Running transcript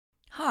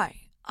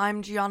Hi,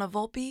 I'm Gianna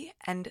Volpe,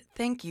 and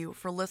thank you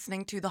for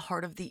listening to The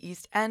Heart of the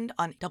East End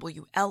on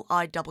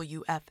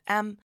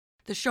WLIW-FM,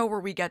 the show where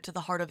we get to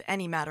the heart of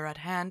any matter at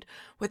hand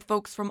with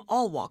folks from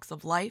all walks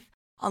of life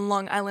on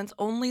Long Island's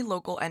only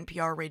local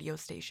NPR radio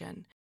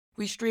station.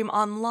 We stream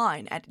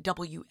online at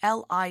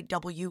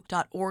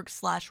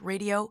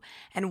WLIW.org/radio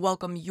and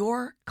welcome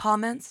your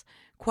comments,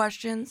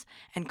 questions,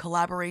 and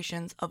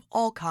collaborations of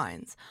all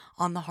kinds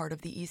on The Heart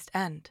of the East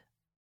End.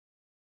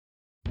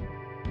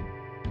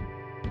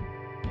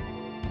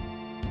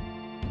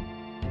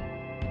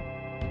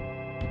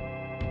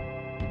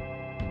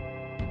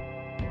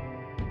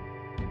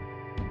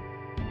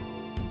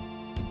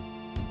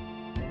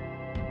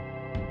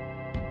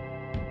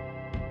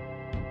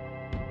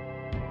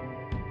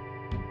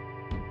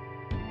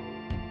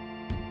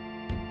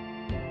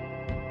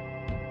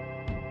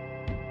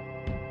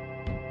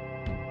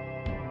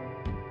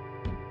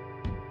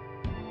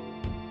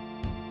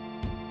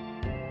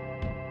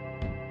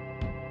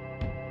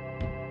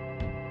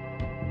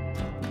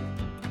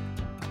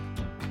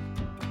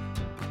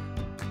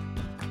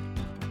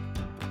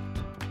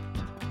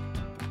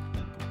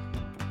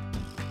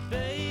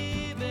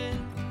 Baby,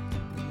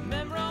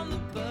 remember on the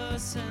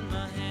bus and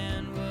my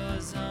hand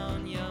was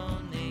on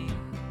your knee.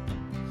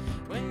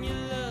 When you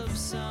love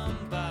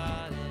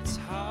somebody, it's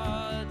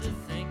hard to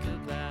think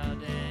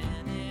about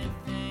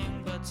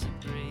anything but to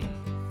breathe.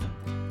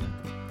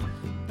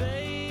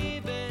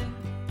 Baby,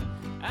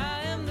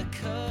 I am the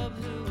cub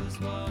who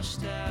was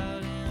washed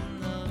out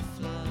in the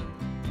flood.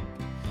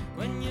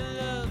 When you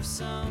love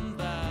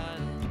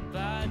somebody,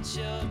 bite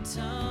your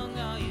tongue,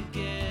 all you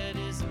get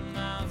is a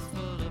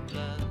mouthful of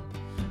blood.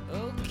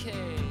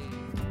 Okay.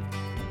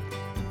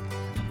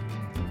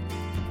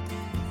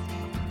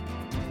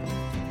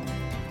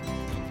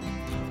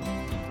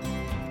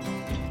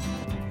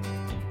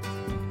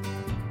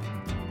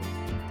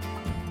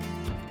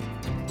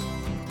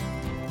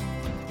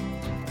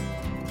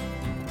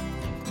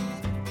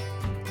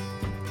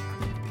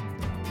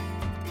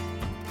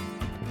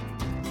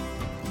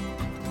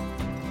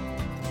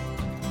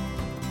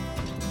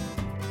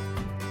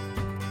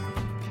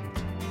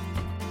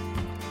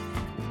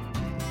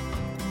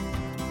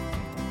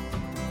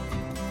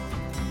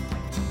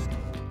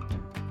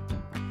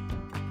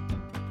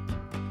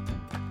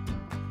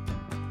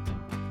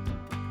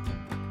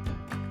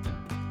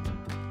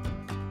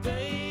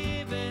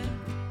 Baby,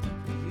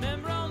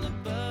 remember on the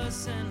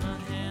bus and my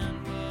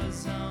hand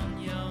was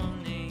on your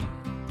knee.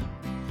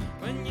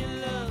 When you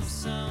love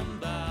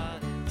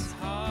somebody, it's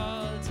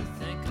hard to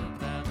think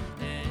about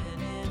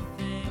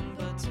anything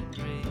but to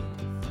breathe.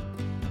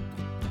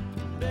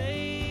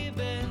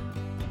 Baby,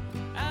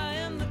 I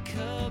am the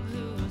cub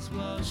who was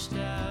washed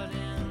out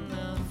in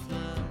the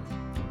flood.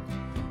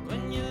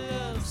 When you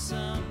love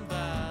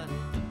somebody,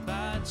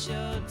 bite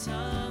your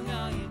tongue,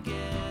 all you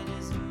get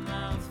is a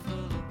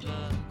mouthful of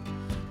blood.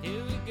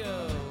 Here we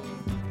go.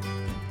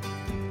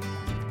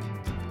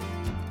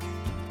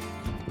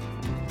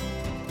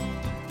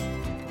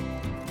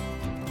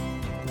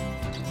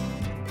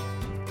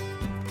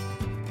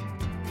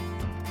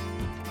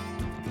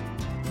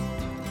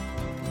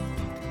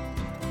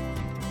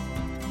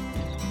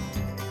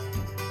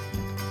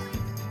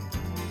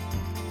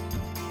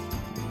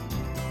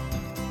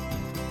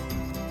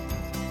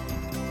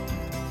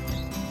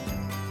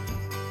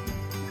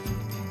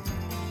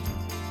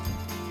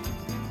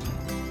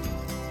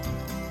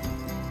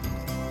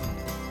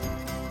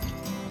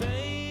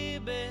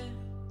 Baby,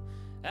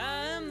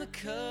 I am the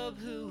cub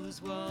who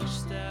was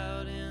washed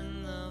out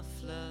in the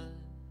flood.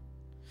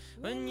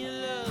 When you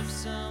love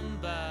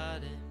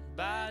somebody,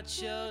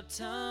 bite your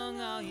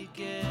tongue, all you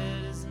get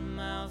is a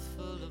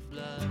mouthful of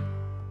blood.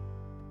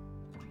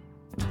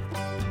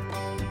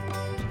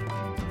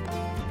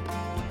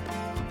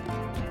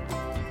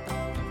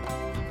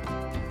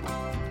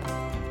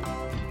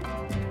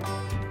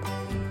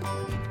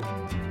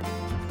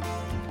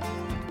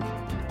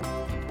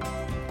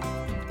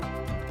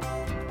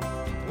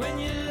 When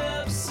you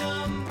love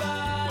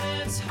somebody,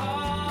 it's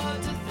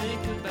hard to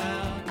think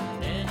about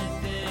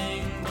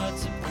anything but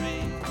to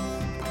breathe.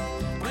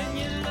 When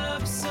you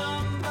love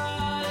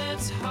somebody,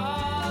 it's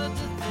hard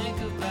to think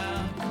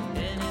about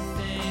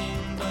anything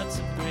but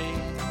to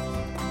breathe.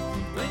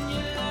 When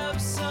you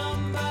love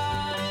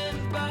somebody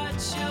and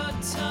bite your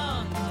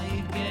tongue, all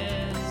you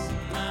get is a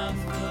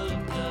mouthful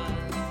of blood.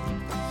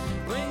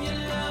 When you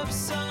love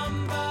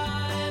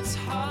somebody, it's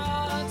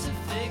hard to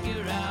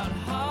figure out,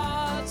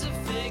 hard to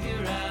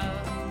figure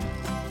out.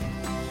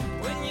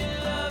 When you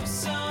love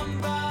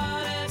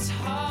somebody, it's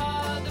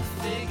hard to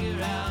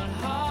figure out,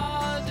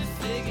 hard to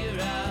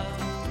figure out.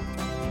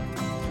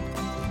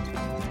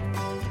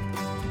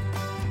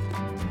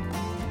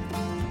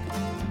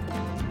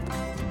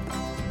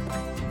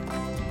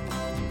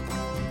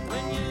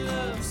 When you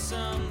love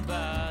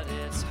somebody,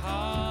 it's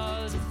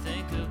hard to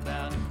think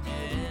about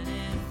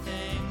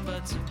anything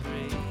but to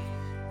breathe.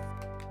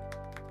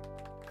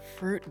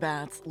 Fruit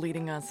Bats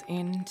leading us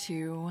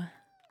into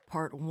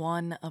part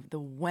one of the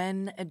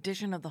When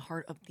edition of The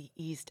Heart of the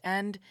East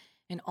End.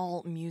 an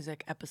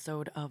all-music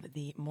episode of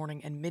the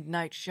Morning and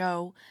Midnight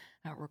Show,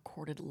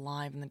 recorded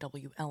live in the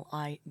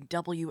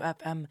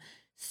WLIWFM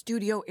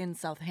studio in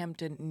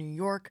Southampton, New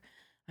York.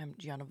 I'm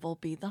Gianna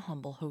Volpe, the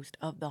humble host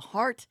of The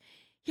Heart,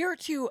 here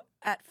to,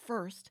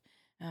 first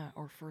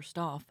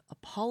off,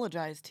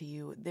 apologize to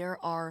you. There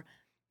are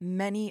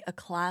many a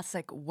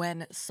classic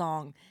When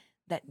song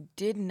that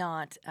did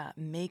not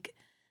make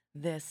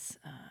this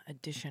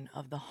edition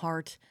of The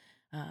Heart.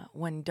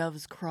 When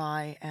Doves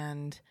Cry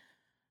and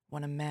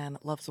When a Man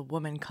Loves a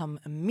Woman come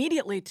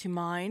immediately to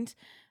mind.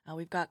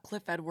 We've got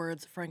Cliff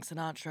Edwards, Frank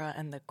Sinatra,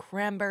 and the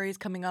Cranberries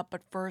coming up.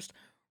 But first,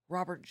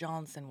 Robert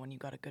Johnson, When You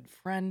Got a Good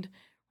Friend,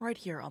 right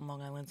here on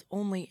Long Island's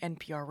only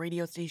NPR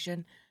radio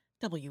station,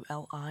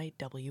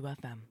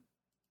 WLIWFM.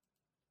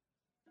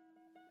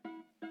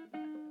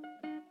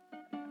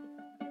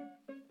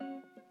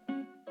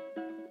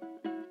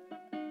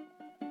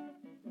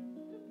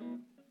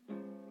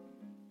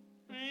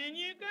 When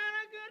you got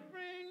a good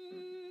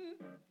friend,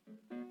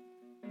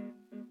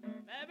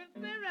 baby,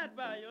 stay right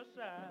by your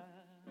side.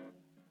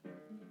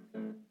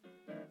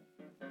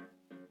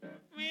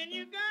 When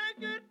you got a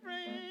good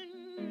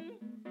friend,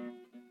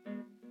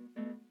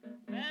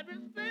 baby,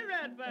 stay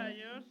right by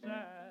your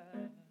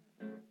side.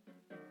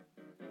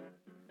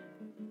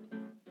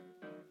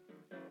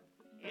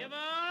 Give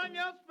her on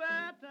your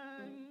spare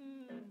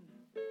time,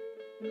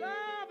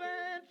 love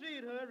and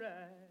treat her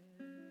right.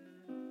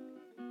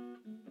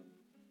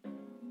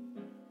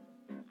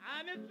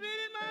 I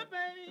mistreated my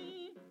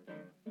baby,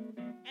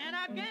 and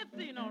I can't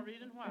see no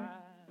reason why.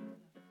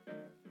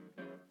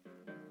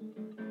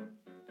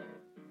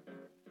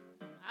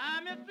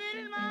 I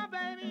mistreated my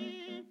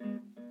baby,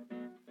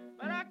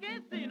 but I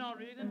can't see no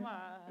reason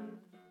why.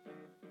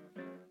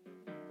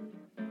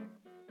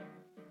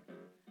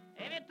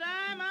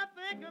 Anytime I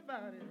think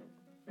about it,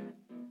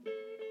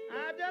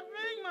 I just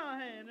wring my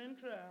hand and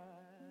cry.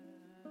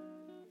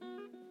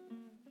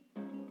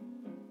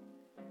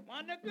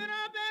 Wonder could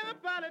I ever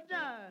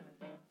apologize,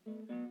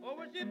 or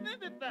would she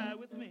sympathize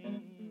with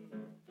me?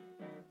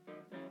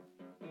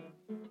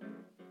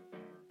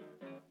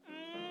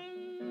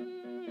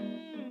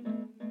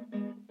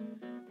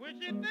 Would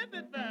she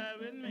sympathize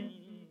with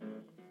me?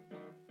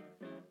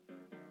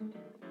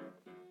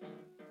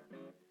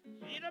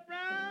 She's a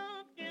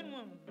brown-skinned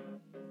woman,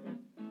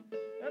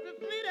 that's as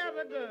sweet as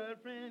a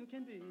girlfriend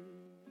can be.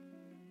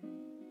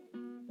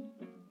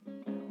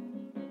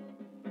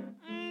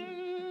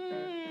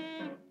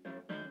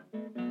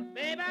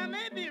 Babe, I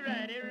may be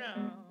right or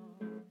wrong.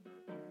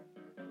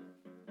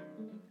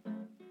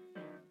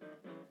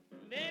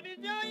 Baby,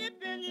 it's your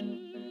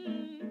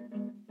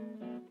opinion.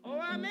 Oh,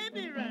 I may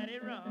be right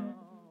or wrong.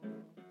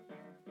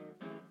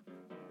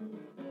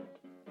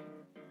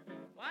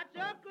 Watch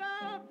your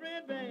claw,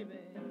 friend, baby.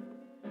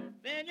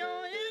 Then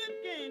your ears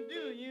can't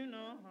do you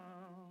no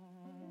harm.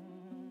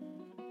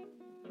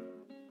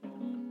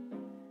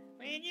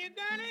 When you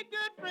got a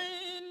good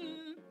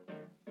friend,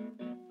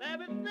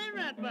 baby, stay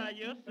right by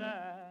your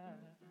side.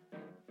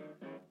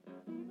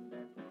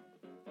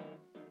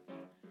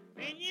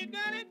 When you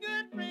got a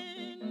good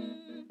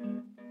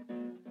friend,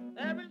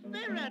 baby,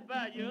 stay right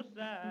by your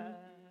side.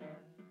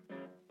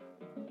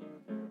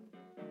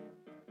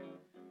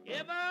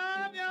 Give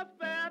her of your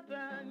spare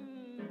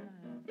time,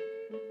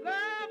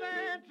 love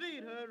and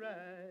treat her right.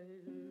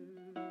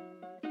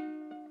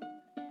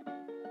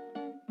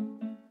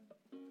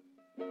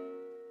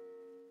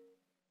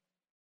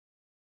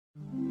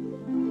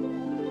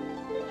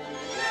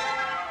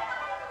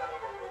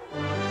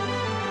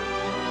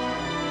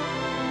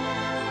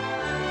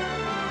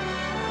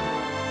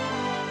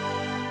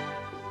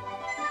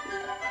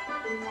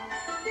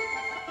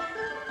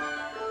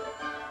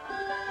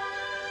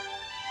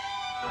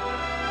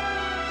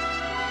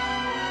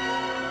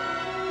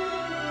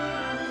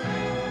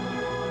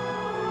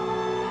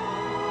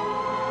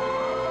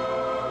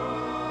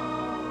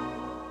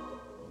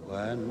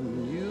 When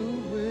you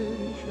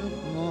wish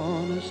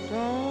upon a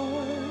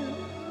star,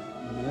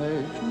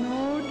 makes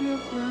no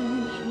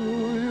difference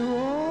who you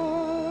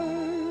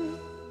are.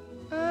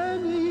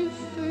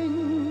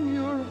 Anything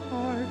your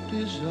heart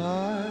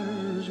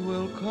desires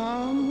will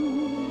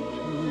come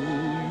to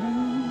you.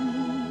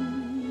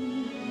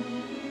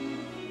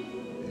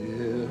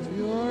 If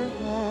your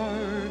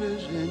heart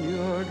is in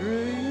your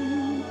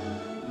dream,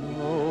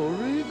 no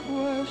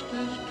request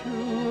is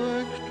too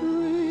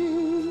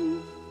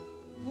extreme.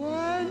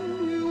 When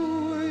you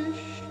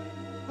wish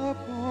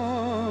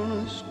upon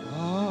a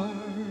star,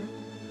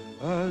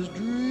 as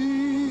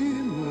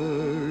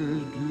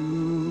dreamers do.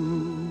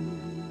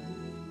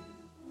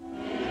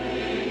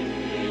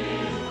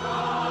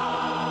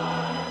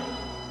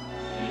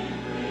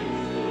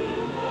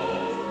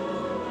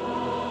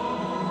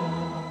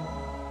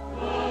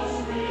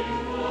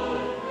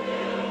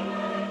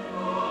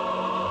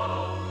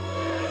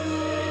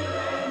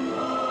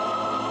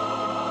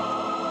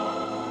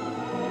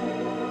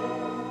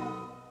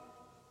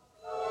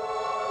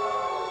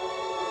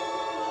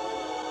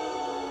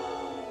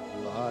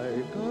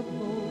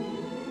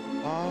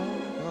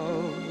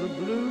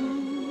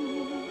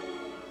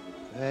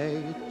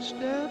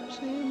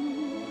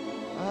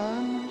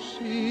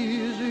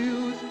 sees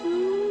you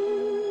through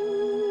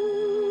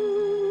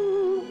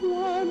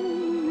when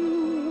you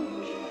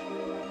wish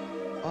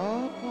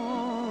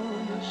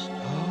upon a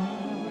star.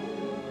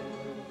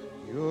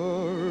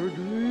 Your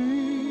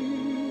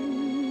dreams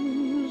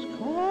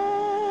come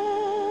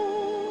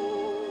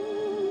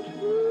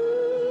true.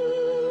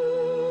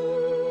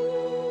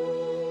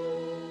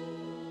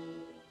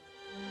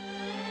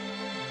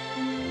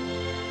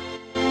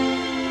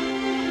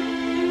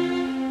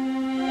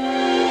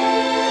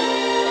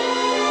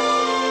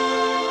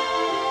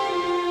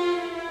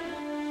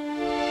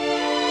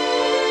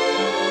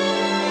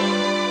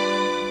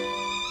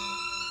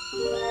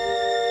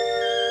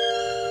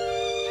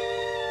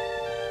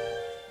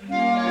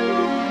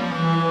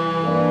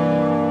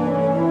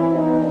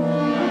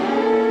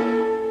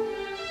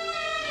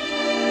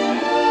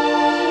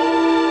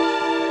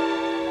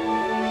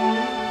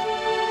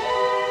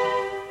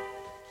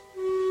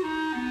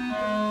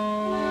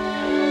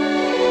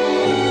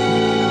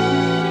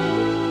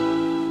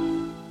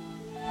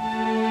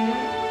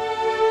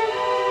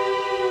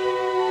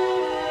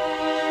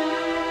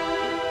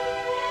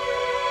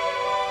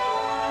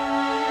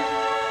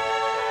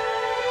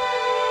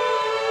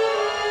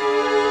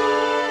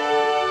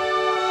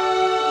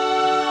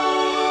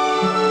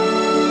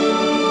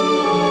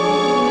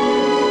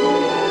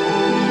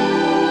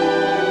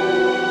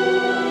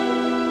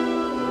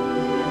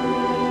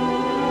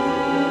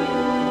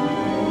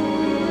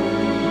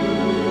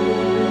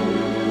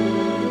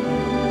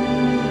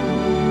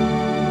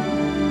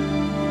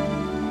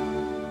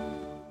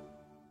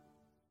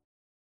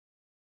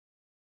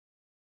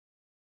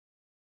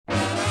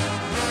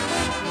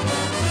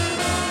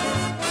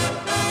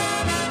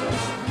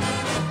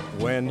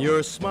 When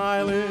you're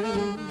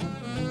smiling,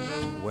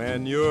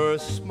 when you're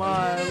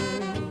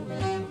smiling,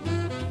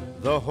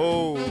 the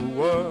whole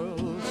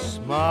world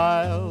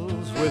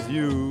smiles with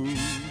you.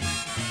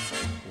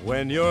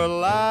 When you're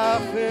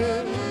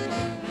laughing,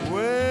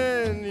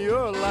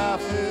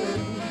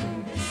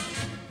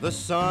 the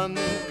sun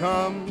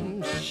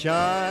comes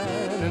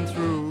shining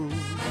through.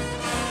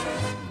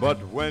 But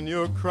when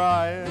you're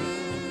crying,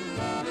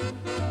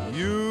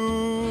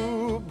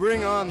 you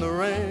bring on the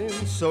rain,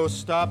 so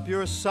stop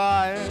your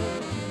sighing.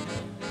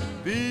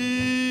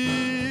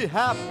 Be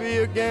happy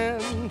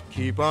again,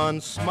 keep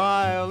on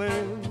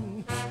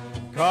smiling,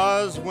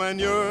 'cause when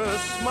you're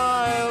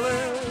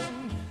smiling,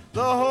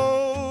 the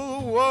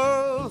whole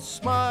world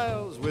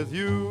smiles with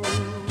you.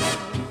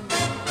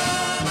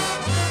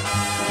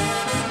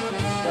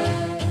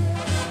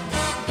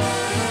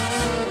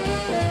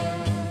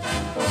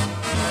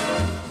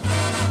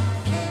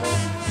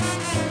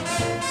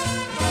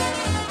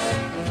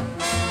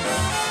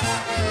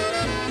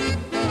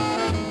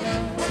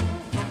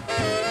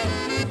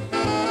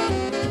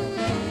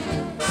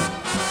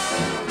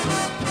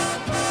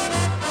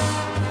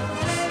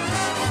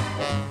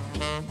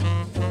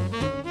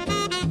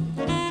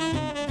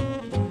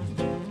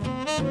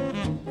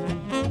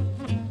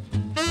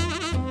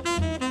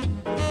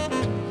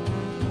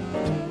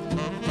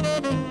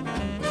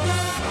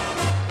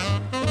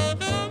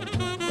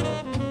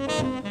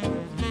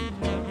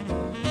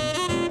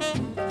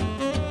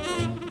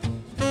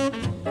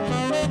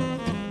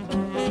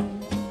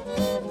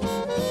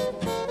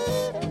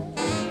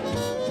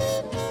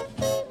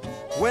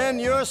 When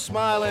you're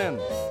smiling,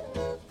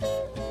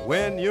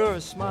 when you're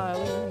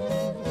smiling,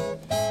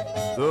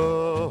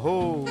 the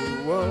whole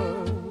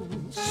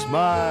world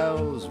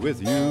smiles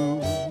with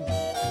you.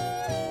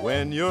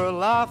 When you're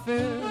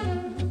laughing,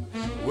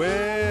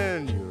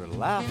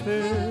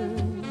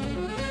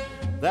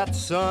 that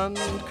sun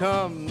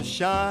comes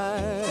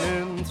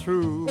shining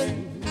through.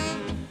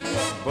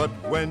 But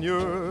when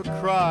you're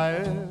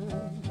crying,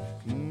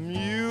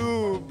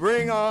 you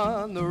bring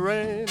on the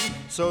rain,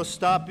 so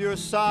stop your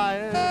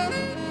sighing.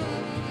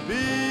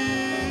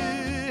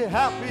 Be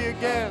happy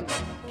again,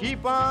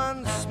 keep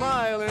on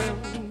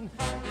smiling,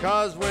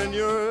 'cause when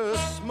you're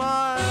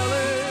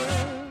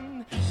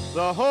smiling,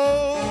 the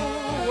whole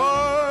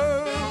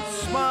world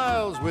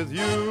smiles with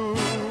you.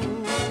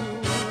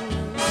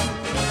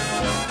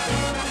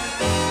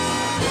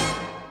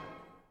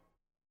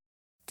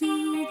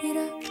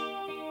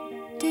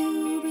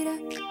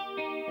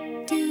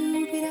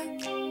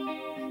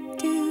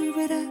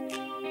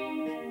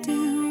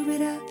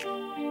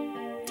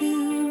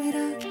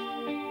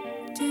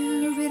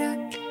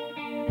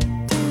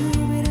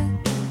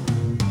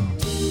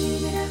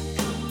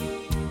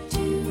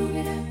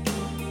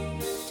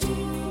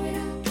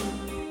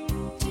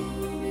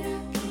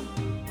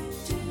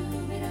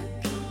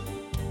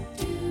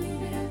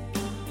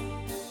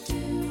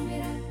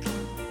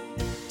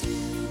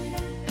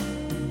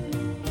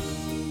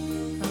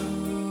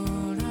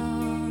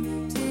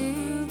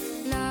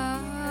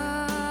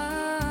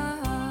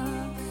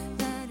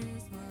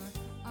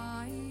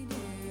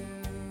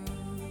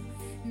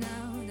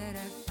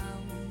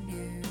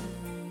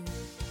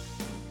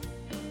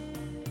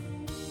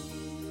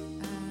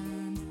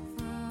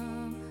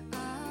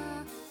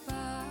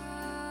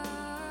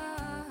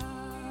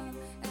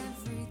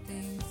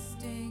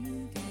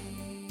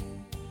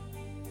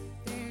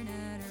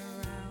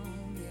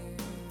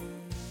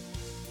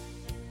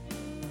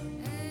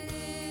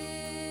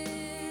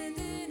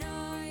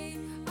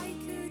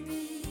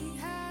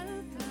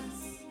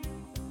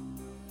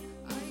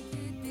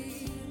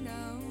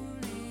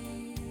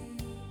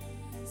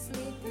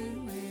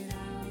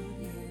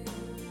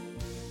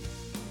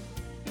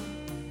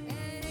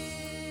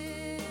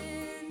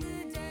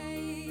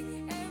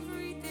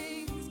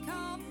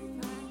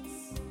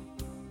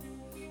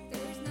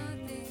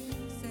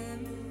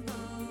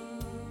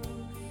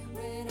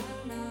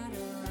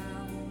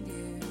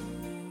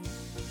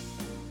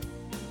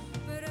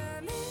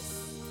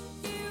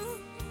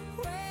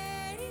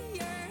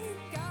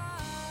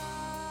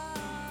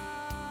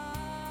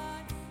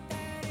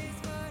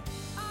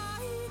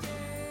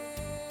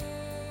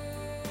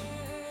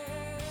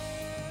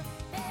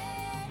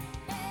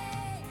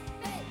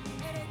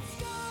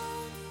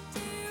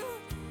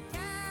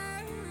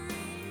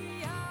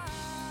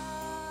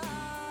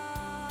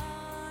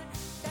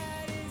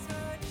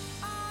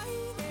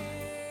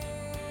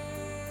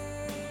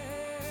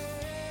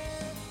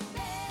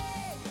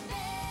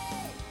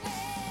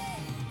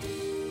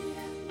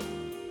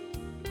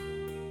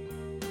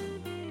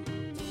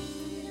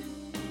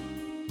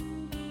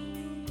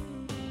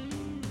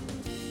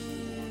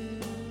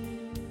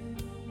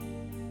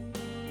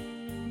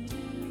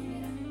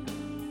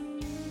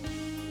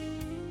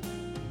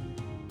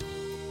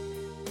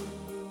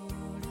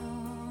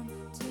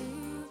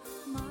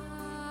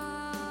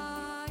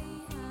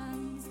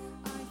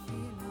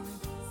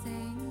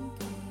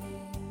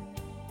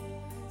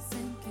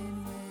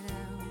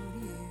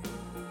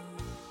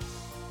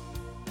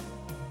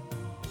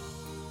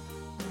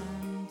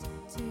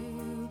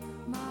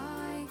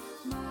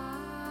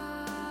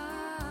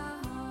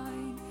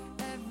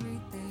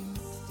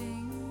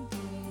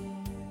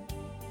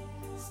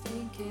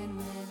 walking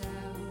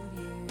without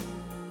you.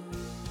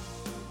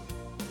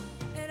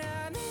 And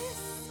I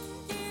miss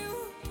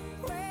you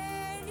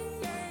when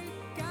you're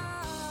gone.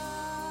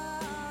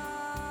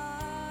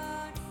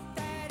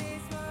 That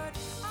is what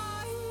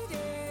I do.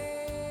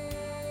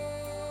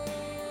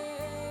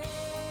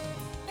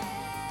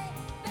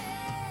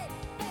 And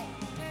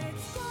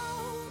it's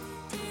going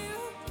to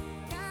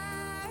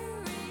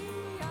carry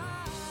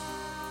on.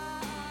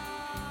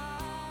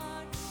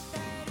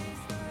 That is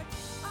what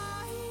I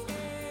do.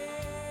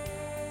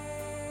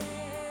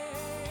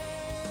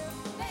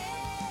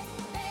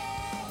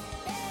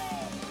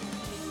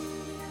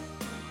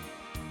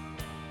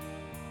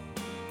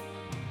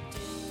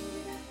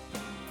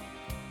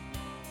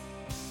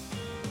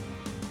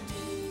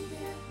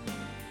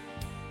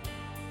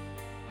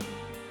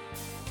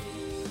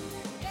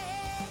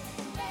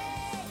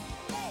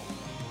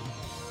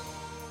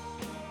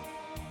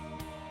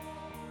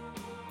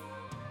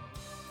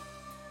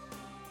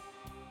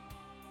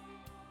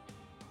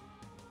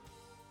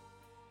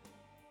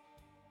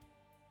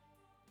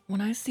 When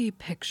I see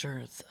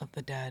pictures of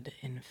the dead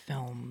in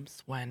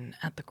films, when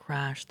at the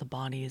crash the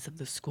bodies of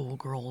the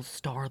schoolgirls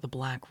star the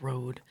black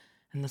road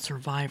and the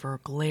survivor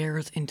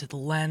glares into the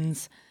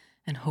lens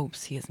and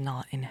hopes he is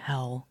not in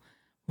hell,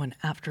 when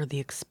after the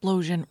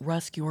explosion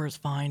rescuers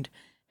find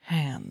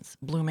hands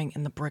blooming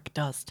in the brick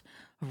dust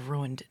of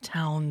ruined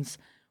towns,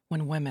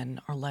 when women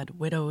are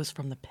led widows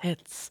from the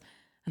pits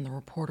and the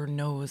reporter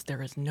knows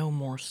there is no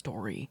more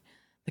story,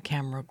 the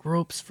camera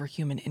gropes for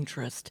human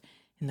interest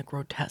in the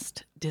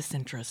grotesque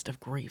disinterest of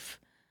grief.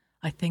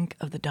 I think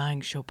of the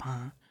dying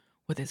Chopin,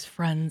 with his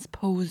friends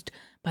posed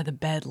by the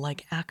bed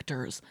like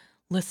actors,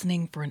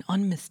 listening for an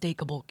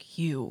unmistakable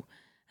cue,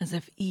 as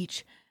if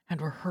each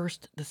had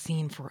rehearsed the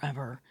scene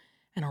forever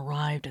and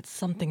arrived at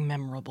something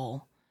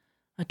memorable,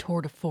 a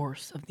tour de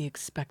force of the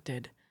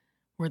expected,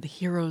 where the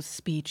hero's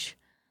speech,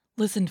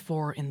 listened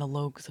for in the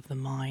logs of the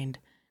mind,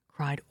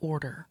 cried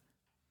order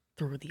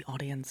through the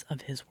audience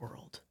of his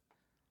world.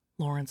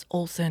 Lawrence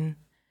Olson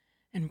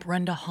and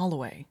Brenda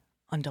Holloway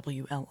on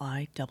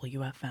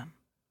WLIWFM.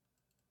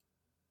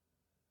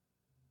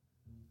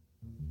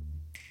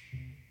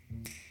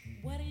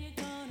 What are you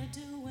gonna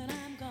do when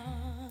I'm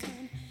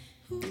gone?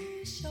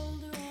 Whose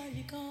shoulder are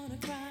you gonna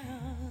cry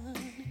on?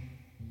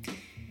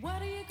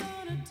 What are you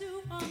gonna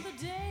do on the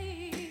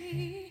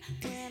day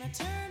when I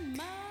turn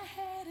my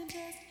head and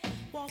just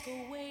walk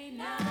away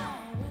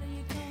now? What are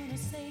you gonna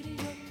say to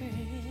your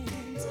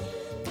friends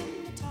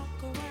when the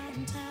talk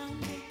around town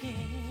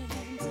begins?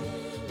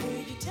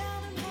 Will you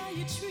tell them how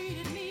you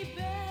treated me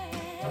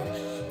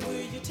bad?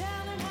 Will you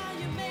tell them how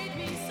you made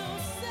me so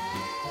sad?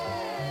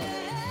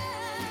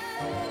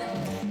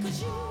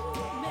 'Cause you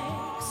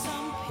make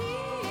some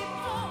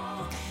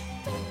people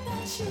think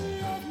that you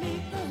love me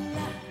a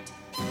lot,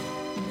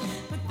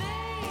 but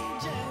they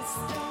just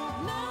don't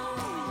know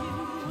you,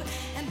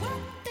 and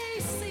what they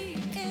see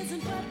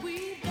isn't what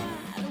we've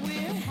got.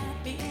 We're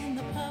happy in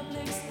the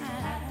public's eye.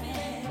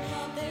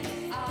 They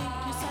think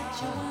you're such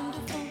a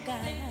wonderful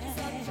guy,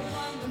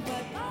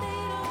 but they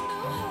don't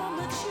know how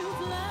much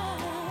you've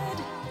lied,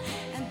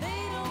 and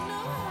they don't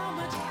know how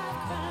much I've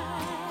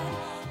cried.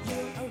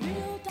 You're a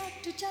real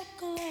Dr.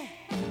 Jekyll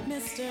and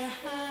Mr.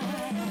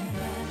 Hyde.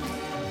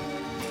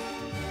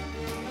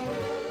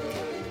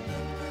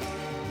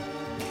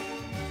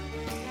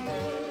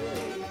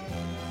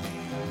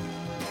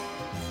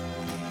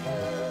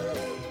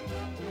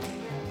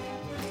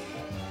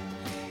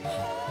 Oh,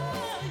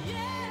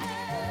 yeah.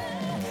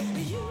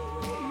 You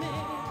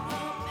may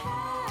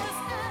pass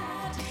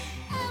at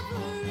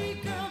every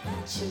girl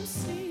that you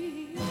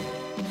see.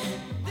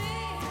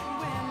 Then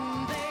when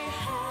they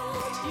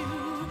hurt you,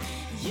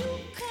 you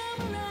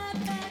come right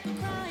back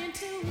crying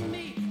to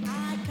me. I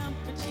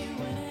comfort you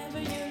whenever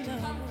you're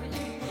low, and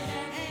you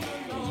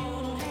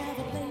don't have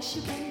a place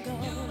you can go.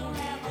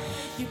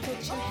 You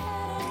put your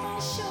head on my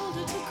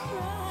shoulder to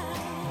cry,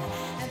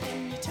 and then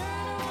you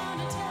turn around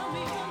and tell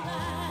me a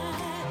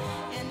lie,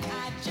 and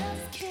I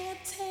just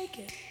can't take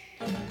it.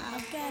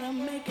 I've gotta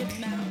make it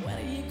now. What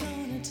are you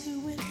gonna do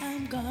when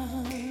I'm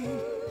gone?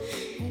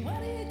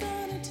 What are you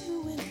gonna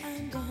do when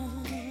I'm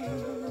gone?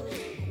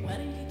 What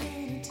are you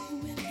gonna do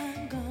when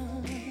I'm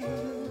gone?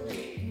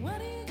 What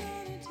are you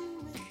gonna do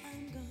when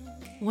I'm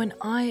gone? When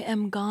I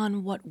am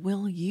gone, what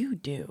will you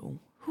do?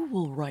 Who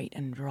will write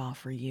and draw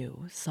for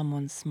you?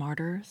 Someone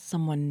smarter,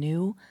 someone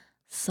new,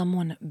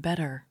 someone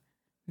better.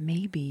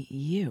 Maybe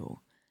you.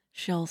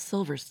 Shel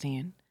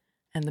Silverstein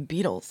and the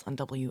Beatles on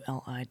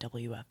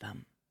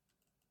WLIWFM.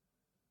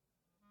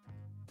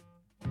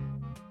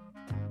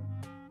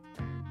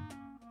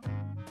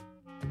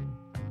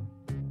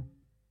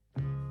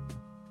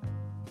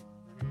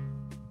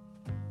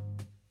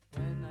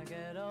 When I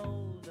get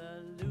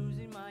older,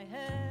 losing my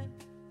head,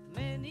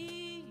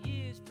 many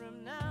years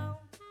from now,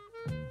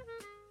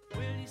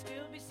 will you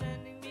still be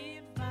sending me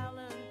a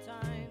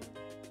Valentine?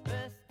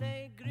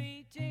 Birthday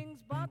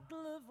greetings,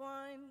 bottle of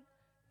wine.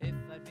 If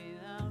I'd been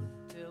out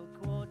till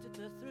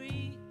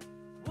 2:45,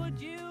 would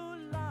you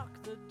lock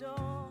the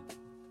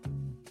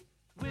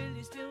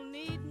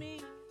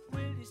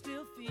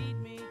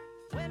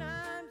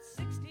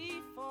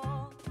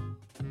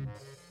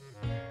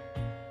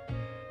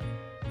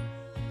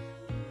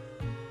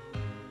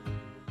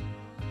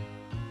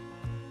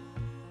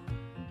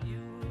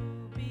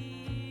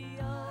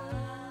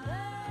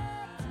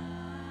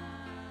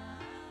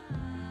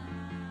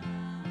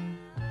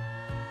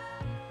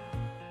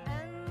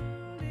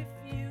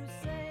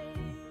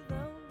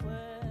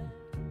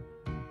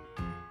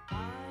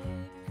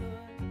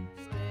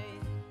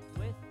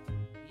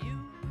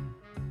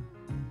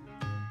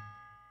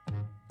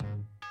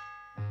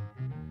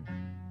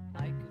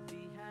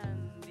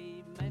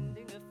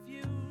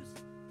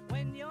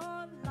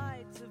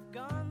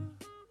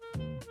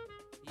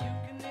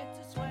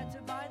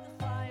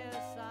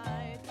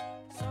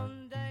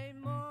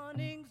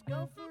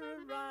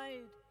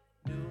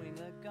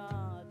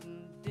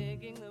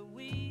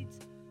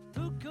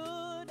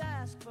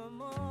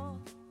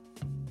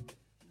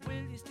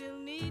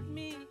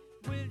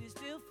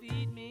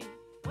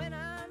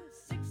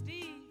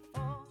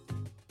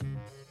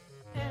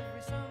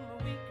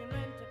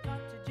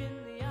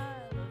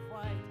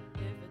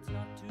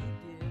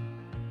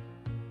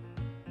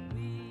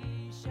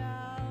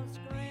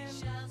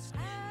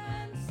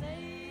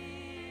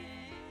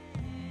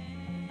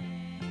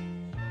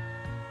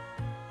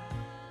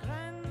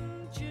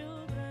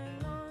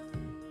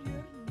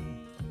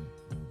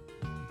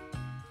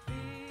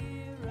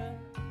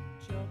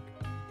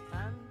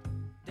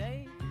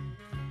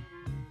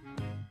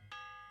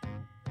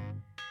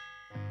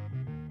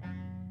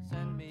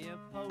me a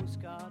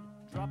postcard,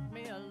 drop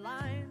me a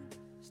line,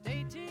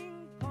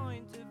 stating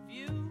point of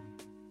view.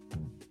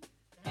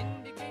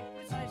 Indicate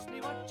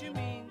precisely what you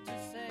mean to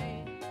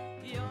say.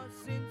 You're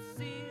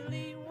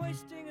sincerely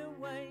wasting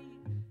away.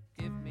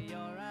 Give me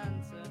your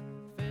answer,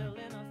 fill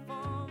in a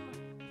form,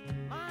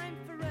 mine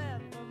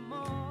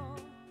forevermore.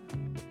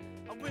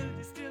 Or will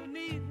you still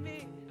need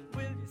me?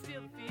 Will you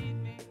still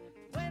feed me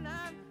when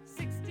I'm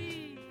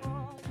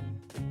 64?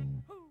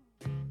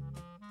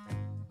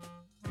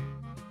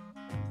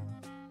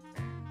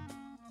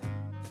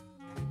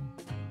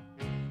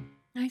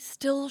 I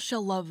still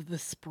shall love the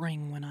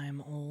spring when I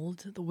am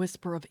old, the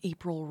whisper of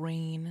April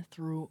rain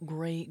through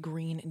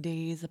gray-green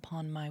days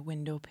upon my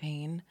window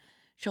pane,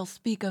 shall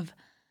speak of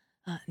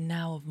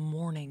now of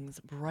mornings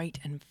bright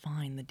and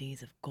fine, the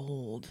days of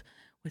gold,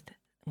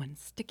 when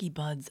sticky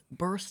buds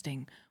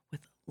bursting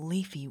with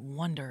leafy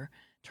wonder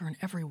turn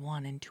every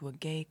one into a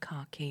gay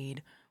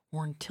cockade,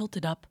 worn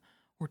tilted up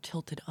or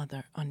tilted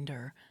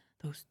under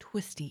those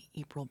twisty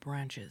April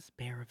branches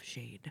bare of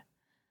shade.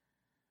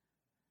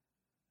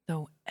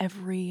 Though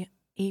every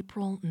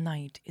April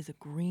night is a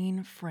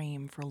green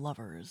frame for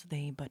lovers,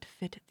 they but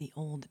fit the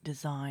old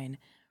design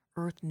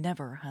earth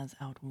never has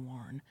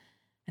outworn,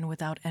 and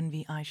without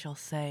envy I shall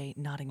say,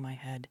 nodding my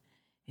head,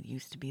 it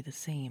used to be the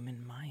same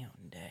in my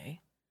own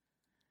day.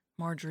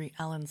 Marjorie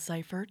Allen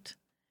Seifert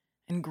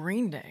and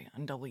Green Day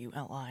on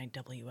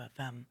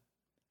WLIWFM,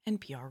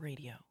 NPR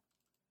Radio.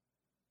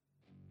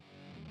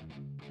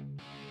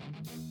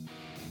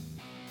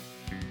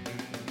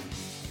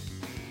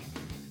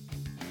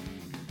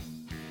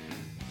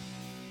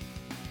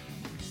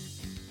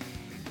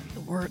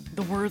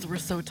 The words were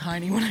so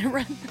tiny when I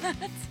read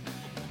that.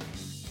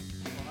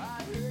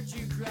 I heard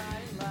you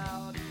crying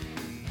loud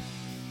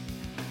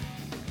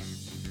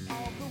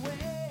all the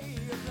way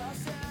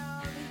across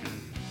town.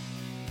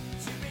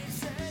 You've been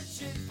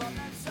searching for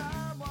that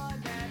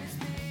someone, and it's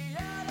me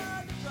out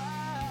of the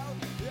crowd.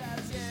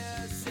 As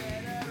you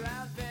sit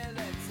around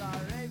feeling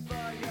sorry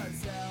for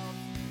yourself.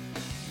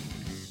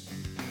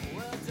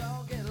 Well,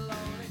 don't get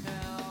lonely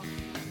now.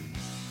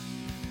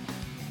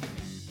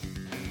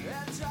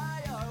 And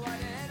try your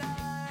white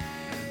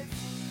eyes.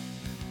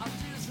 I'm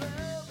just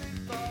hoping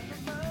for the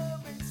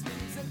moment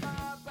sneaks in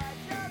my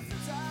backyard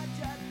since I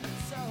get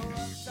so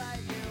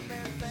uptight. You've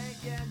been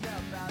thinking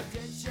about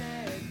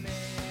ditching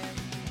me.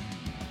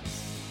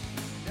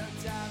 No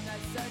time to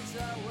search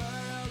the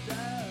world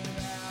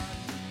around,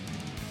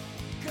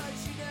 'cause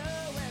you know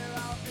where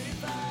I'll be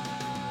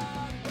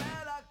found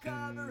when I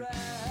come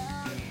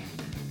around.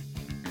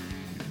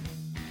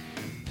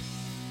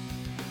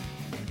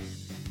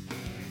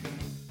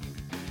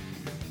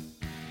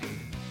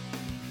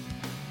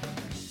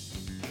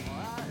 I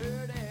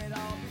heard it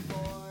all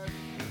before.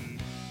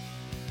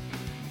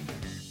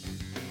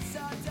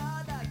 So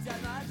don't knock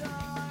down my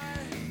door.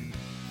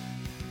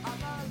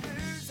 I'm a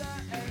loser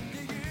and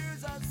the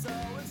user, so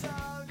it's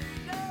only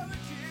no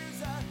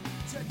accuser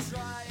to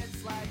try and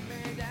slag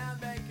me down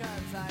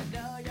because I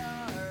know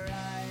you're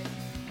right.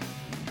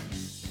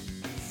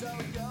 So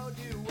go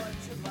do what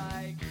you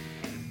like.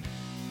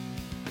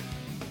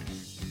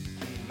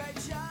 Make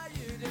sure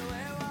you do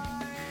it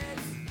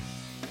right.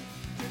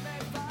 You may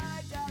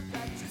find out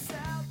that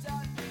yourself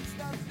that means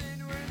nothing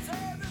worth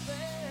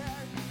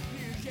everything.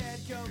 You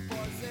can't go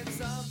forcing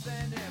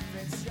something if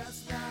it's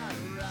just not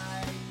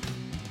right.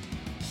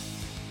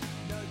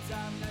 No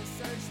time to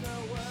search the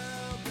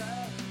world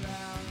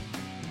around,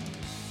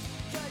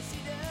 'cause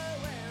you know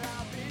where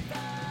I'll be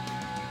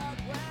found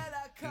when I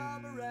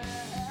come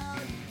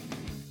around.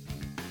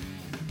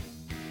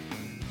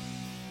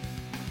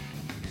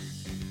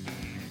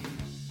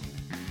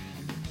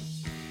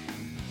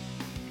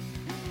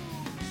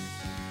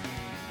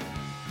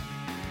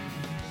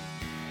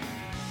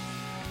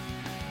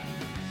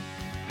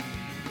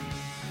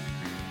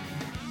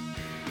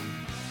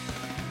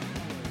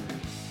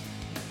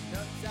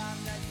 No time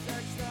to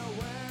search the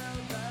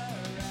world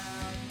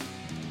around,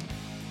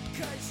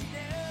 'cause you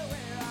know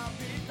where I'll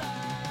be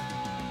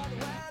found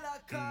when I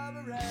come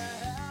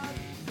around.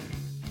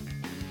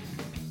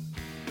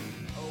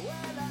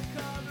 When I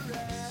come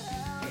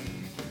around.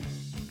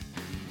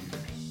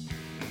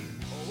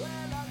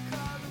 When I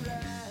come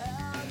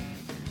around.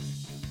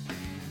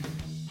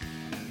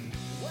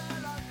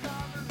 When I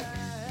come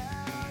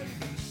around.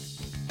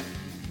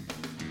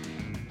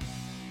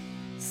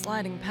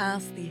 Sliding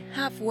past the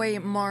halfway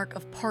mark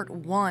of part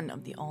one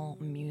of the All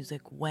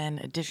Music When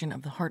edition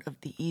of the Heart of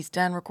the East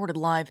End, recorded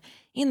live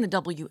in the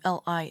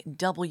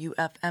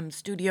WLIWFM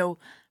studio.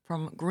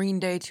 From Green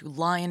Day to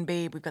Lion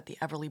Babe, we've got the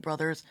Everly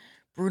Brothers,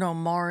 Bruno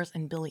Mars,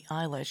 and Billie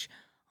Eilish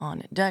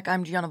on deck.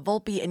 I'm Gianna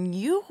Volpe, and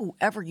you,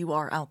 whoever you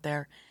are out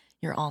there,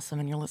 you're awesome,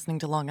 and you're listening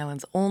to Long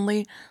Island's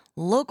only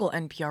local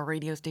NPR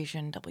radio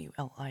station,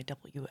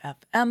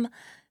 WLIWFM,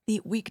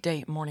 the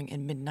weekday morning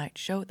and midnight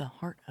show, The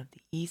Heart of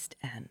the East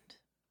End.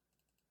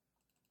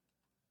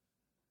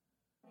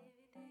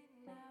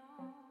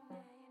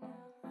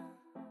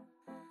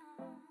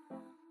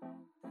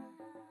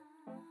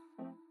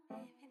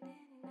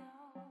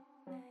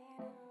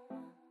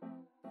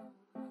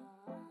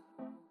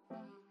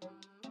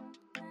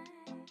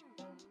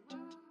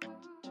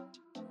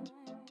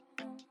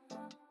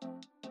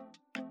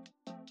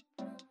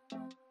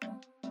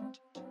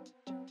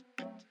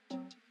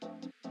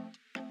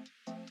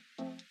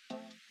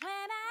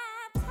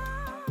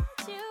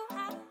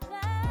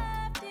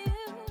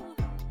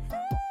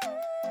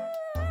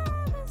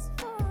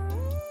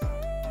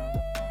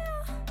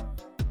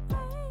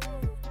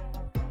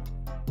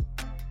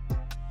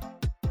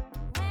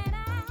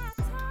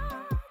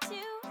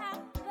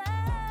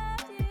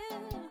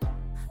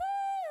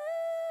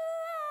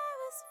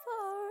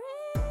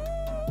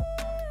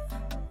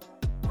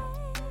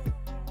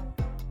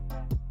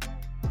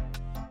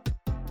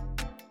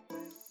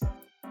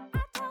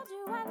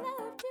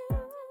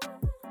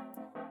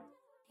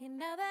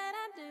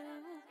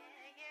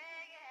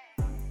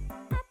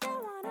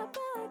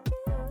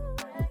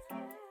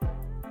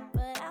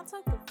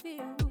 so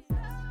confused.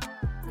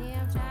 See,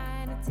 I'm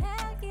trying to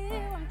tell you,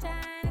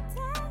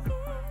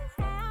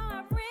 how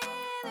I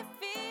really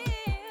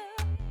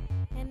feel.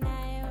 And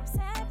now you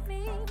upset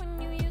me when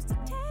you used to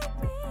take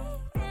me,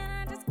 and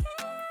I just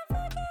can't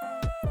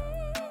forget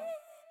it.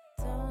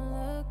 Don't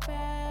look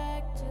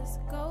back, just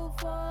go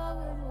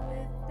forward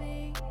with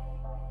me.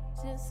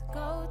 Just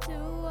go to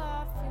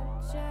our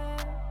future.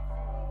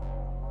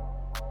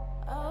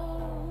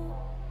 Oh.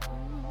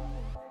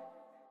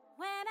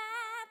 When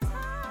I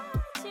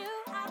told you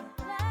I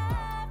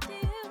loved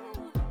you,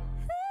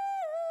 I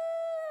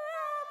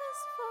was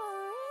for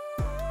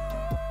real.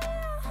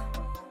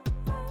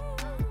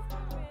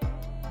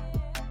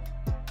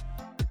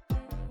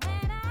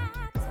 When I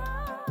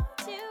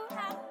told you I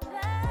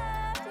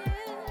loved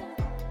you,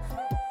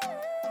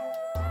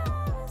 I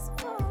was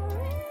for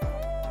real.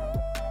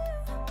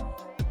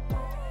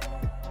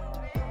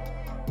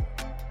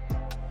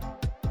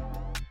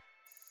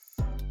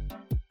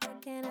 What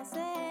can I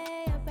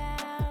say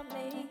about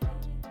me?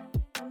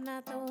 I'm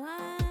not the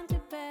one to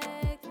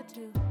beg for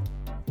two.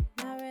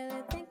 Not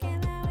really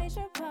thinking that we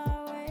should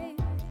part ways,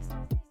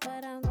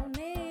 but I'm gonna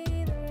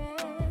need the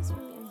rest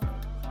from you.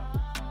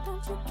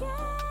 Don't you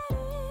get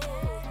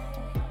it?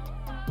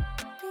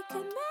 We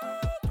could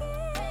make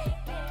it.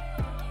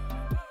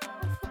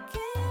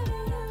 Forgive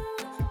you,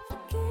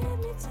 forgive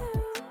me too.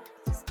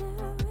 Just do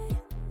it.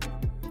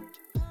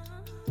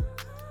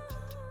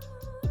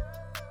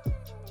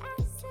 I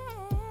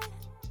said,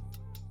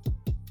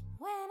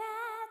 when I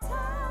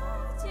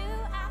told you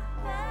I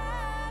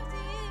loved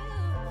you,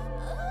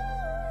 I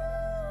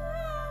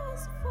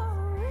was for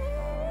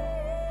real.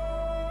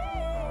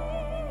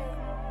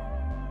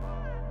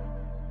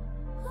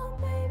 Oh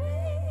baby,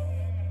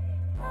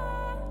 I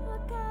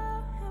will go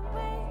and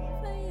wait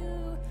for you.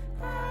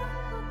 I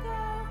will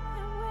go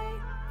and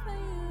wait for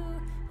you.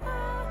 I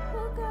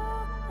will go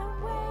and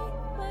wait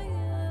for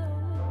you.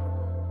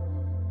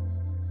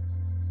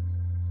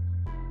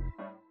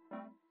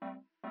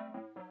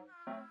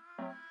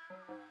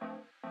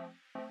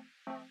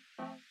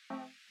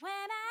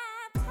 When I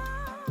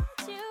told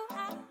you I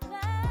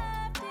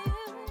loved you,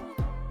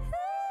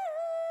 I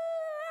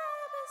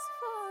was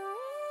for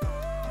real.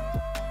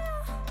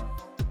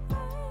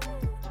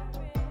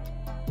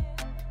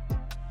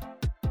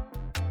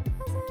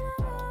 Was it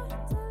ever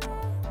to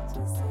let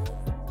you sit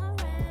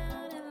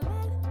around and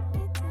let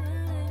me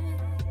tell it?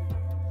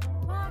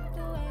 Walked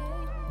away.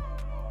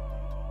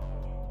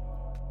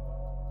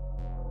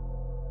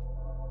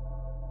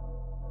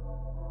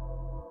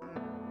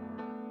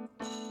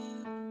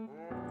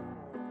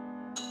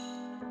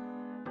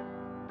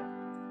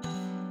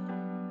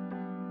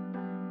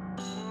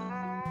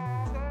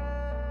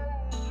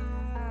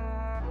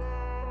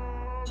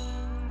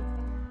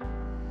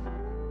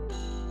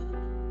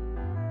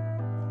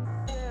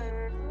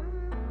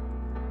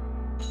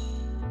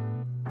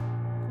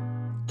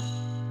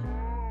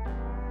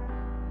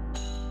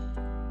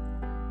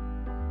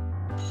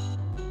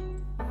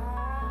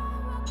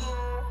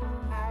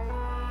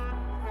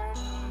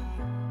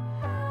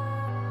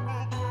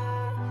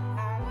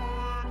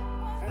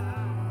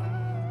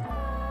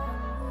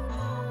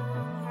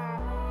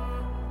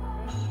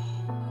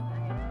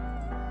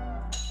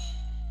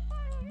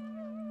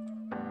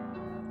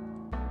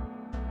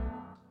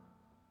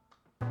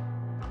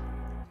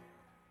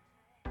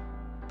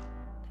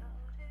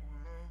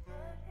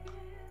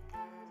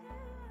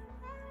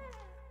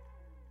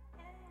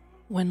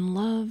 When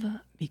love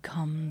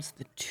becomes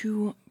the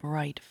too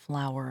bright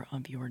flower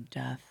of your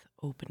death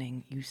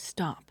opening, you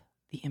stop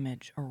the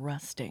image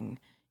arresting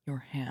your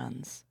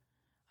hands.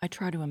 I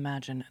try to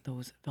imagine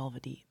those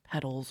velvety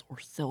petals or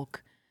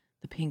silk,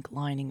 the pink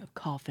lining of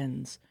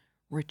coffins,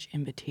 rich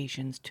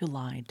invitations to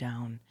lie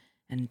down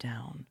and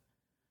down,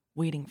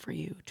 waiting for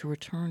you to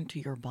return to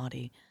your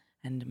body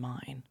and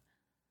mine.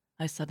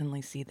 I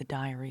suddenly see the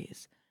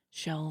diaries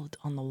shelved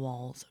on the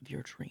walls of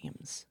your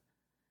dreams.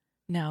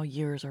 Now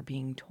years are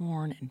being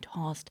torn and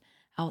tossed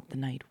out the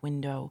night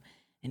window,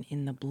 and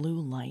in the blue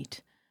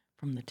light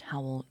from the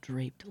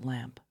towel-draped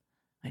lamp,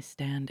 I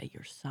stand at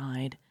your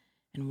side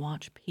and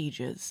watch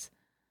pages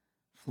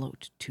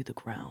float to the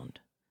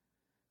ground.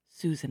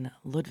 Susan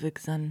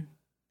Ludvigsen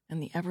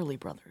and the Everly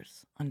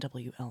Brothers on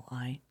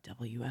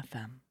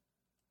WLIWFM.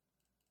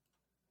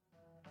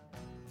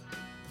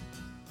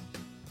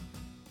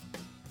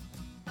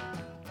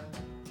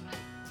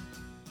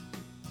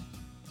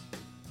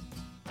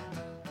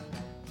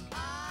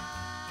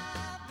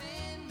 I've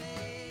been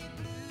made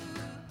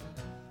blue.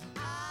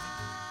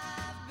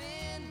 I've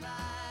been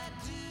lied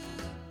to.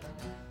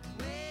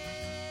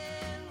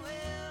 When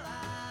will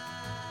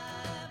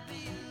I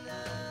be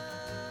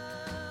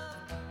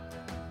loved?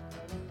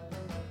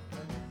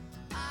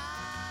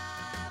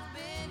 I've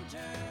been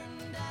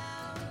turned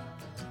down.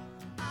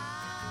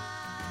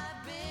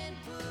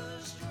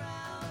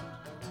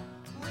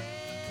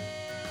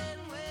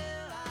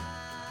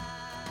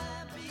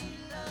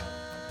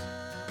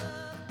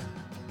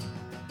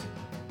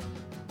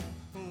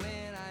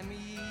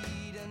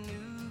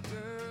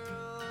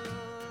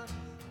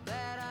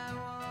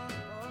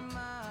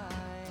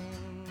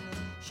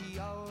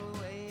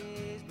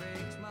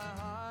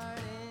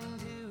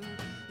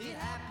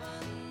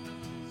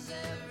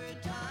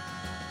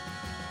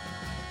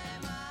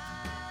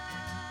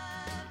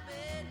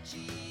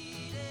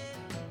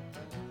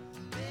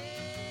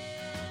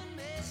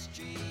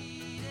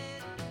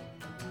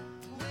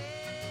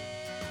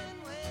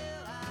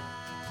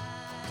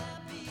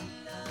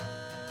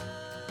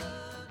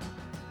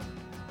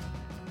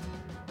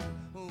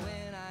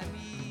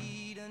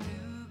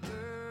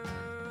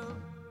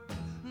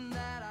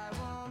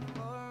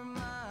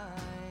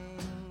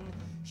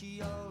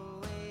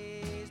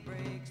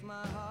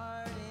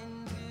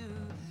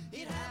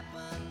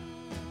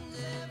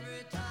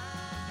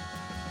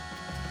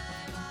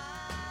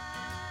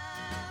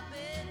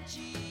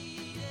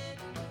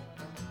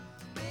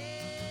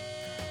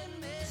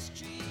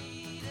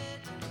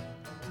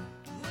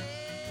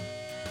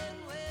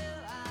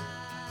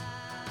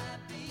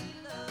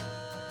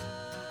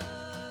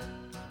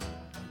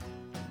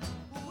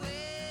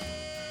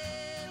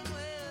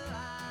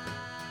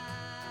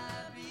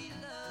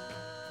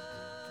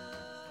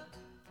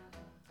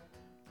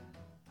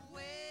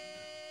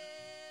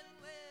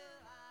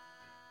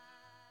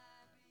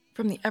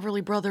 From the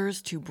Everly Brothers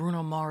to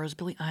Bruno Mars,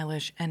 Billie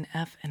Eilish,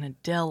 NF, and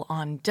Adele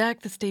on deck,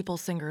 the staple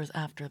singers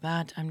after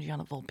that. I'm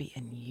Gianna Volpe,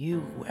 and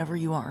you, whoever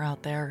you are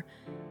out there,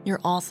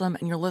 you're awesome,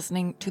 and you're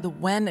listening to the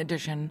When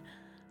edition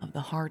of the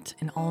Heart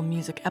and All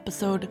Music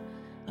episode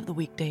of the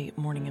weekday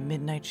morning and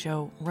midnight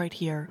show right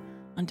here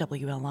on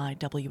WLI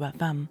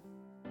WFM.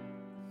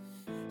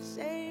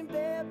 Same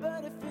bed,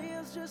 but it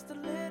feels just a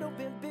little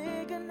bit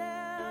bigger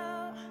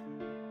now.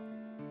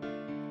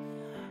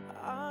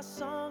 Our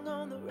song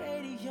on the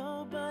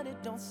radio, but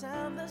it don't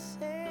sound the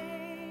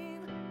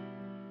same.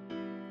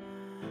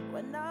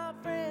 When our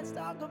friends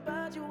talk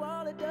about you,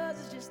 all it does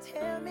is just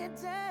tear me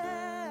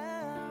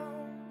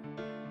down.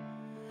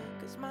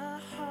 'Cause my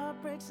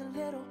heart breaks a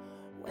little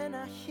when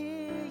I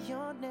hear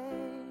your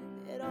name.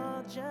 It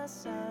all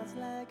just sounds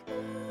like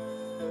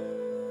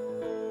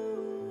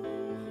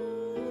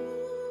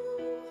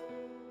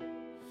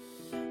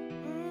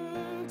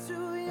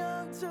too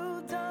young,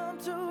 too dumb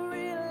to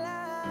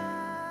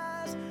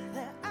realize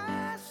that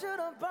I should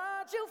have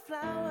bought you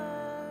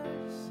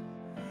flowers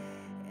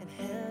and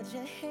held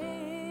your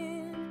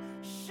hand.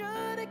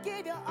 Should have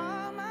gave you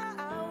all my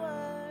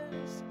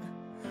hours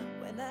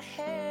when I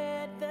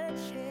had the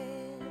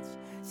chance.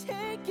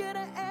 Take you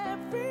to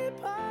every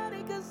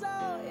party, 'cause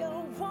all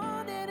you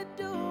wanted to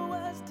do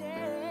was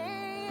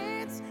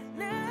dance.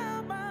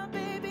 Now my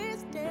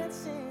baby's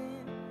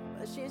dancing,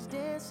 but she's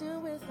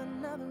dancing with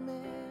another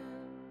man.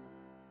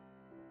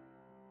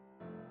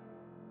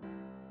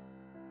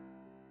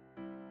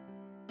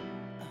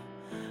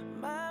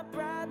 My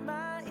pride,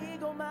 my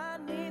ego, my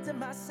needs, and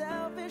my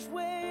selfish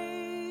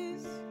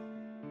ways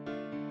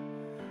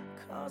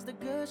caused a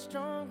good,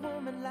 strong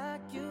woman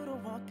like you to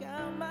walk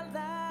out my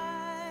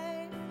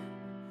life.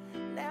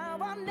 Now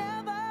I'll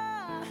never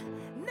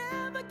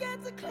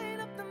get to clean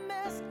up the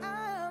mess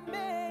I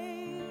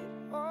made.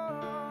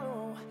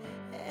 Oh,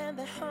 and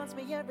that haunts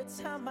me every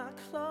time I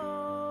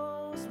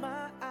close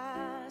my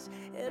eyes.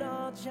 It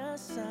all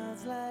just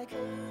sounds like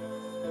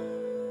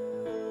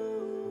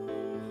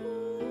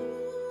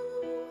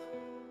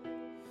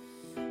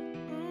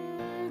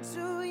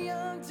too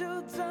young,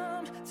 too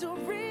dumb to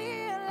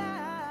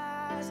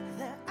realize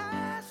that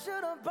I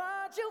should have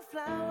bought you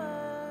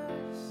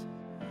flowers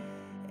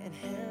and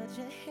held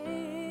your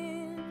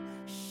hand.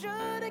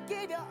 Should have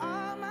gave you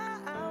all my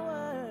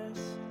hours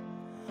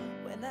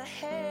when I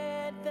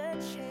had the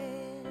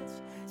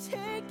chance.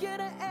 Take you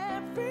to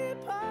every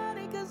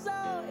party, 'cause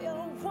all you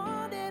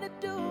wanted to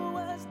do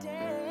was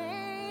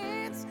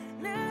dance.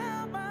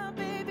 Now my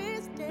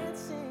baby's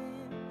dancing,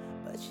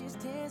 but she's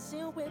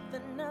dancing with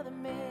another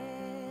man.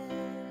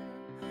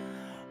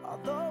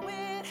 Although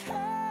it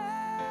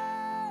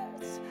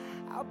hurts,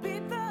 I'll be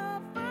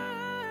the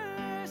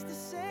first to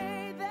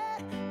say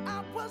that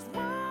I was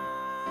wrong.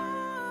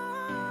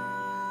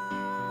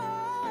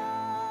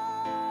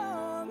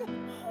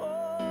 Oh,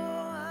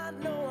 I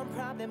know I'm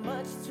probably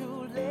much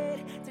too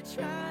late to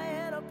try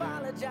and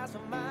apologize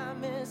for my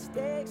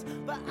mistakes,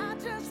 but I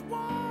just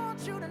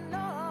want you to know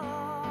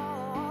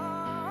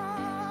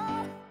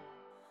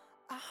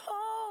I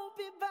hope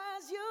he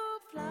buys you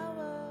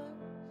flowers.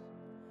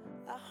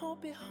 I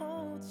hope he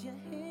holds your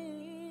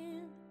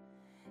hand,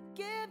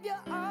 give you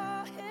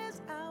all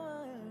his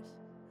hours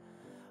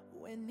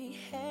when he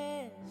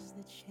has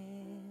the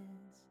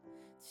chance.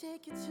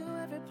 Take you to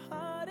every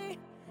party,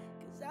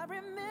 'cause I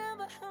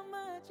remember how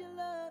much you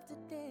loved to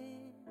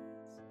dance.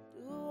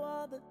 Do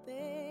all the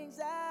things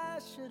I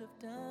should have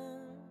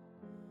done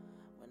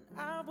when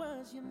I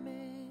was your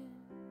man.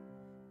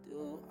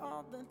 Do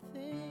all the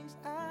things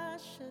I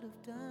should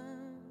have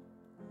done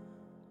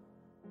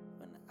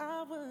when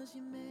I was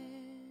your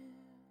man.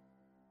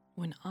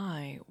 When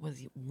I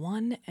was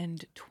 1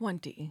 and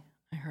 20,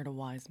 I heard a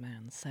wise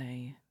man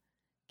say,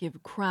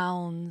 "Give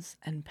crowns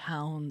and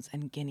pounds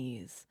and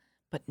guineas,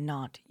 but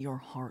not your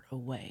heart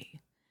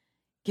away.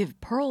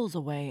 Give pearls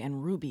away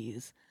and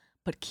rubies,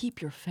 but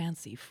keep your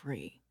fancy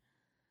free."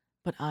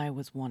 But I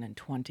was 1 and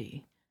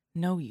 20,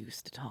 no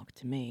use to talk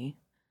to me.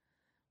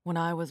 When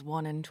I was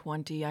 1 and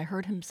 20, I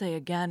heard him say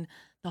again,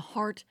 "The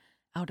heart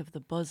out of the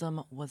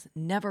bosom was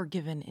never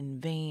given in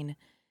vain.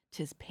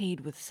 'Tis paid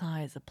with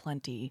sighs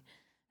aplenty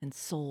and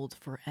sold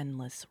for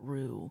endless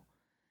rue."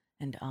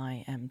 And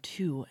I am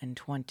 2 and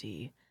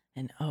 20,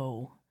 and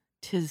oh,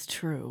 'tis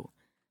true,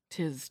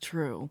 'tis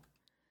true.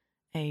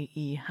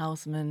 A.E.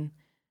 Houseman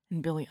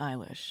and Billie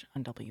Eilish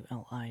on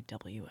WLI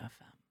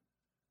WFM.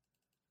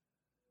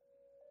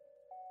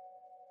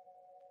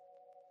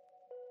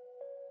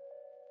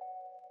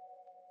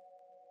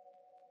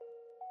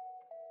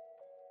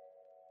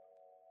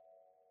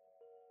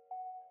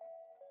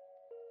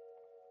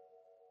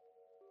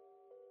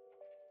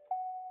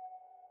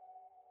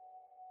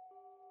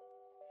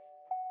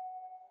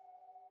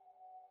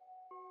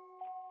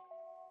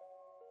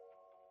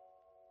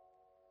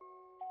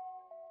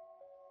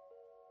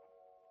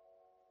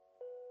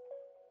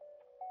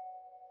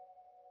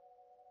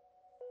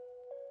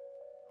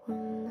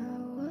 When I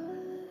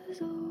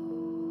was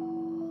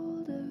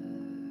older,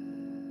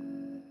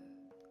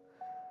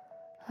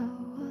 I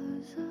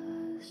was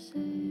a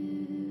sailor.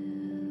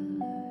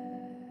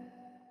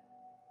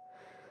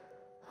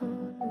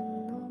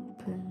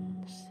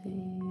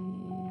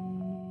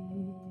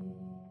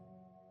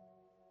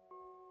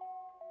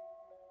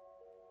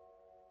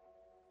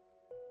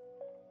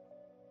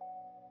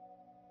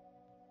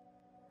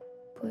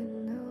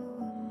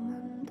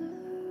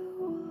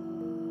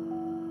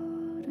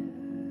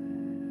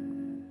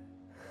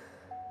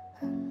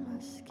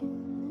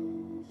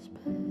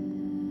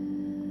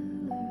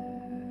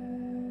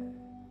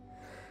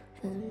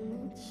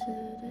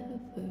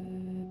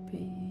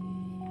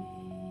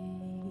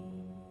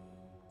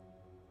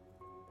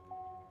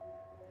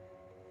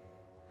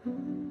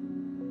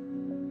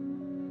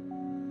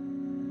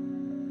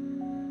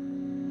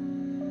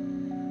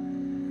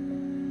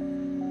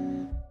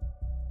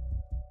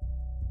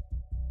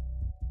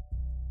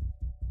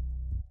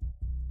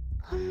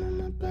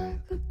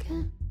 back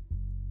again.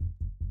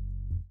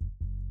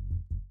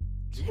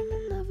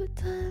 Dreaming of a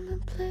time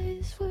and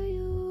place where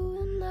you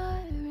and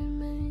I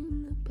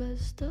remain the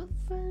best of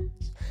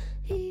friends,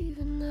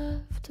 even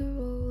after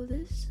all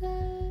this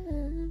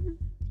ends.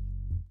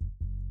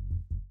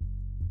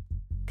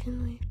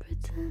 Can we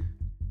pretend?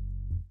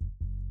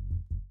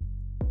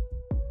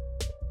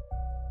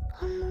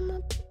 I'm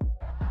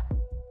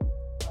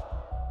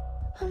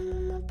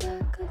on my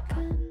back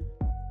again.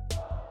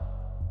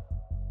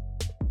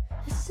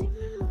 It's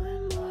seeming more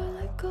and more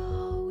like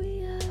all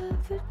we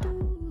ever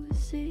do is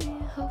see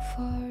how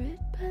far it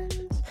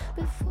bends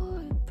before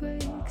it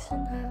breaks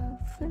in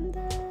half, and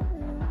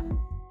then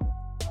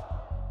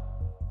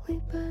we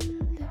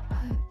bend it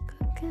back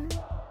again.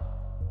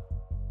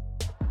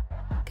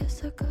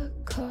 Guess I got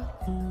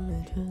caught in the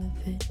middle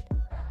of it.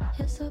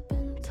 Yes, I've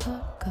been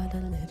taught, got a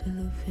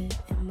little of it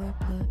in my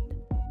blood.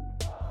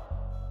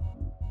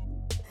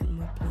 In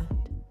my blood.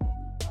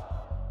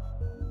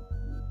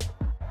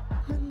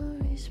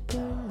 Memories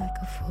burn like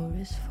a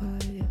forest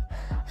fire.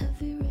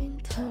 Heavy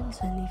rain turns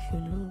any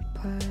funeral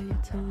pyre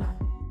to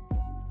mine.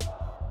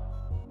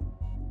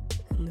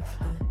 In the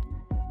flood.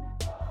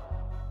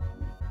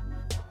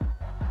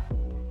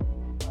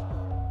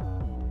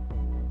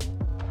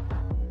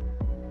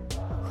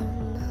 When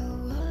I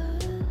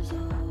was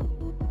older,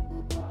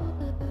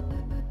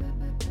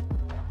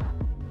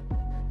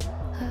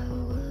 I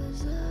was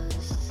a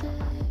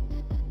sailor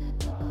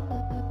on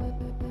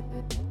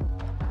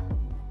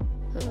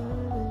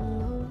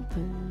an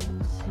open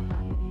sea.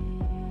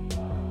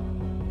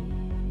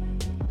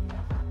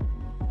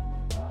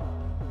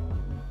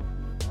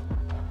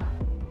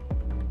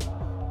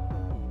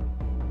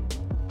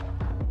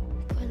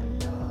 But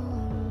now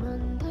I'm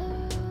underwater,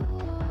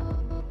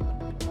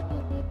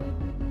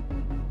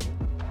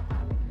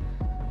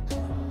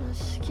 and my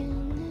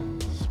skin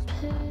is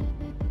pale,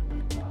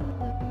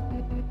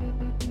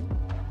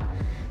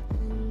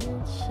 and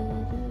it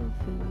should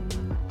ever be.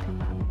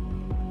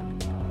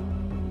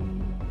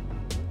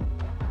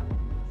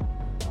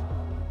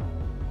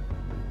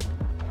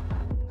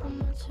 I'm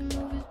watching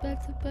movies back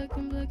to back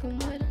in black and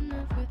white. I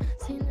never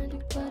seen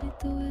anybody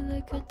do it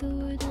like I do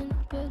it any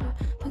better.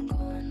 Been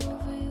going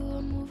over you,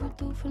 I'm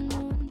overdue for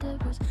new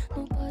endeavors.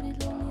 Nobody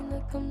lonely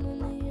like I'm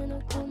lonely, and I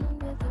don't know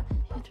whether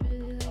you'd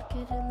really like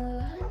it in the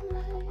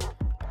limelight.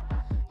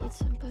 You'd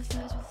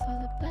sympathize with all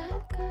the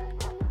bad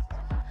guys.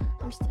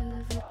 I'm still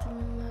a victim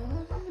in my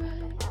own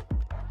right,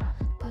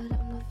 but I'm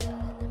the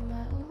villain in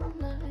my own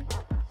life.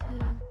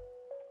 Yeah.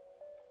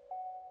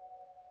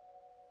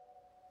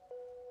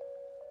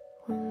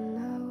 When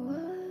I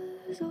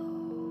was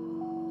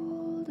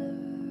older,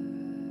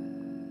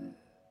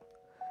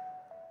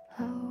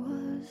 I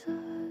was a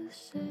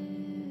sailor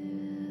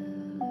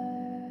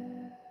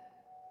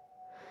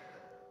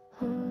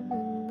on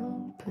an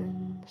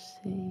open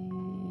sea.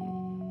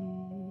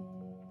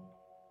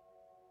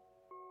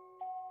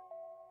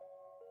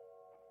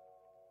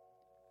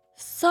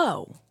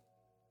 So,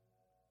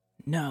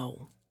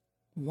 no.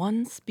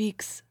 One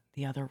speaks,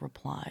 the other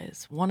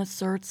replies. One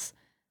asserts,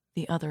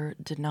 the other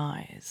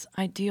denies.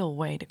 Ideal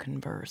way to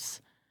converse.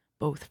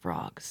 Both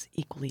frogs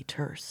equally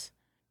terse.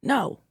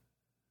 No.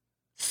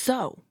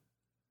 So,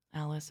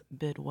 Alice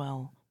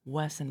Bidwell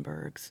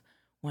Wessenberg's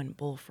When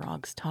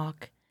Bullfrogs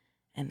Talk,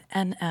 and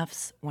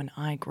NF's When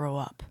I Grow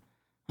Up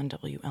on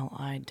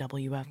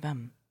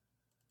WLIWFM.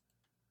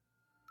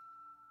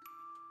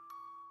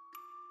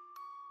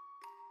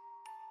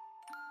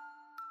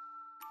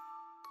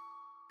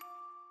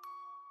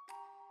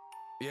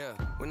 Yeah,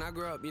 when I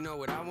grow up, you know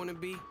what I wanna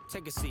be?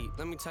 Take a seat,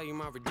 let me tell you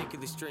my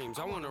ridiculous dreams.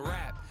 I wanna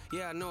rap,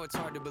 yeah, I know it's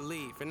hard to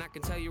believe. And I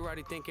can tell you're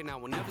already thinking I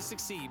will never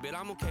succeed, but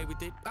I'm okay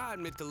with it, I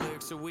admit the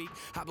lyrics are weak.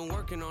 I've been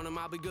working on them,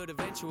 I'll be good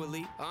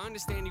eventually. I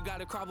understand you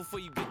gotta crawl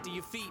before you get to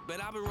your feet,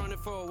 but I've been running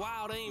for a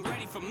while, they ain't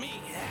ready for me.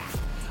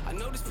 I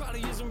know this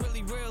probably isn't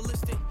really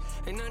realistic,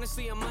 and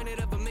honestly I might not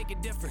ever make a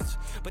difference,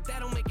 but that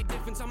don't make a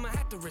difference, I'ma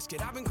have to risk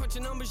it. I've been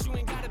crunching numbers, you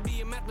ain't gotta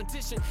be a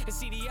mathematician, and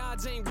see the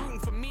odds ain't rooting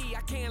for me.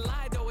 I can't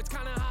lie though, it's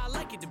kinda how I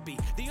like it to be.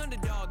 The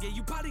underdog, yeah,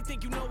 you probably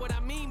think you know what I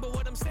mean, but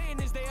what I'm saying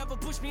is they ever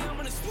push me, I'm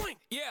gonna swing.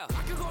 Yeah,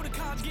 I could go to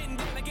college getting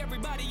down like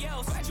everybody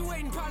else,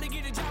 graduating, probably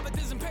get a job that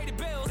doesn't pay the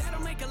bills. That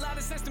don't make a lot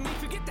of sense to me,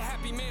 forget the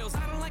happy meals.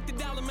 I don't like the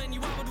dollar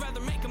menu, I would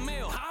rather make a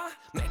meal. Huh?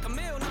 Make a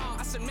meal? No,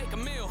 I said make a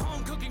meal.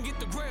 Home cooking, get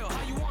the grill.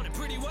 How you want it?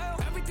 Pretty well.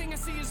 Everything I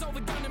see is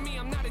overdone to me,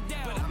 I'm not a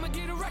dad, but I'ma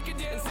get a record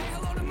deal and say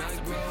hello to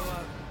Master Bill. When I grow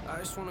up, I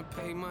just wanna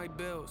pay my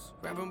bills,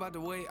 rapping about the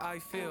way I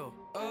feel.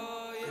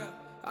 Oh yeah,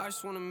 I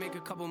just wanna make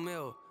a couple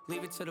mil,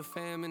 leave it to the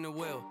fam in the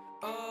will.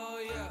 Oh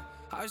yeah,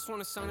 I just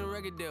wanna sign a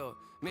record deal,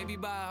 maybe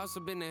buy a house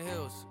up in the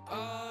hills.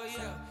 Oh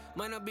yeah,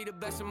 might not be the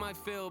best in my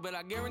field, but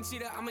I guarantee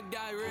that I'ma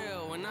die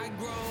real when I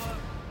grow up.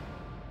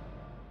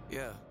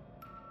 Yeah,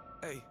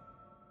 hey,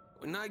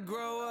 when I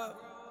grow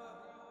up.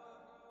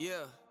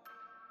 Yeah,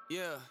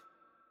 yeah,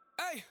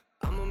 hey,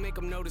 I'ma make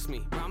them notice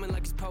me. Rhyming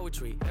like it's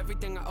poetry,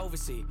 everything I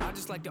oversee. I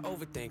just like to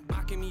overthink.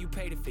 Mocking me, you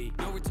pay the fee.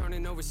 No return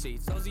and no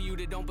receipts. Those of you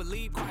that don't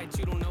believe, quiet,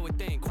 you don't know a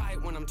thing.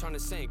 Quiet when I'm trying to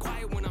sing.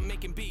 Quiet when I'm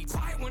making beats.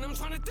 Quiet when I'm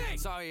trying to think.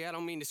 Sorry, I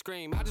don't mean to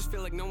scream. I just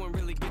feel like no one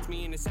really gets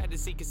me, and it's sad to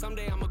see. Cause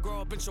someday I'ma grow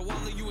up and show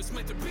all of you it's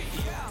meant to be.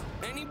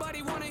 Yeah.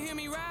 Anybody wanna hear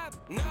me rap?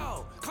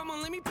 No. Come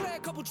on, let me play a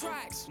couple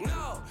tracks.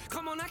 No.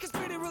 Come on, I can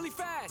spit it really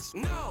fast.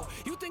 No.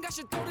 You think I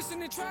should throw this in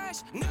the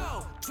trash?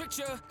 No. Tricked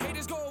ya.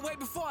 Haters go away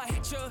before I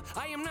hit ya.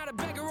 I am not a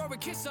beggar or a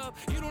kiss up.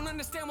 You don't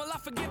understand, well I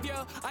forgive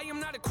ya. I am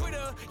not a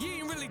quitter. You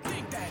ain't really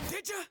think that,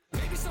 did ya?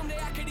 Maybe someday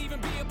I could even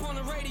be up on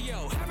the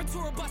radio. Have a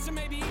tour bus and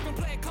maybe even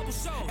play a couple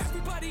shows.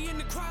 Everybody in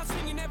the crowd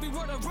singing every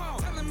word I wrote.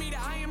 Telling me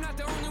that I am not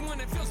the only one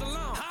that feels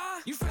alone.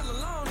 Huh? You feel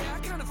alone? Yeah, I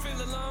kinda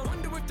feel alone.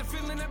 Wonder if the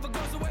feeling ever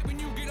goes away when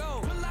you get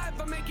old. Will I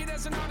ever make it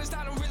as an artist?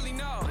 I don't really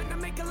know. Might not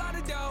make a lot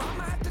of dough.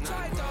 I'ma have to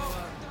try it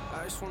though.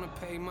 I just wanna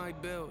pay my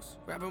bills.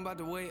 Rapping about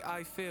the way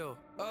I feel.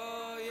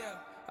 Oh yeah.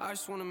 I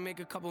just wanna make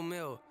a couple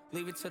mil.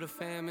 Leave it to the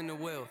fam in the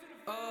will.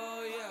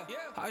 Oh yeah.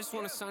 I just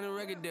wanna sign a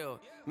record deal.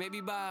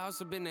 Maybe buy a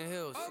house up in the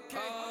hills.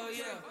 Oh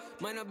yeah.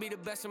 Might not be the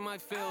best in my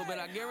field, but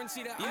I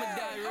guarantee that I'ma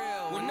die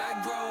real. When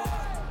I grow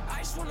up, I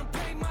just wanna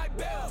pay my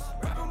bills.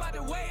 Rapping about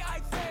the way I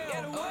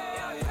feel.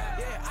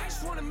 Yeah, I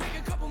just wanna make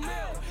a couple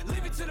mil.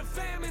 Leave it to the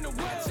fam in the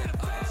will.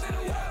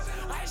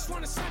 I just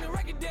wanna sign a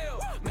record deal.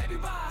 Maybe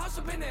buy a house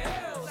up in the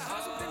hills.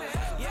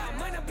 Yeah, I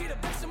might not be the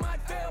best in my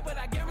field, but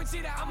I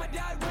guarantee that I'ma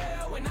die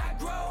real when I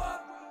grow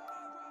up.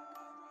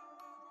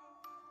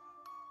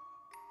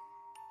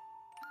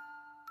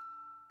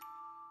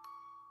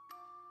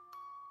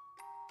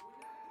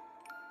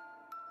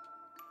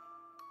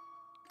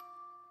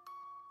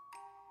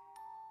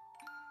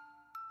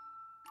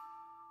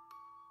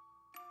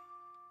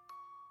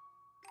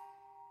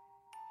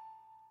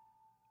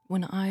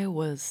 When I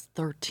was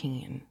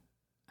 13,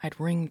 I'd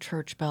ring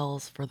church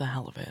bells for the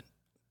hell of it,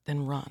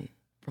 then run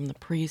from the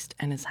priest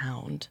and his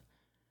hound,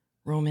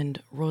 Roman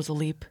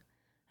Rosaliep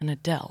and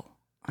Adele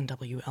on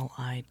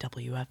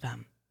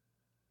WLIWFM.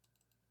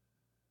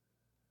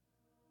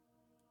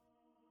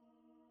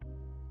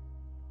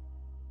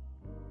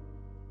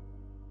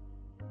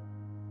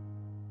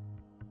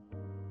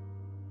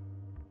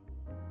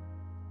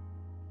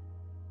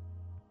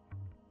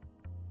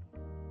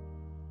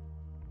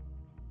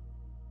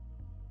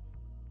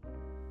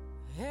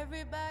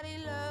 Everybody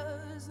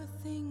loves the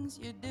things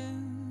you do,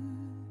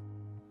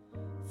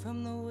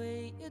 from the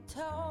way you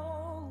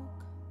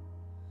talk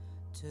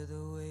to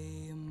the way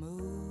you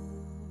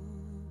move.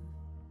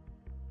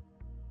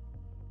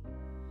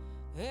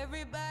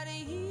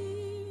 Everybody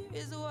here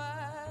is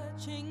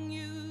watching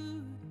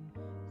you,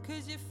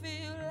 'cause you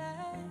feel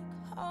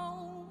like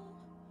home.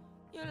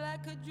 You're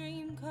like a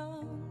dream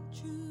come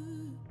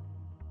true.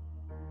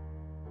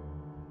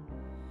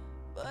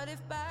 But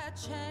if by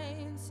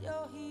chance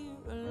you're here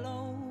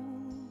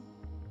alone,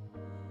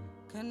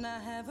 can I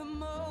have a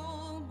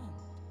moment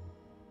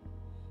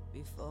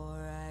before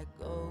I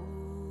go?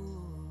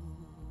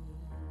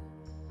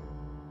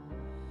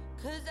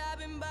 'Cause I've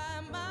been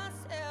by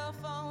myself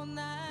all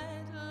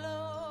night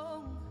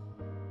long,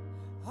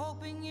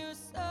 hoping you're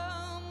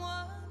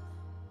someone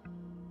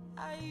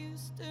I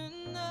used to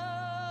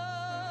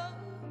know.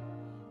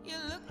 You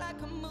look like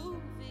a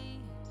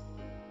movie,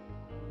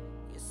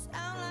 you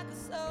sound like a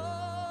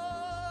song.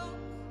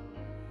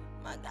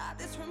 My God,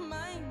 this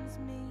reminds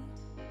me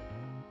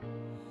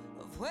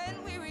of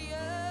when we were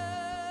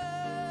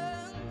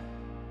young.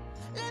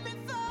 Let me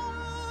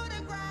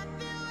photograph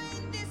you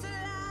in this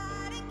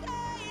light, in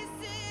case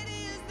it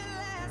is the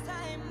last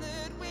time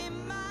that we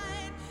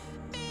might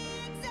be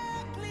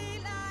exactly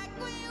like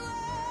we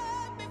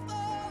were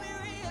before we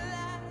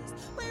realized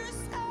we're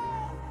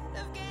scared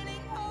of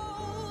getting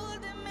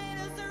old. It made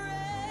us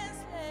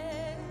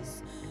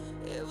restless.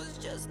 It was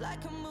just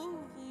like a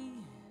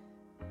movie,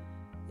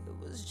 it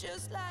was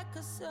just like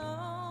a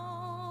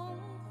song.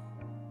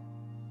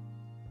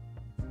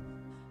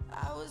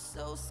 I was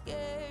so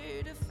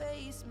scared to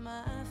face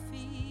my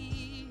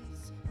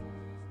fears.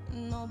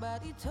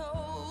 Nobody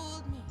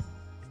told me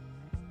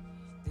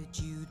that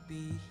you'd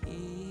be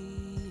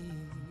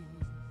here.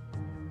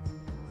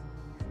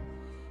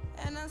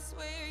 And I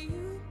swear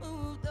you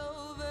moved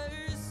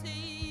overseas.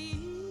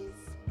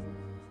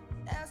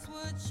 That's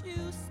what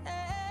you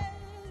said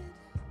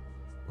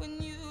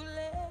when you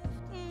left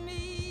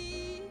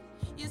me.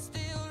 You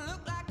still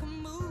look like a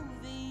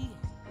movie,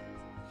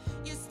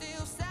 you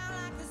still sound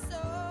like a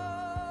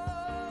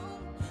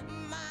song.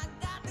 My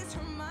God, this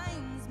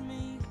reminds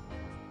me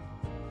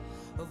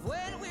of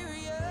when we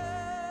were young.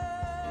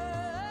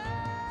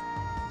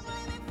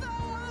 Let me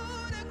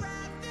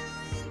photograph you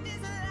in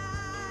this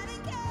light,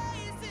 in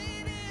case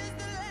it is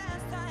the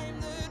last time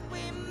that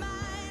we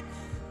might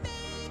be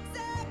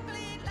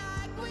exactly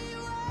like we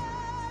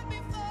were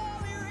before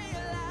we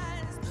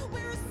realized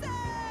we were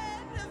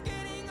sad of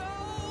getting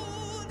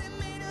old. It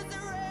made us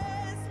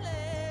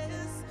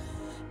restless.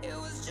 It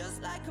was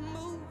just like a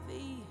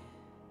movie,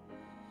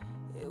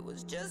 it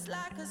was just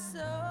like a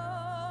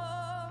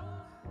song.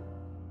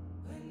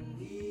 When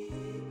we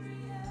were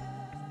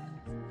young,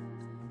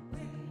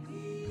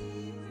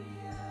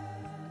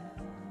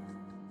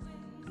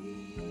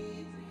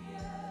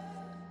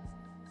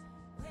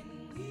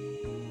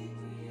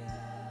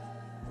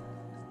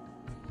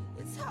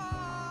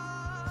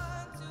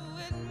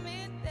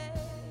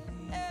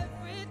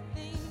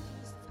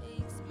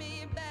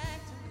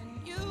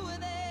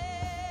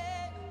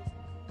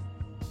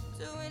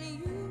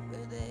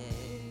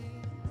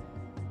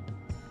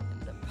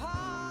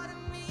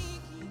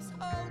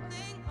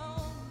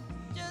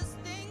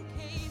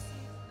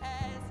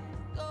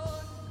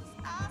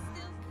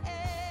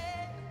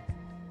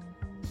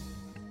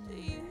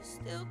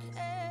 still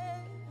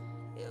care.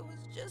 It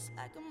was just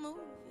like a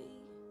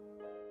movie.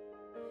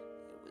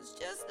 It was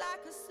just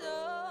like a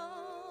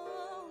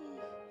song.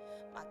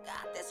 My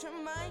God, this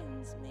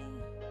reminds me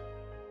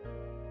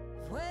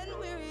of when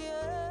we were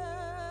young.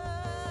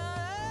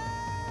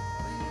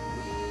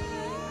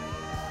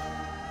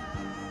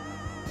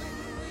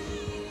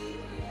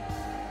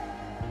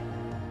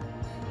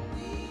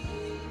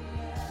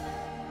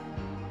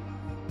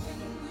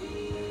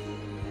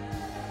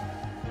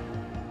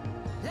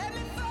 Let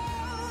me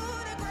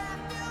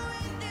photograph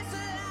you in this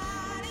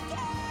light in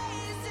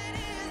case it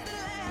is the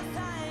last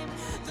time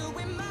that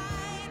we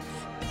might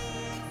be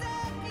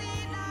exactly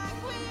like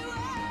we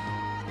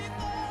were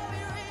before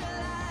we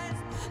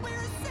realized we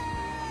were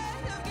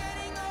sad of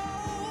getting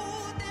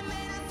old. They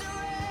made us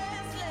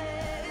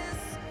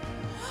restless.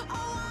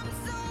 Oh, I'm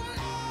so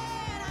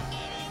mad I'm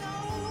getting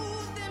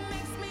old. That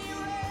makes me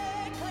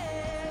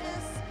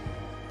reckless.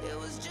 It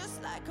was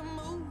just like a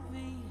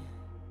movie.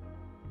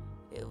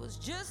 It was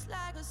just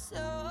like a song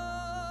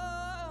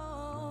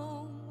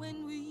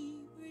when we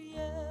were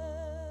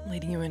young.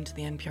 Leading you into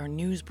the NPR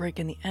news break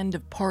and the end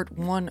of part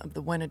 1 of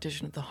the When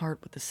edition of The Heart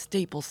with the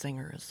staple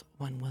singers,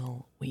 When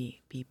Will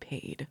We Be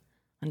Paid?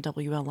 On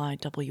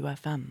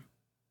WLIWFM.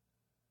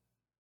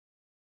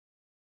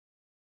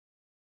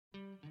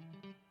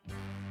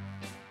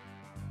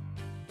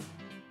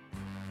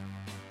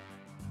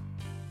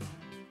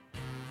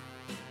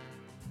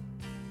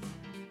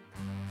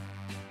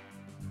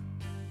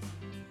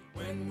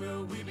 When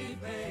will we be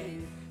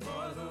paid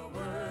for the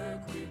work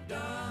we've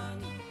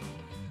done?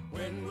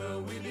 When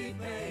will we be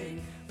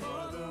paid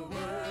for the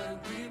work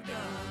we've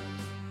done?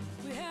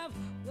 We have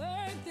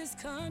worked this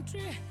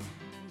country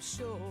from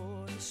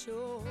shore to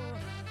shore.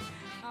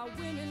 Our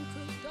women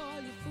cooked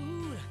all your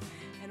food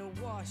and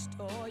washed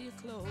all your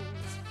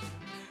clothes.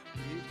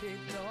 We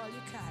picked all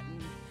your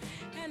cotton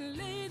and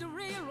laid the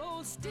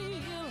railroad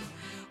steel.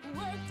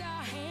 Worked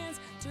our hands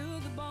to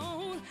the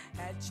bone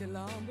at your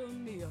lumber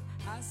mill.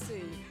 I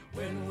say,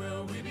 When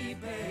will we be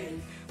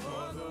paid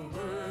for the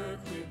work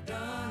we've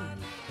done?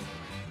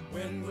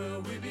 When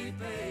will we be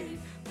paid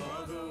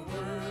for the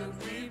work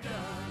we've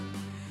done?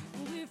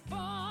 we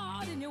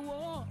fought in your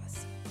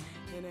wars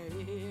in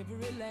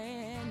every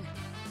land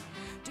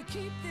to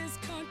keep this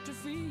country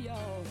free,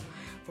 y'all,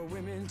 for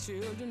women,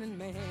 children, and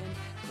men.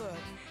 But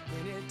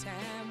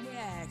anytime we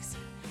ask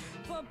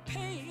for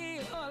pay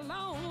or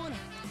loan,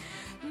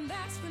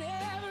 that's when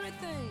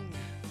everything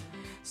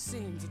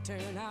seems to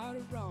turn out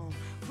wrong.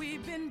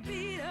 We've been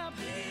beat up,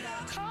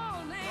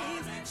 called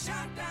names,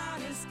 shot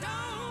down and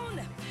stoned.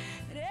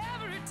 And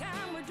every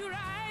time we do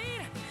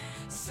right,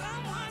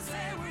 someone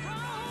say we're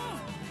wrong.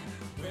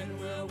 When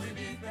will we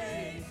be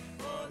paid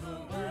for the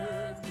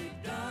work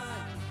we've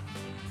done?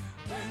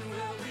 When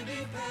will we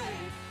be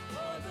paid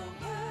for the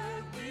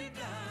work we've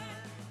done?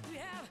 We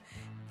have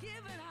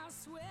given our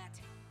sweat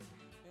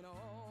and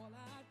all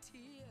our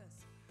tears.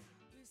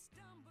 We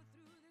stumble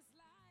through this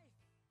life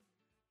for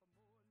more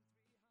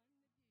than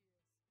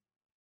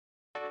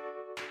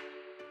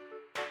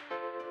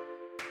 300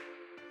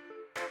 years.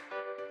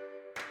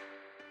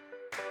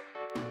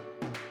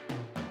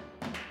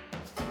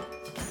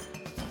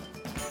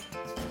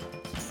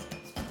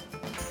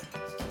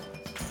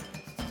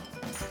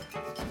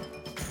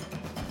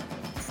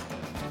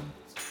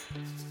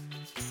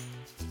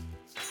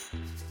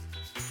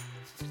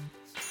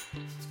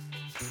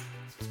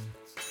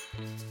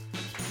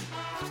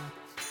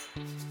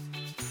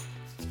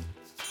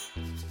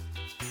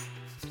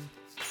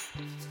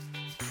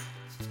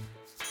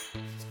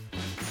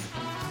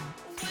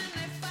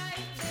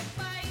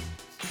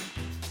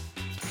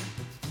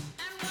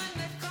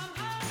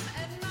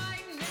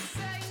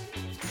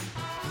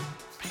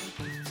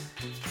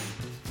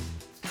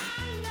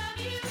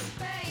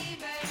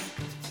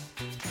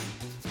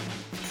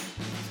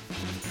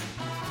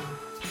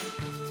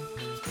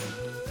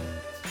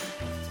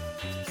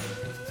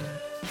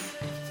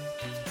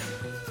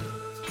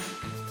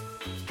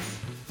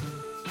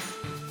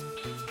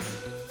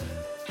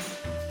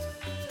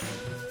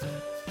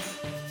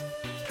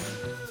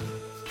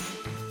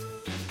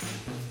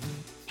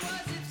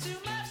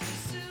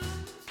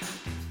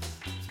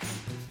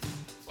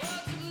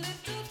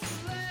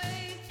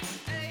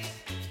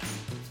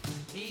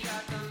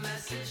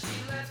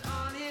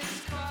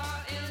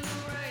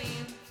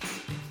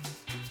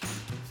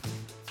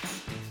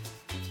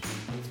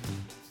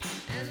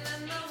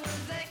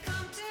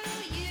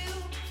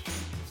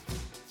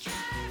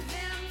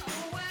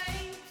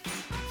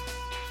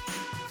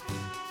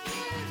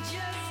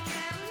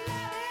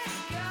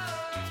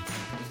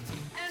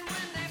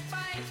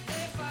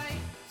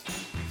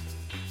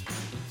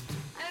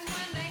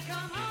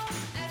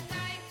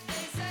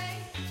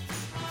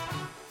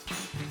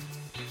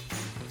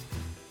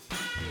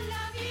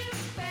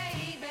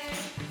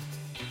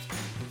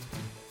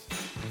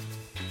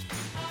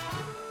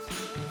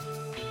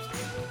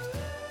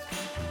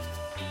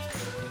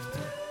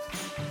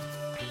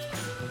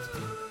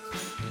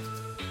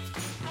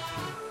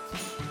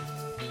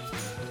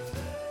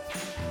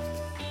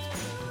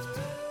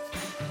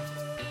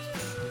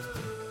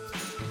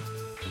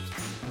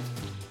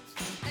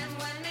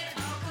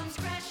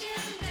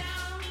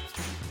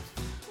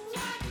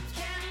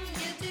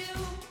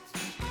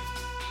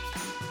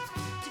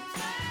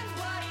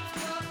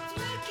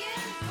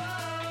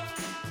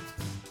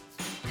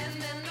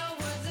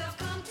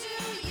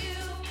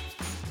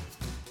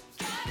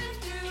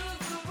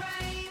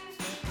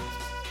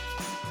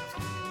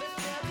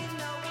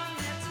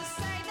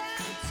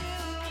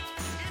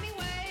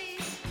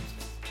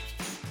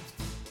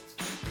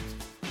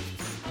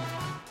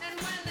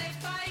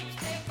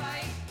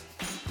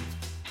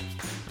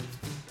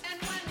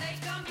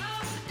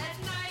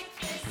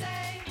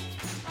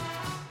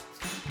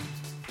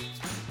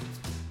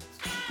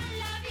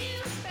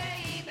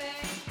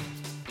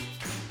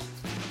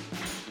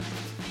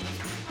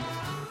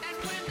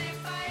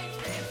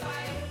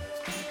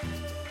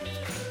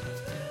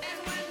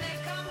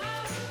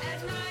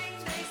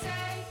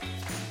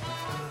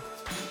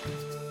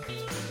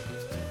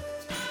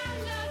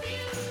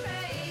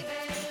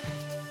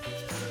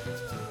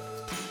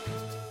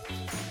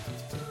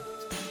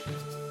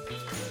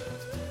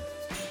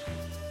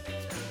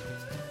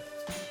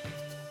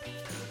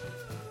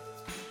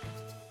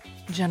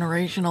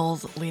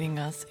 Generationals leading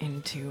us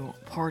into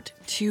part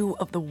 2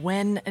 of the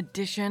When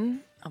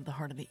edition of the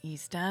Heart of the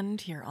East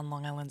End here on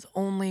Long Island's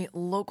only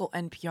local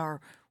NPR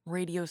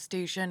radio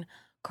station,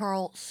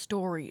 Carl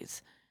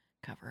Stories.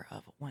 Cover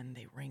of When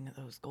They Ring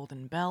Those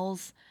Golden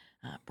Bells.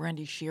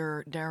 Brandy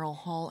Shearer, Daryl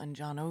Hall, and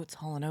John Oates,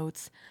 Hall &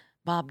 Oates.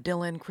 Bob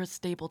Dylan, Chris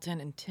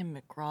Stapleton, and Tim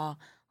McGraw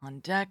on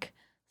deck.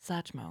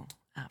 Satchmo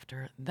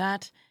after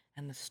that.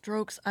 And the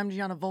Strokes. I'm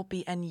Gianna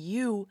Volpe, and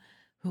you,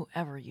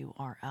 whoever you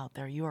are out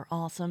there, you are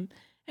awesome.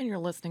 And you're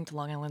listening to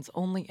Long Island's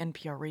only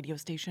NPR radio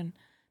station,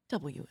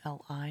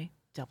 WLIWFM.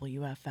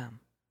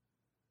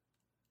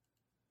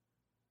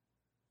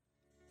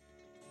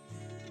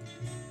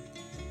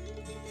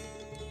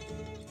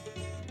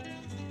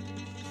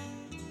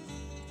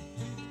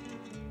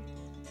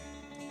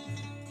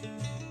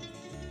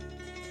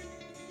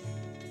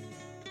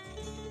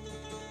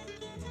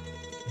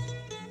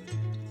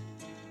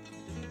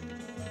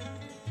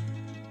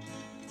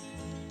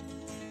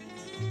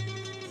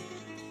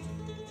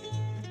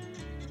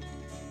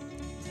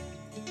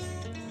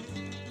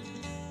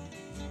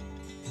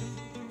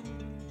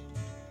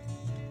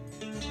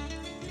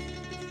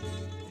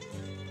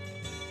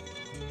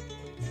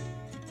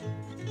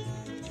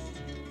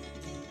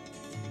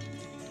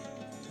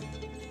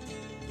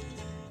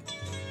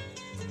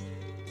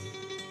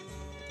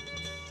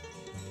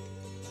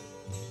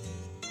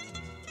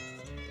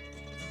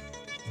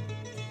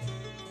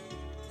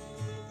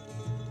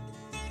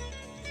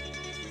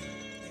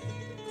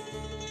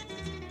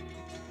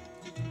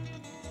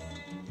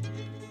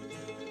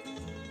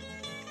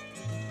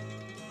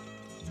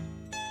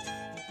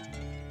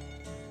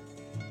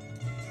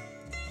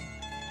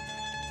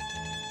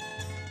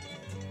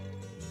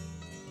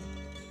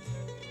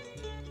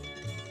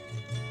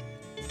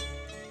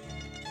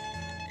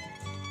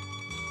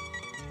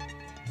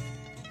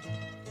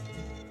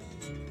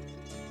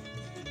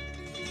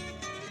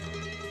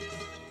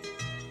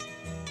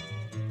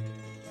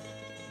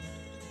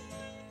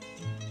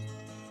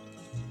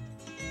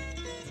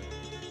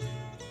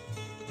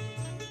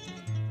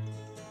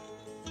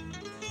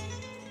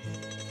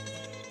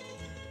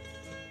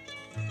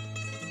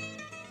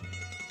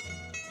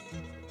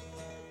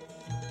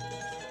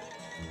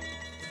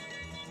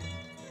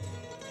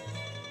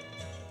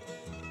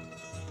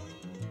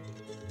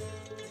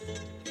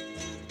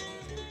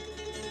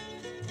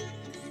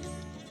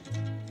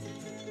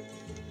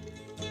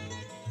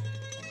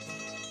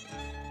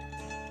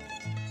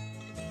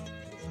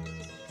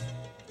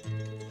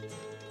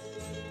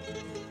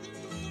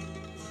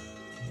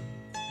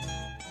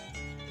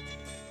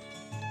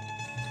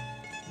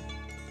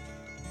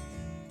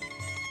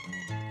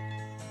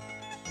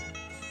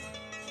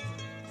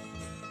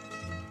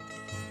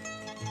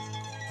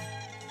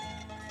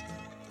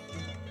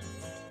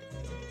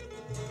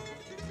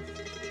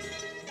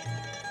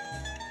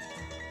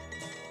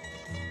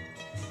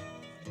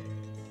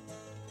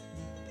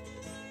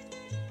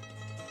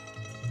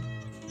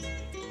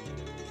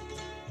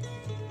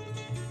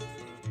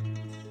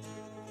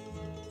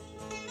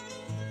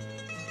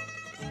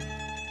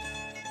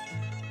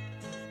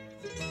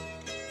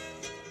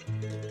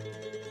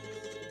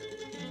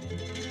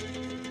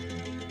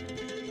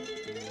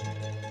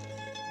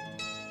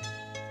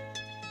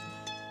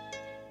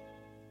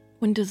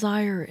 When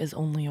desire is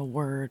only a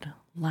word,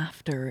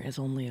 laughter is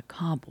only a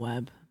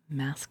cobweb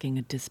masking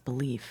a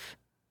disbelief,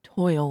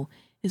 toil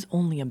is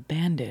only a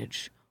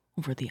bandage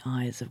over the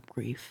eyes of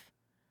grief.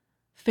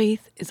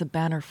 Faith is a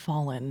banner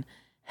fallen,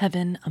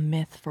 heaven a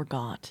myth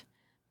forgot,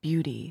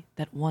 beauty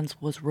that once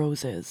was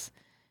roses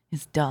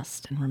is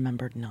dust and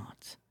remembered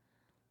not.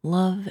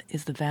 Love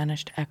is the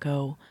vanished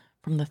echo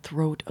from the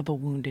throat of a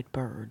wounded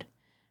bird,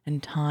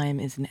 and time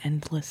is an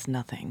endless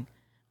nothing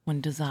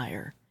when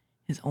desire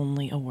is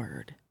only a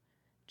word.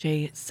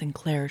 J.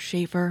 Sinclair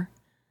Schaefer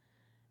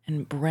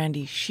and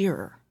Brandy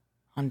Shearer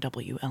on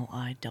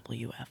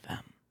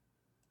WLIWFM.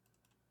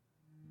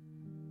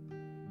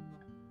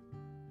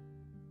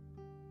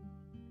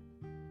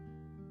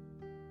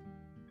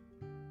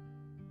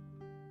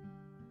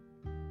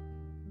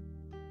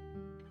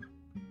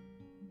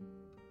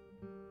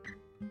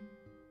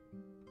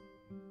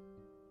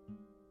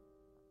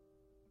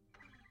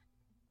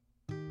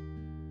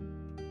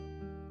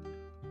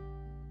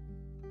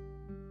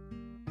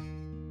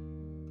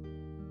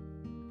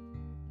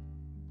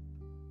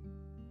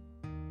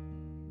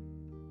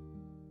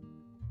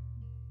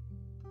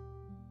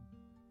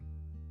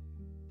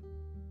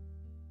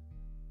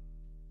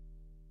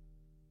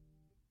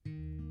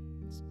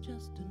 It's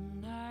just a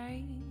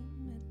name,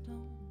 it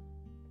don't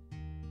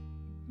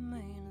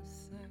mean a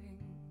thing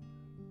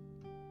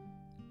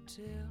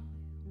till you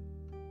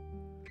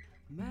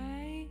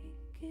make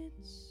it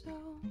so.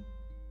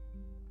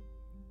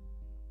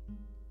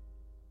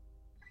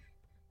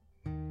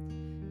 And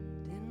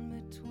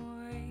in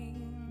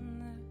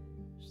between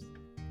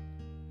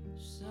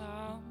there's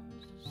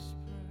sounds of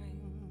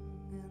spring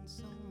and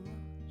so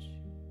much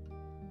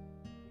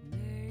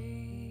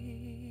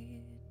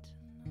need to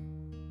know.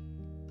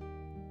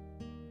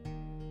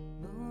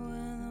 But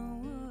when the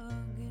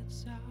word gets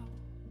out,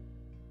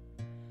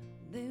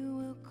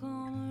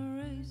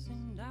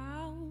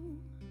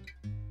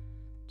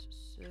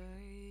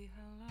 say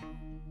hello,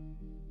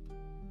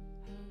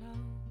 hello,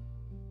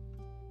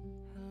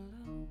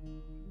 hello.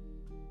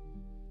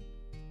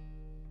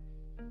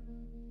 The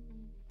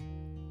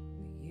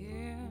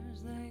years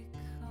they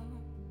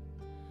come,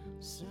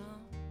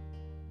 some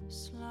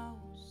slow,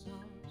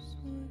 some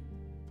sweet,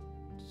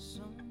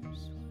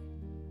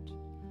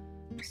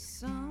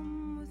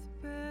 some with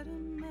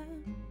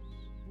bitterness.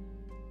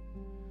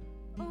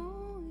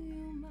 Oh,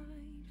 you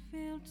might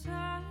feel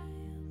tired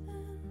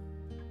then.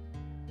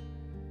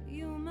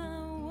 You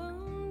might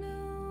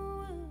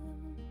wonder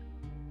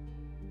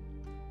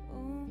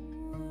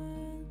when,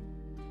 when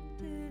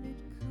did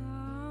it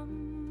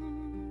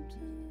come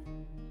to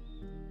this?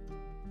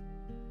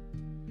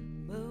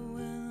 But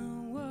when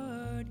the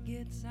word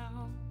gets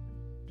out,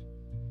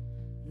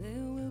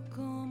 there will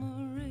come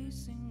a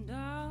racing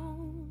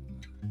down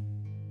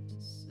to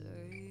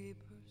say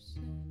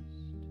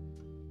persist,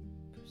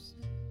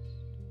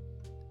 persist,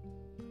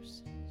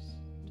 persist.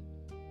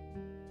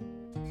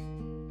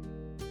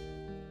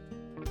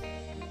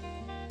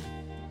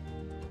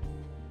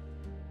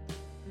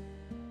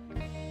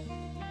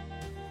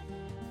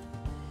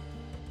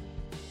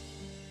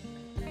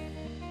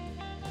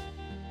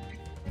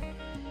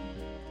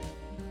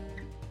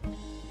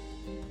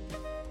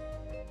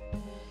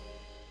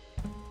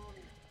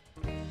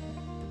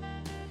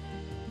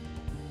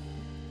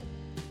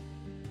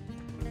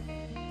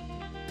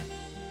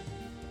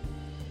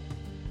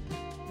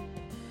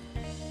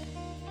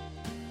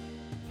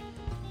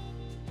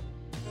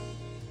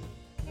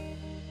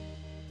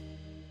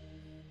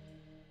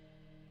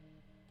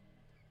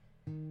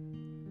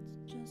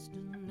 It's just a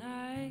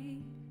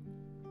night,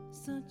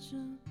 such a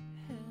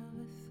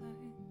heavy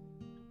thing.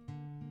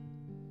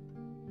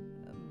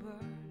 A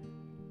bird,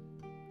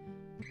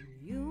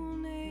 you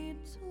need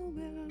to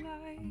be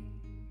light.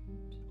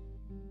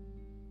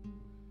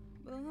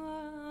 But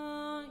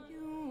are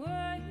you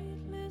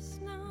weightless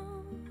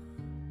now?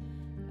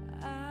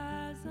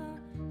 Eyes are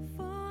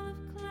full of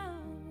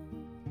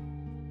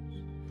clouds,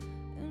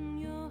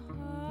 and your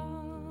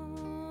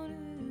heart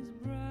is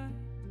bright.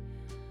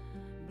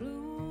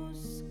 Blue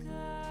sky.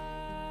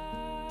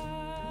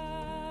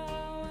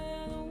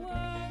 When the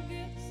word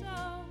gets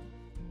out,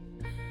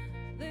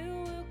 they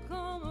will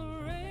come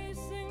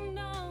racing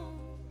down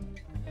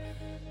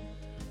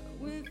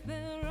with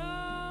their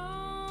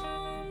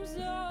arms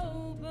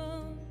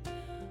open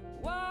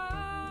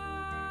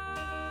wide.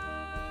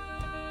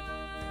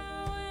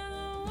 When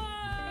the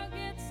word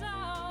gets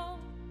out,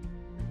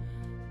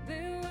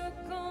 they will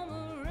come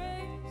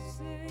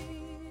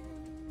racing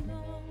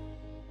down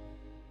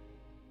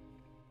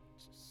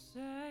to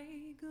say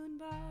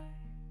goodbye,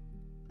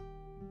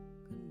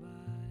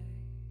 goodbye,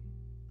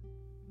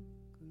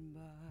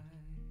 goodbye.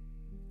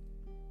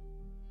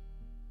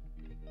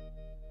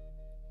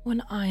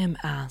 When I am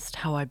asked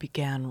how I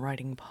began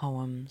writing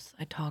poems,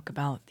 I talk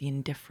about the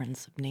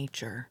indifference of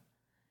nature.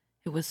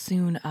 It was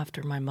soon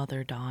after my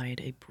mother died,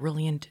 a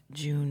brilliant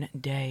June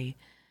day,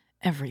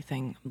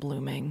 everything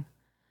blooming.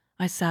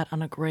 I sat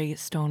on a gray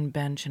stone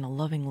bench in a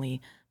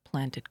lovingly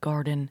planted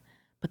garden,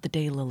 but the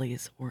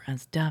daylilies were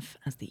as deaf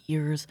as the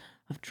ears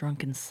of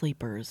drunken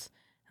sleepers,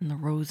 and the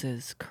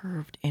roses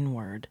curved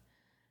inward.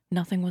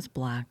 Nothing was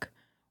black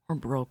or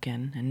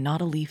broken, and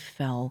not a leaf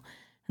fell,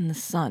 and the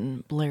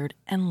sun blared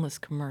endless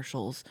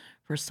commercials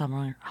for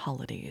summer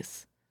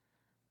holidays.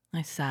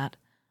 I sat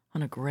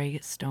on a gray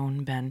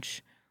stone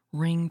bench,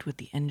 ringed with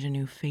the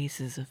ingenue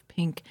faces of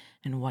pink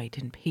and white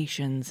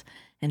impatience,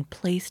 and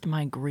placed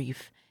my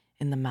grief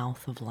in the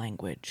mouth of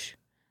language,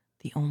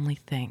 the only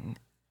thing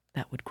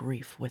that would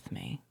grief with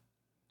me.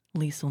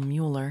 Liesl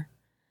Mueller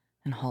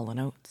and Hall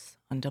 & Oates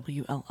on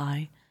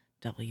WLI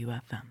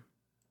WFM.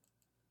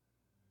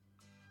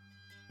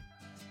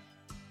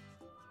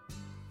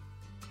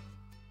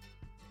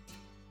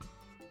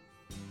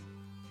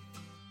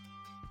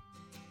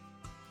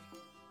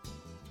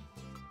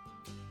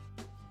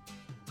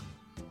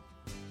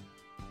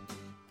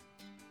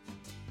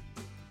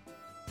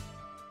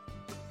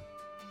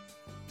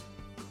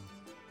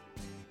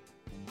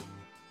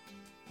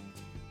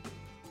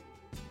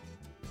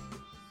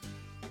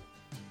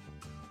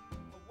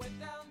 I went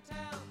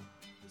downtown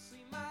to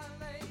see my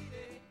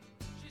lady.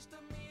 She stood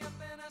me up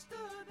and I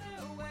stood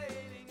there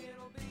waiting.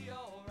 It'll be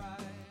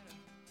alright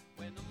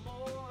when the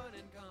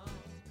morning comes.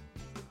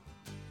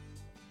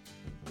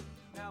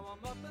 Now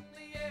I'm up in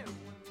the air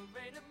with the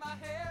rain in my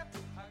hair.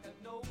 I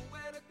got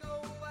nowhere to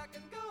go, I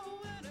can go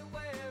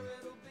anywhere.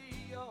 It'll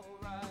be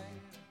alright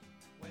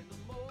when the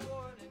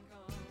morning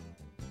comes.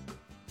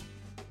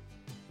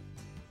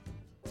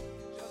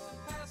 Just in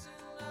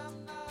passing, I'm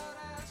not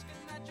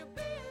asking that you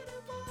be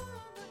anyone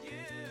but you.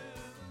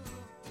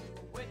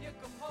 When you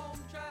come home,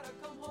 try to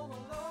come home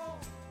alone.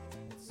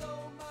 It's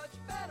so much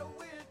better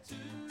with two.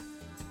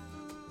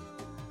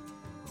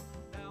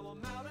 Now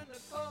I'm out in the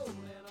cold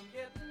and I'm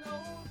getting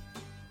old,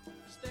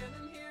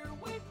 standing here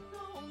waiting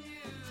on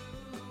you.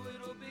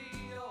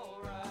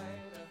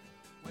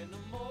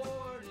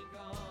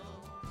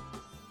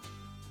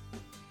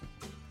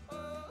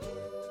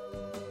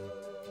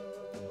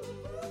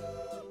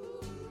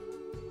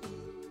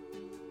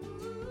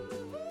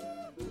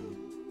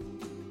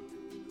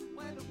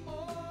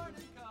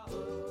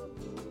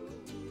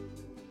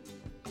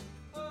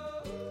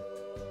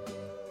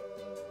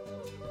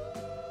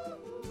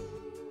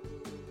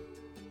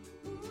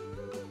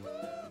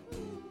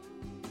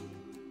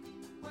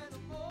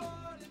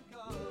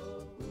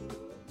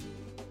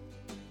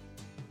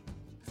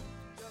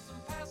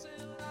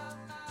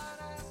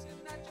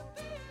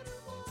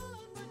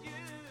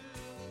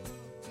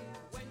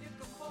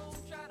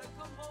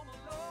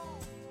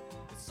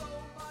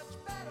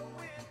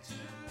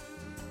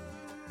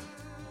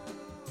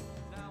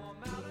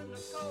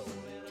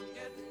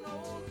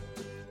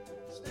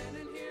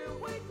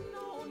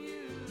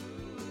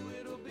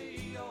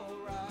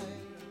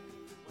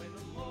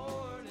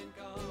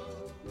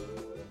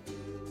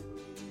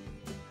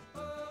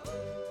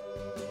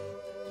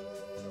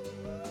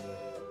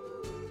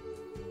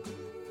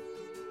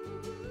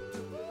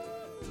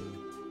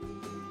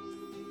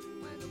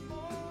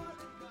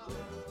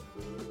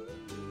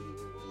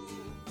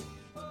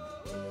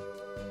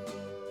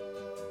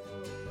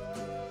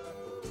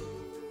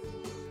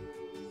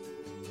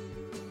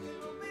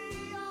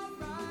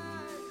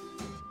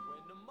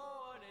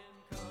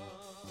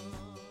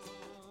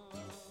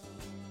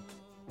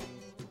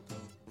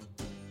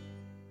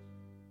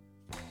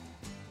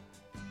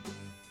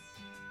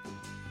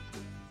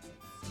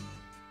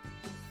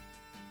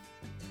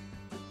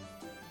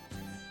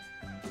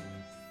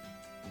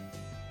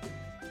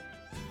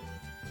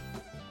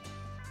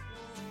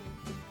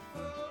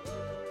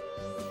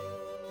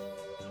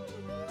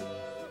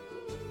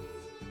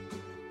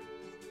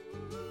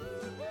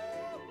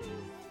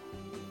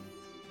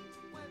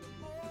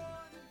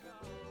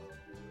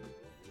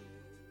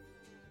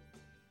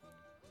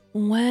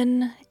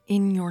 When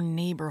in your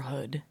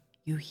neighborhood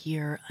you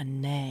hear a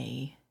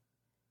neigh,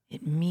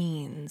 it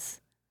means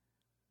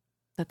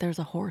that there's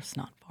a horse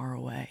not far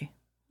away.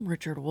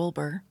 Richard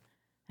Wilbur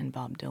and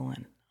Bob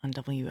Dylan on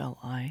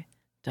WLI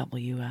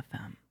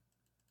WFM.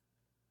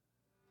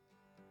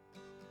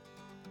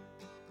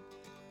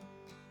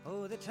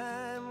 Oh, the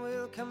time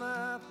will come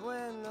up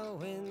when the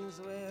winds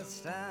will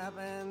stop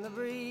and the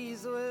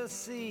breeze will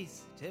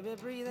cease to be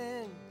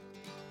breathing.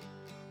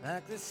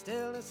 Like the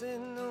stillness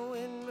in the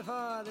wind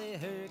before the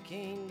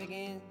hurricane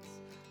begins,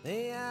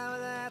 the hour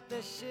that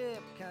the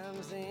ship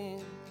comes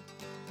in.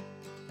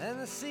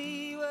 And the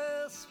sea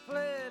will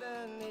split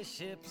and the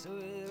ships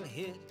will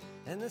hit,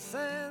 and the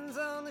sands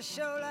on the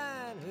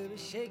shoreline will be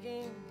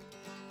shaking.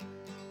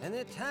 And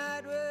the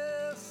tide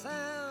will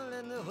sound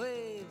and the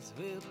waves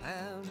will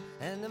pound,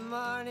 and the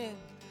morning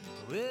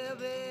will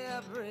be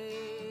a breaking.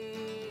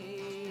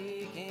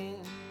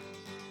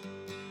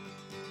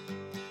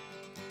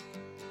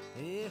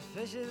 The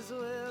fishes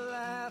will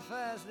laugh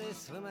as they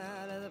swim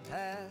out of the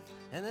path,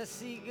 and the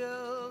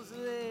seagulls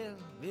they'll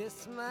be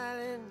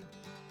smiling,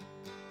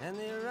 and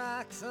the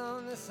rocks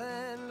on the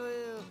sand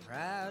will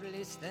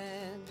proudly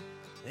stand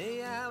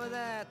the hour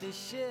that the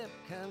ship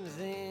comes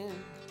in.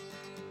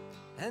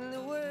 And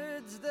the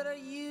words that are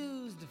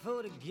used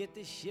for to get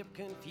the ship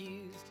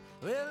confused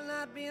will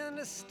not be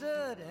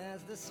understood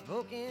as the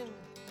spoken,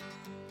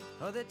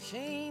 for the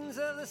chains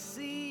of the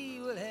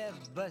sea will have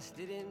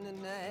busted in the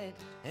night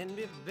and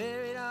be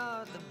buried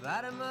at the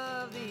bottom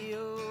of the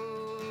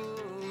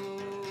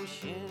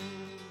ocean.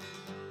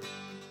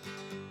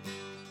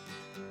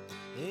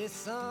 A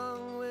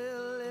song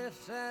will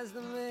lift as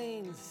the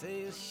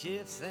mainsail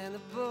shifts and the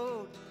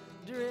boat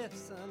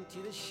drifts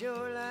onto the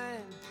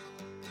shoreline,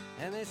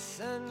 and the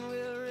sun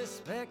will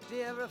respect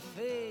every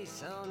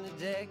face on the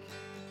deck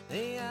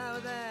the hour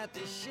that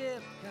the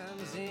ship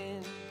comes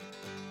in.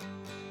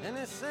 And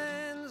the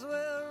sands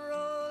will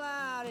roll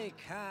out a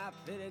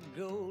carpet of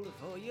gold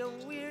for your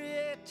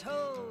weary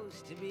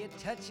toes to be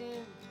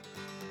a-touching.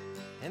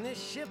 And the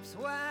ship's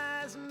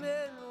wise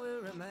men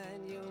will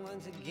remind you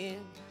once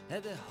again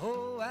that the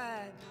whole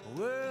wide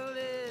world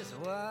is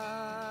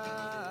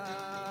watching.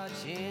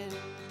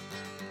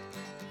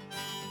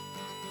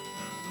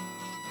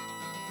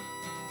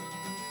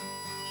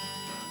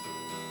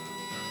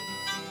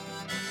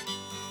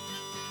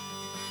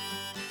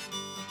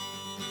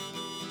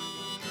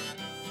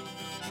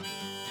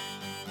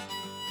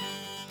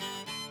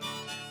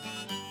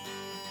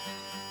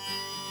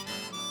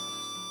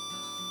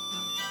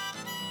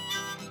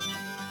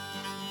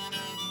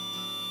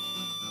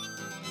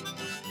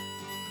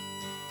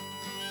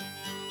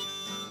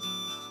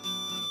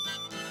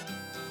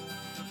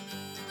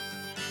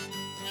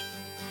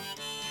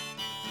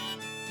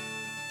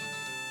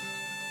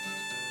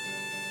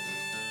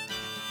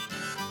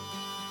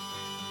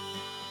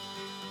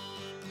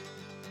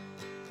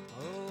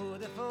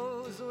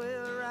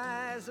 Will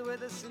rise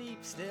with a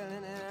sleep still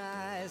in their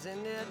eyes,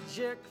 and they'll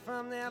jerk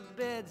from their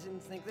beds and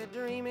think they're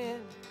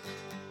dreaming,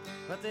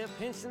 but they'll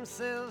pinch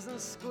themselves and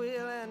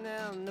squeal, and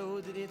they'll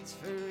know that it's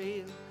for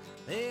real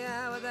the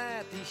hour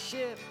that the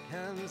ship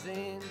comes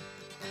in.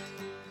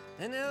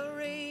 And they'll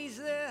raise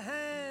their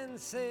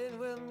hands saying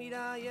we'll meet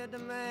all your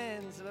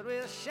demands, but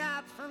we'll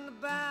shout from the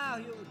bow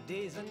your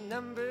days are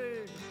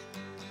numbered.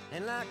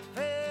 And like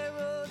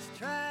Pharaoh's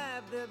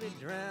tribe, they'll be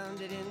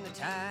drowned in the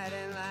tide,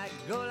 and like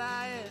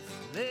Goliath,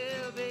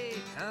 they'll be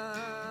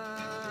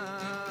conquered.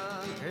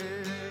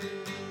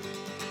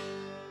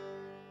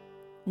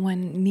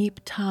 When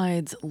neap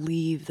tides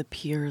leave the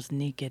piers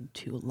naked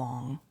too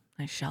long,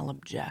 I shall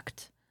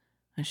object.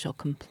 I shall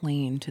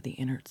complain to the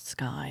inert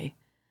sky.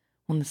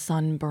 When the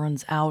sun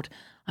burns out,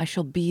 I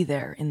shall be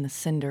there in the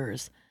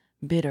cinders,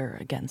 bitter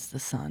against the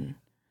sun.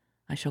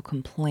 I shall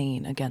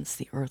complain against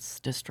the earth's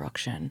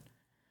destruction.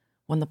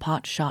 When the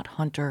pot-shot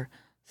hunter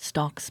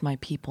stalks my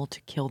people to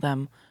kill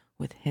them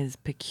with his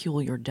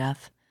peculiar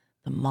death,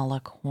 the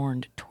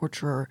Moloch-horned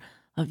torturer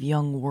of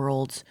young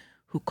worlds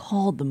who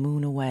called the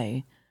moon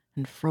away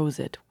and froze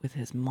it with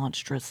his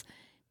monstrous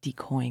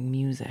decoying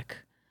music.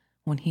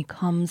 When he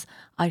comes,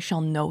 I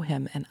shall know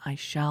him, and I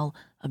shall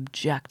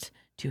object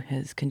to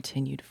his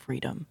continued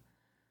freedom.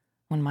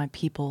 When my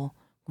people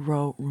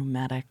grow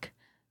rheumatic,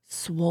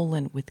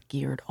 swollen with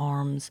geared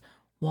arms,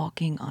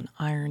 walking on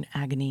iron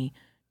agony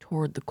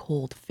toward the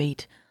cold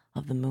fate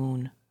of the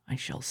moon, I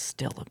shall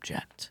still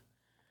object.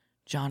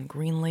 John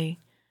Greenlee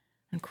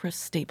and Chris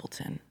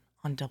Stapleton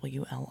on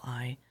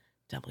WLI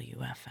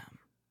WFM.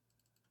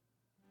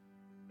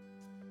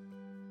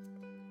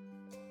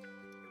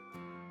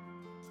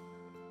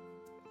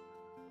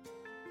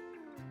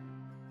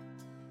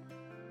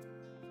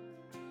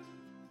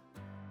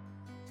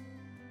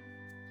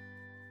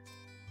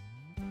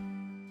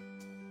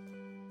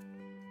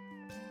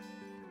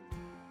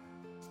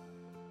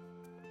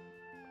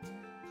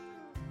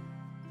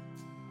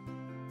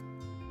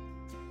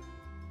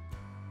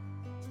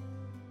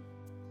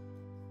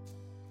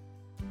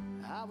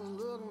 I was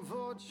looking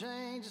for a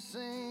change of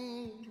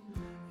scene.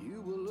 You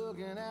were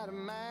looking at a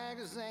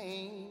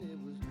magazine. It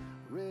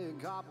was red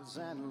carpets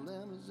and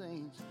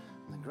limousines.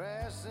 And the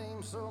grass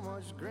seemed so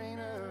much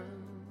greener.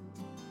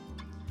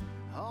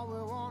 All we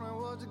wanted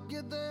was to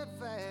get there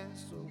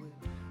fast, so we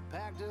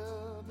packed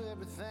up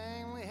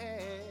everything we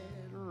had,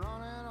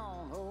 running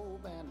on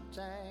hope and a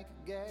tank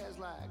of gas,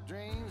 like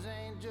dreams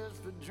ain't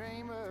just for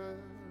dreamers.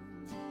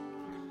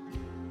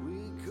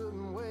 We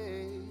couldn't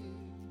wait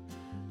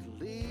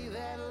to leave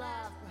that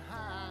life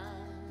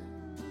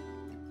behind,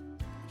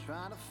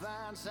 trying to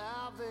find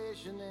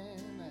salvation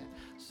in that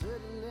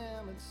city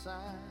limit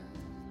sign.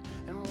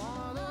 And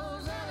one of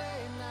those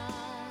LA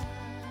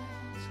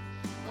nights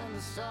when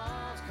the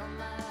stars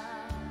come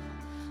out,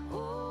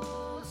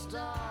 oh, the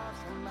stars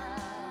come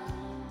out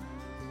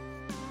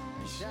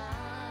and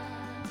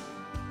shine,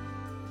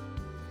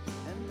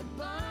 and they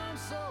burn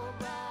so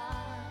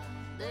bright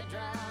they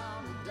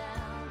drown the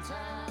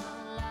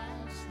downtown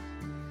lights.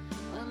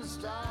 When the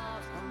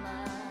stars come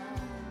out,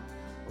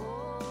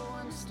 oh,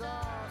 when the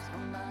stars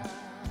come out.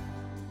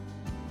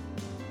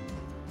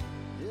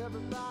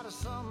 Everybody's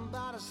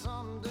somebody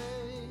someday.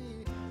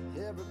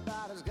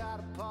 Everybody's got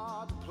a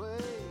part to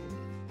play.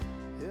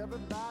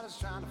 Everybody's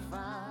trying to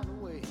find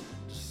a way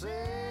to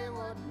say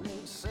what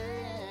needs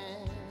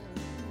saying.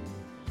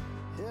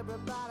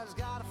 Everybody's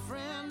got a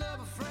friend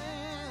of a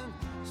friend,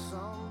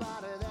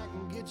 somebody that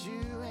can get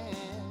you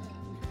in,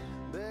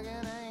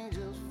 begging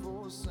angels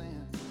for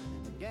sin.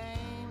 The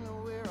game that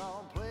we're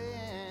all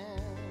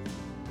playing.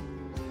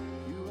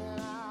 You and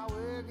I,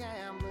 we're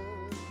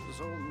gamblers,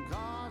 holding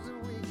cards that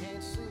we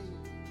can't see.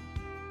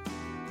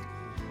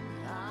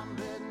 I'm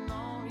betting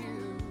on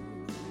you,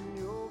 and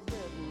you're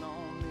betting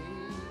on me.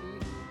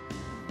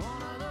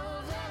 One of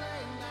those LA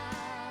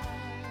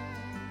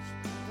nights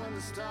when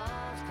the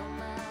stars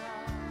come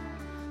out,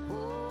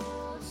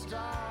 oh, the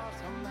stars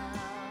come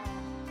out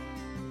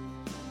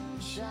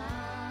and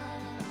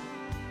shine,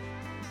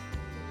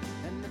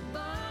 and they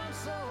burn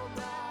so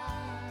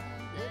bright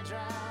they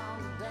drown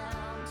the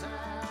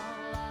downtown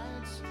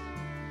lights.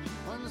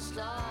 When the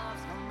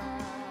stars come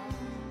out,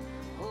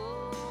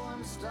 oh, when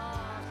the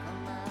stars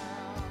come out.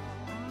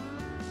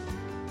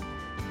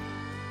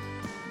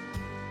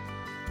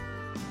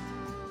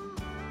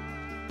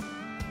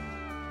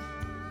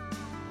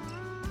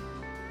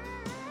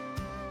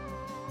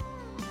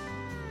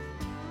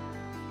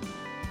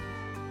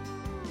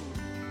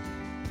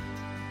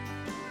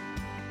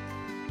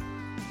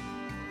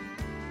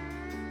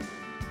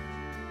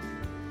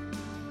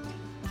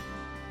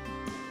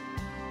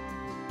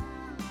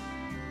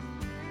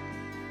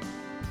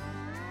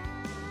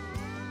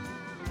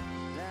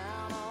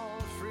 Down on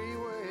the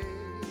freeway,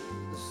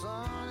 the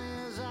sun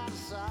is out of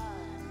sight.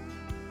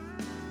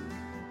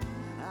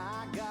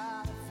 I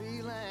got a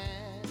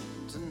feeling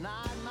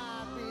tonight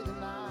might be the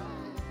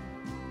night.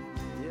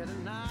 Yeah,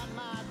 tonight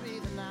might be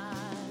the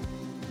night.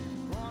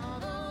 One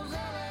of those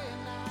LA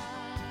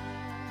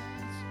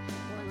nights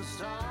when the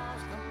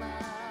stars come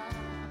out,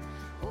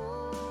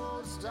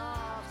 oh, the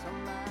stars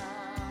come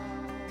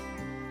out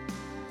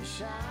and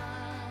shine,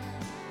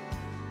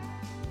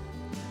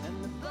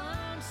 and they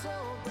burn so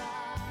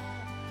bright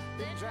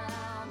they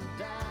drown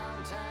the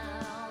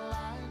downtown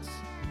lights.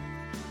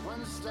 When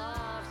the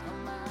stars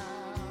come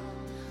out,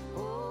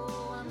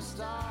 oh, when the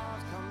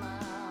stars come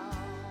out,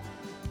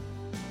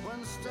 when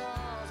the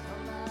stars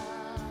come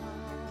out,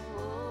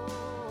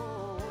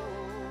 oh,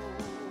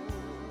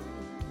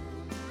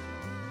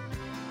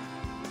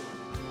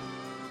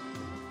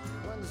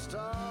 when the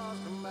stars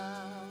come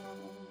out.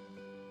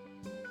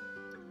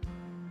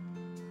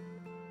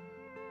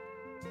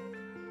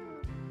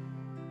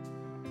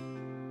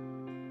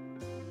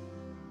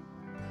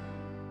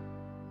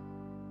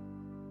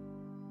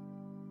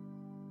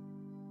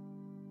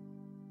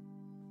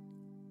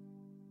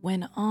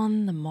 When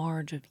on the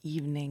marge of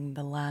evening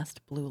the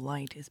last blue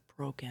light is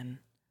broken,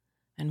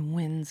 and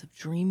winds of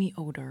dreamy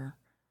odor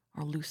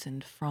are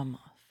loosened from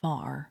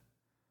afar,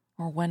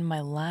 or when my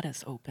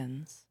lattice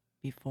opens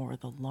before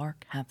the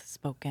lark hath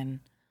spoken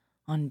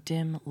on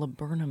dim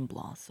laburnum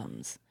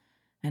blossoms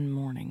and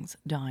morning's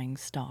dying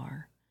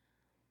star,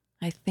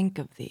 I think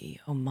of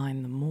thee, O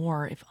mine, the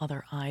more if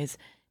other eyes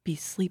be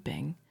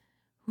sleeping,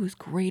 whose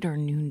greater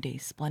noonday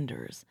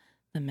splendors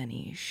the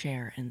many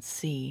share and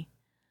see,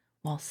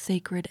 while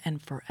sacred and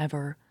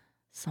forever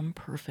some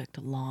perfect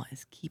law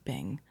is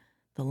keeping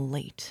the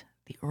late,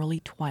 the early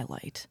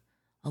twilight,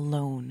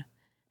 alone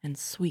and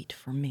sweet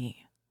for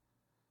me.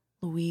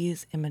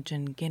 Louise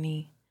Imogen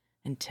Guinea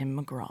and Tim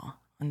McGraw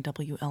on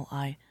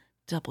WLI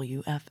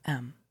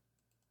WFM.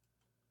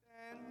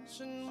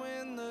 Dancing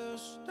when the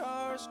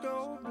stars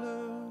go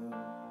blue,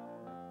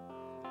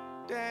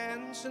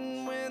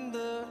 dancing when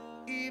the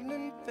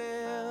evening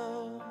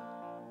fell,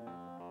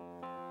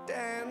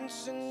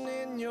 dancing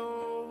in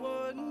your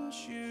wooden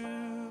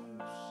shoes,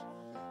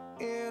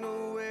 in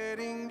a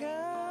wedding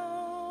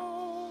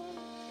gown,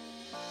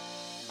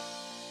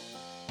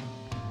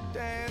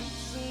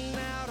 dancing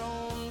out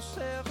on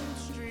 7th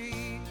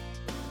Street,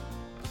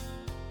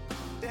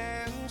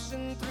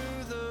 dancing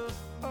through the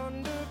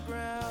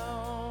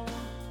underground,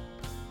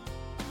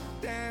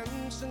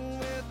 dancing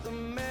with the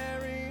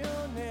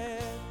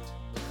marionette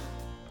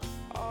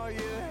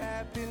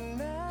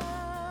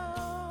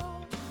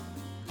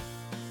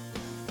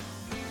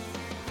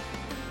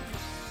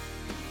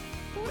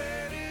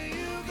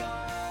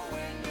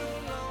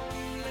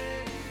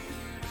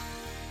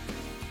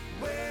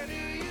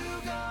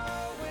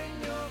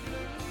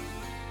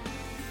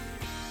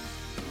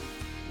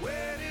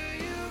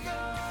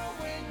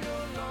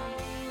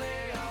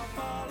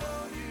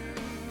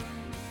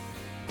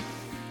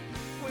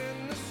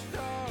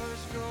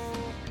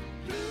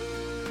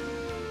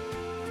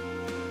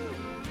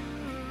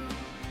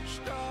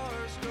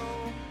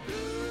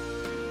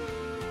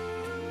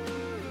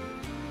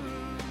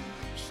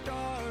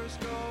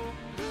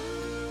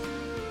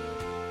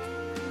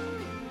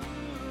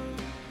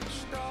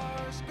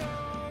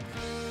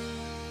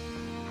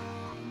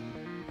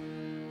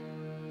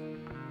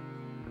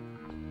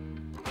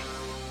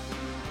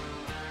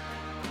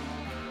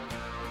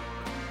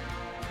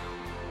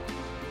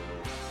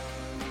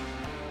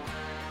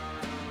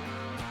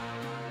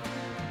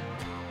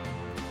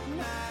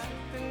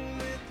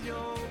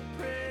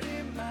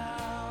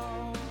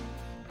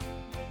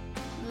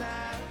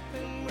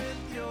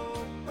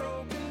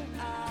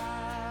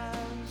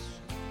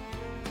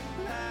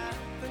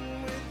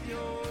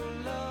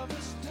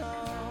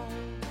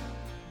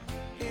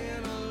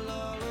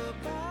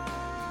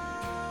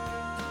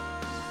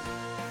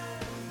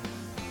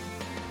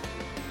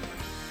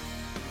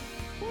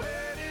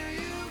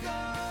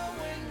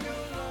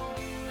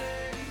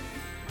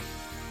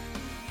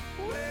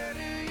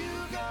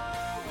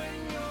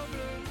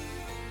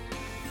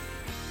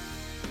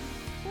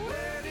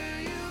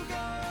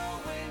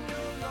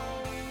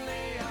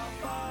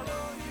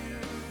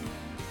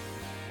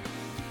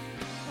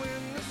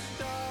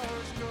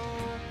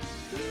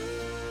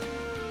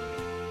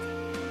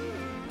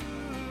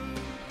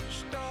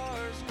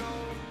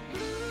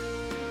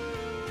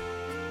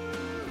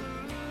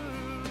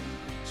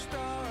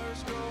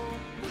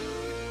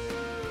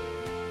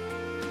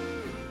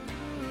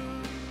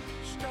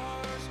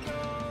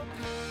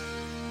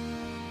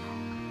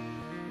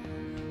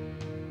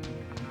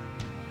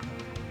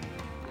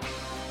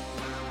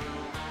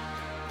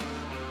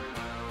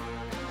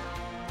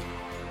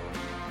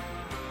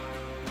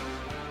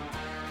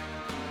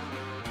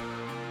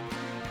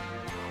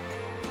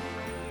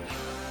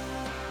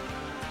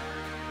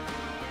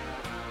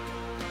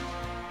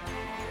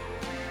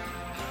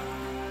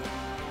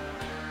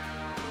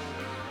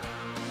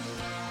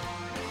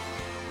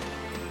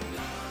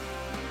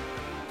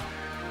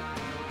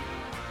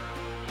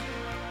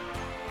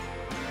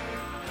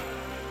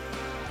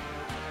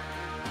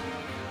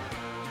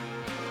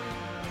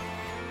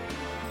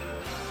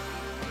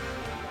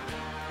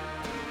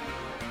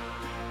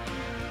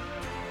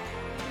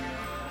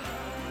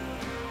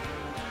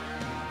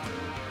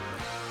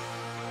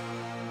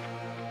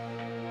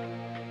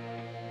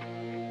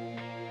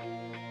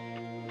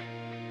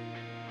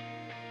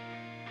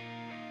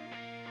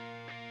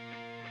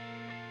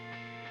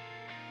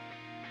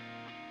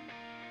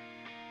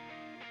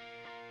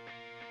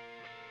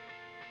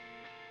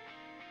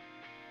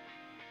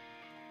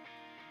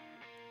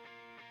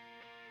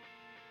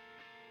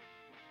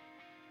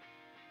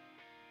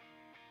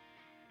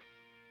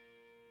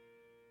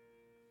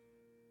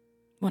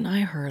When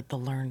I heard the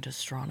learned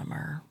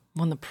astronomer,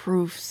 when the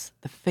proofs,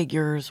 the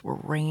figures were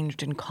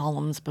ranged in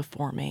columns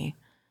before me,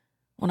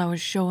 when I was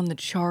shown the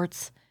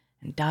charts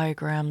and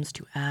diagrams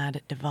to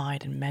add,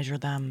 divide, and measure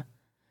them,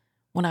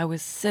 when I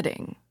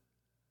sitting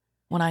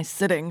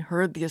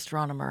heard the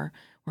astronomer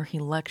where he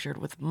lectured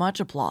with much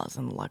applause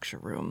in the lecture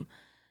room,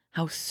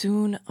 how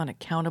soon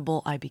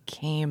unaccountable I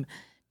became,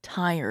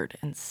 tired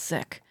and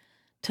sick,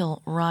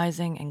 till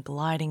rising and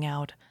gliding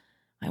out,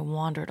 I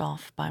wandered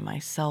off by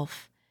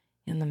myself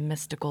in the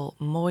mystical,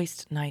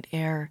 moist night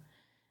air,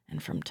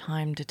 and from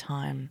time to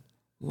time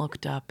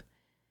looked up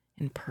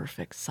in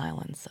perfect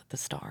silence at the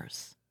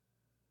stars.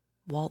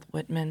 Walt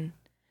Whitman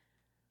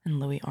and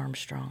Louis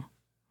Armstrong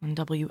on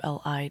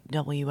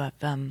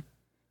WLIWFM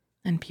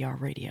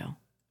NPR Radio.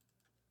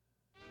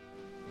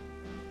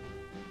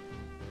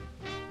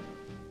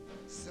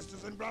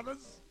 Sisters and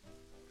brothers,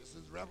 this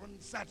is Reverend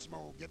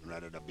Satchmo getting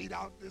ready to beat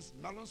out this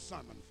mellow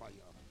sermon for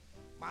you.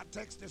 My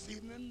text this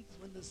evening is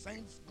when the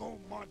saints go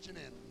marching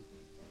in.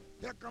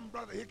 Here come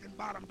Brother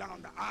Hickenbottom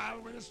down the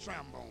aisle with his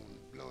trombone.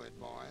 Blow it,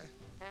 boy.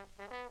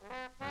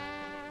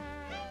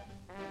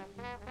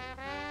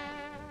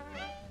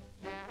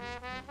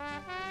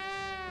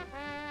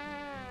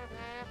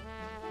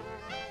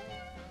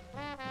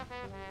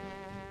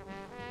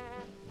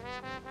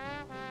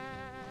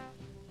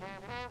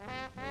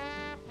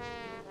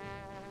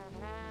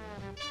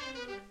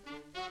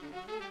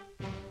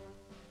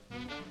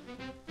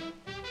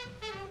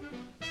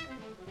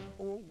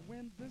 Oh,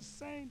 when the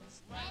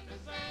saints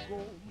go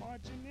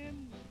marching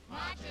in,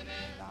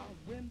 now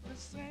when the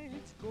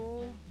saints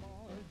go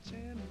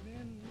marching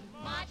in,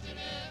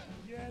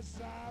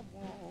 yes, I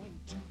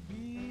want to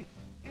be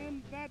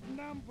in that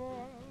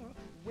number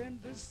when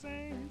the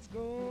saints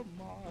go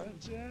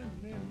marching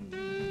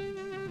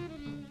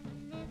in.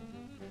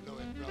 Blow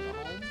it, Brother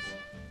Holmes.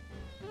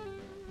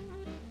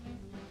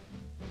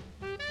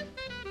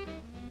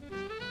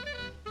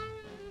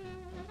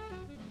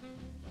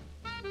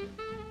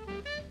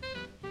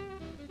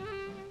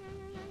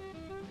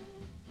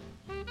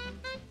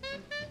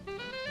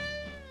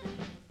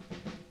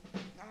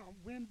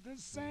 When the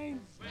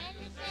saints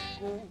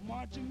go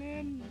marching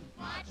in,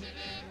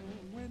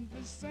 when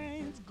the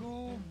saints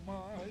go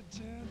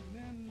marching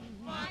in,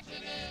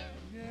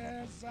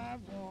 yes, I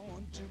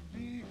want to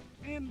be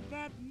in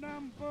that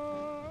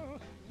number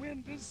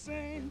when the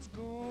saints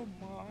go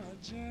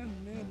marching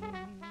in.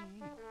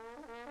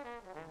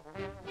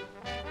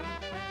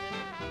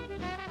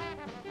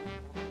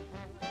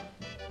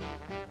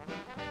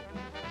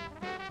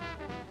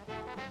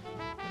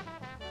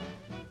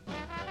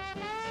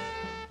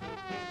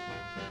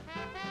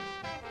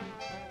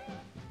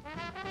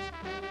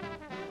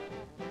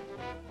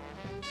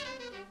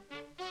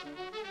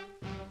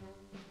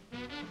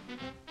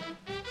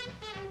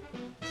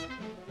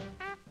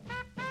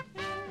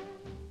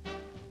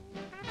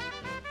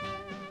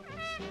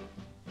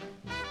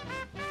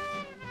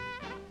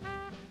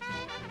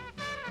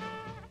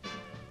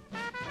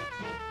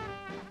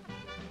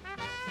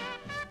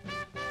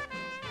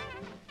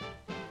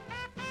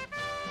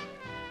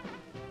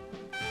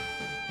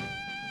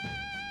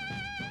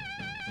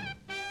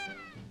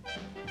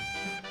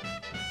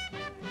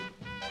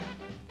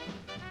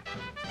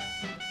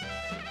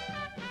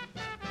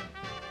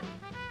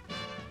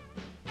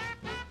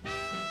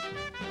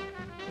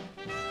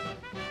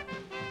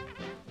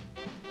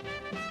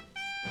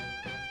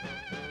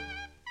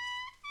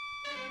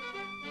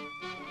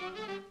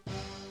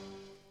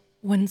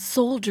 When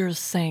soldiers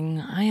sing,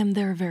 I am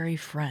their very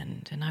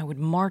friend, and I would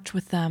march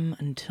with them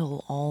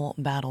until all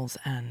battles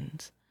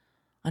end.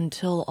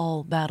 Until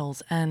all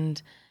battles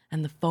end,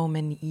 and the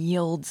foeman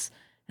yields,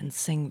 and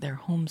sing their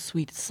home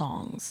sweet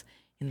songs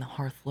in the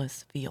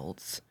hearthless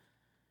fields.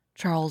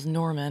 Charles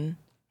Norman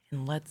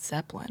in Led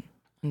Zeppelin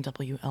on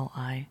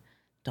WLIWFM.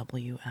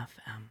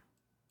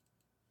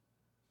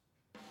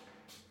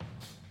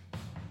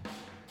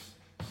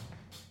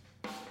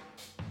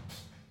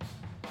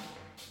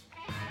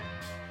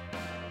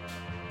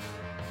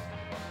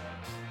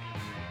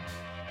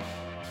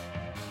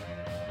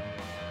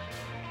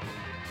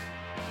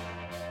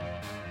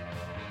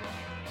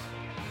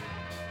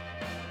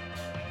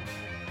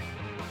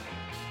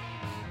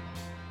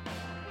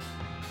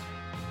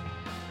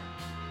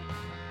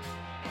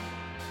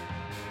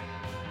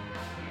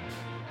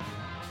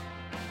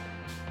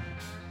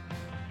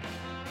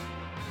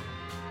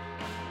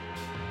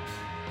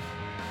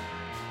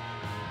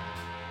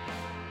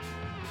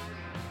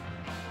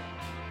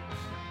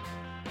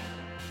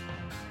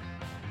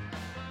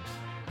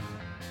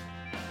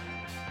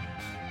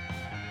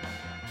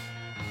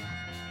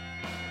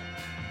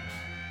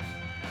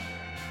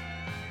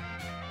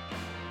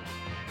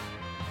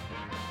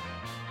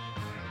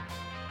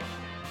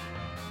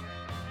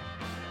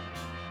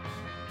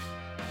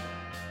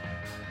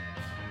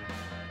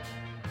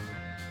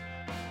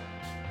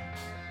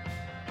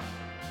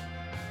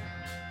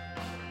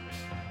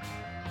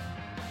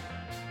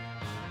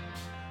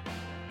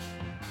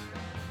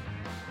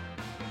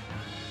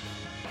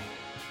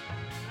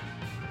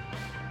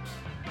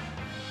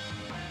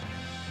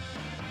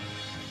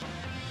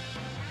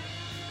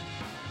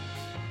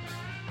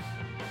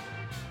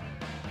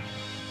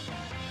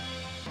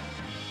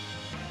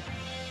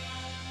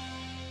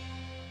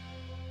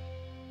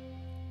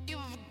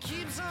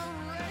 keeps on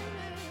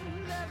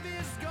raining,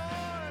 levee's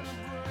going to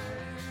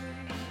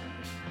break.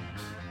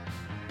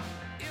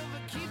 If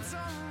it keeps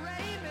on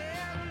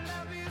raining,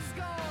 levee's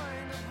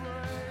going to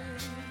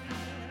break.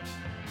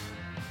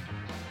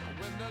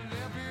 When the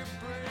levee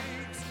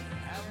breaks,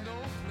 have no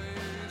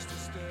place to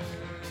stay.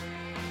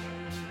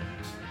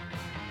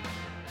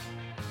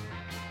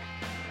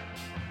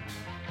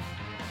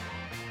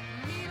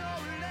 Mean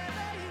old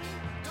levee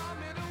taught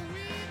me to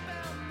weep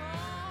and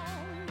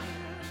moan.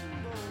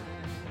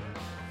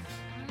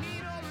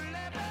 Mean old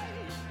levee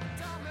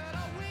taught me to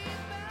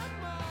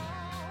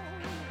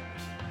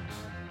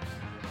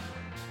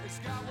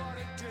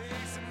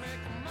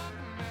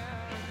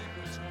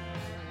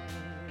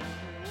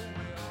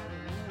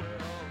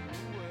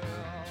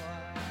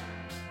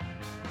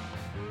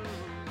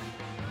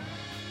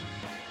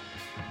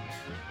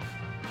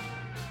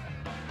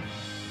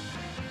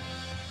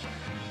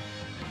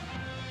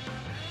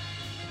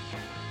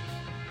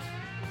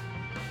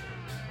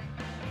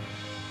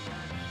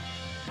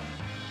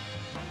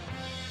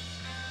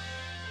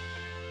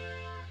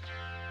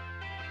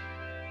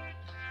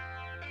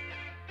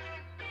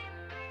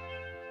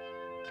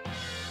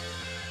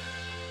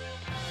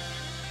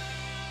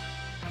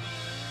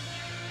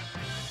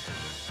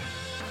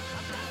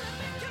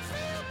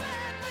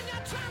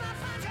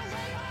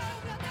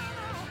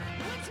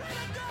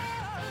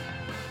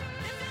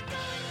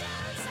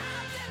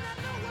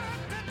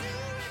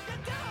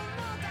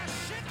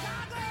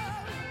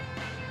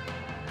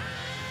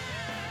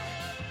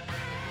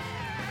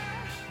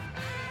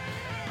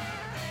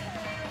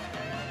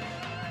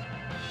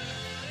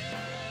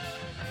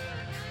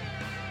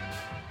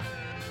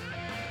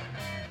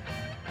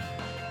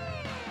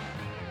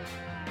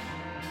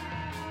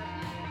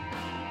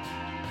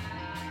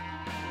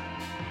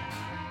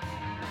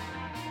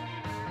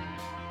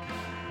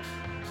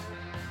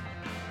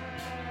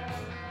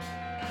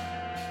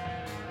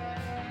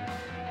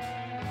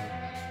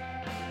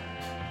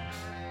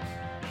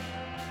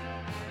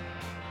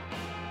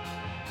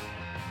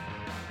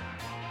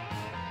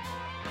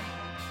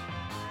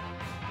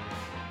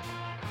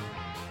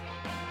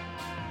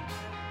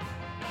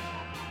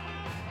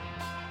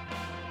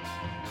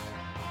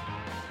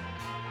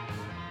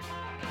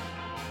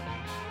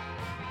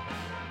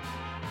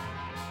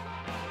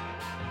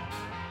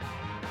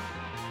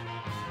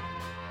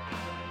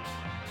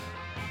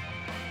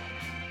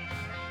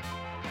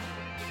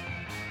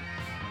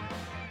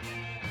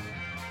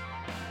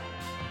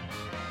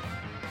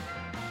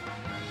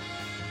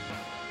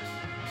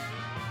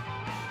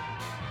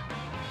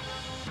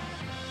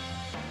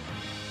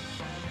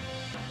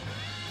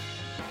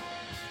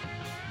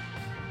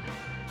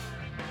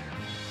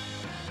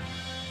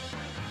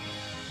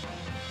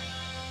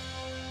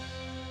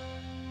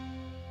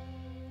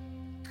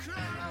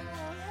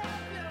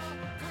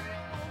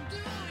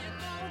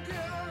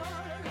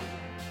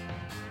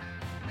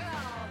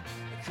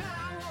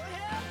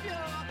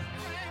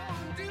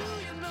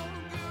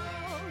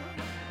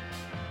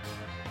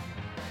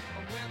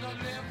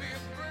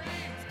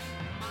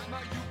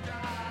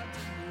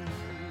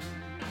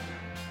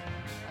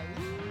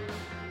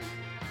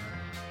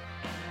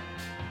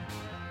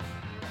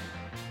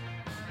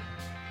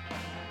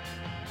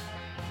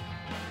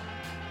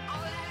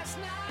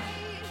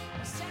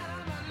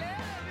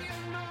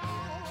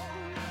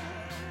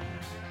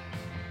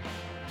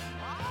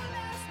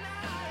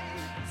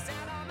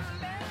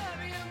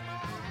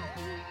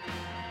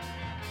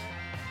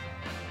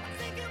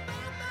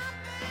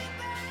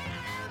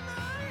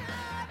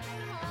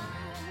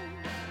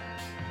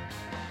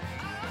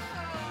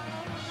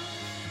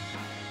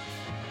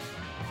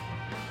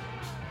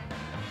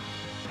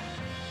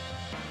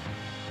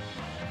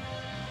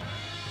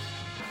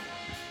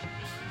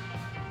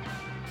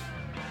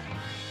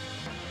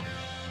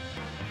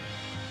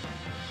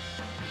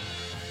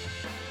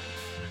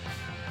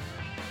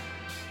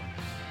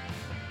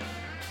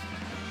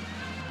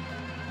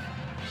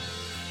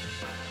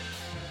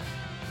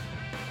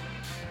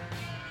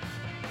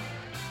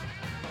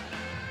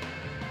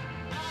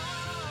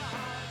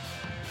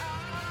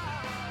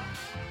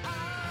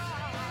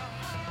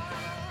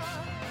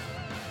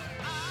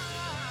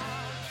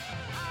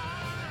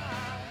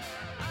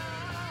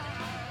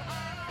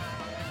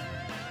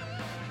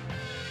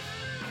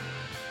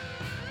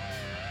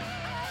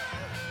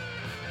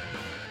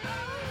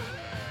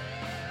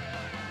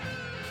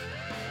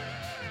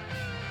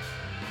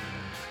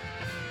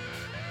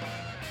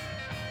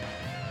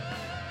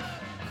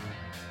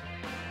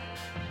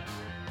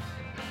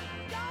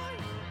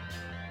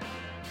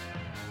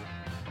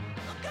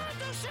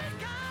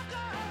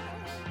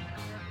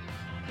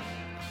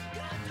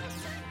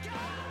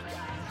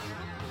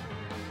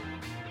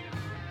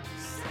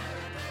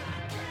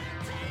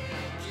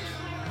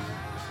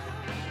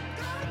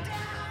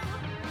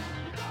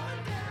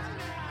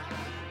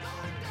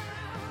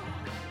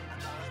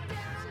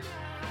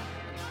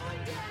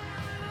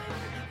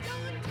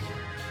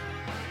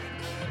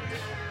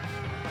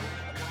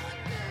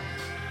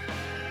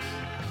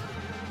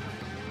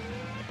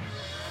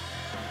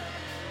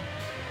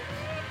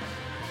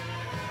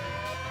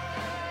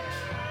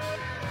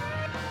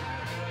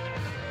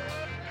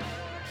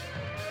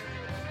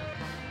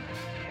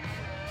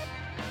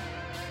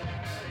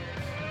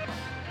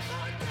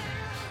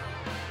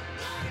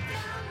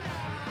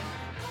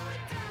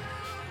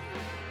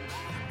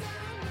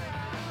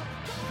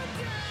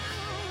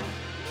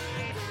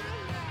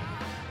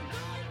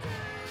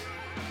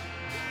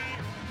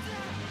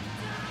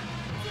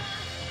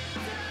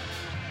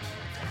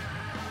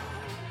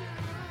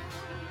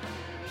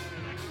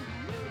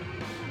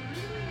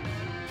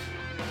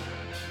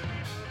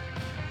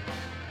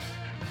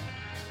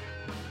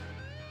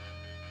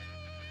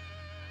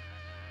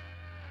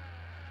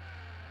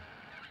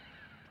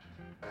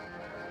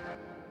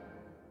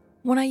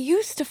When I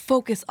used to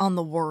focus on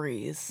the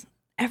worries,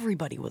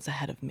 everybody was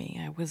ahead of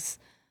me. I was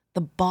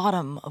the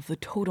bottom of the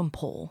totem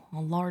pole, a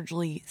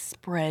largely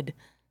spread,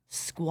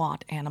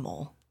 squat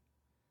animal.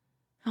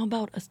 How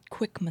about a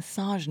quick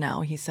massage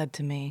now, he said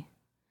to me.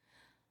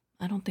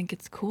 I don't think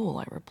it's cool,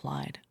 I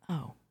replied.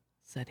 Oh,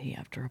 said he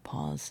after a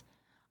pause.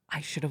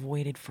 I should have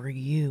waited for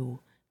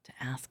you to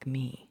ask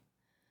me.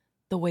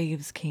 The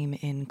waves came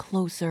in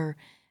closer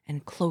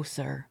and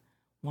closer.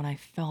 When I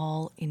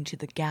fell into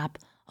the gap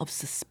of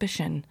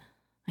suspicion,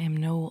 I am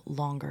no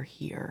longer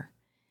here.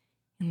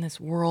 In this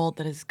world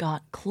that has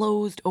got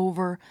closed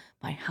over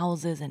by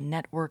houses and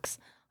networks,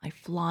 I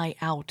fly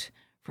out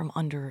from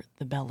under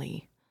the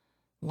belly.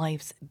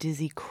 Life's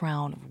dizzy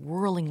crown of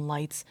whirling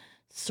lights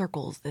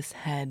circles this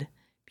head,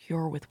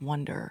 pure with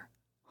wonder,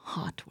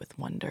 hot with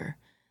wonder.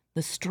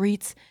 The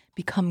streets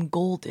become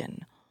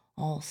golden.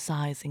 All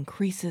size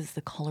increases,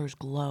 the colors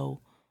glow.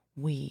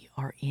 We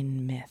are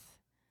in myth.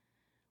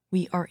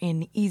 We are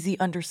in easy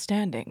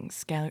understanding,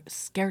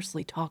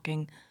 scarcely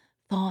talking.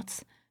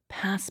 Thoughts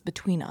pass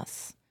between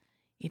us.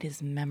 It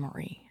is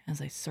memory as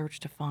I search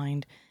to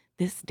find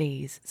this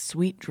day's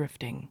sweet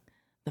drifting,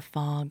 the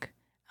fog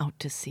out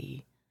to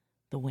sea,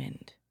 the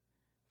wind.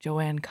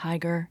 Joanne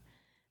Kiger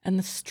and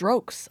the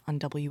Strokes on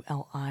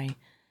WLI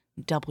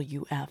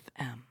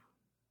WFM.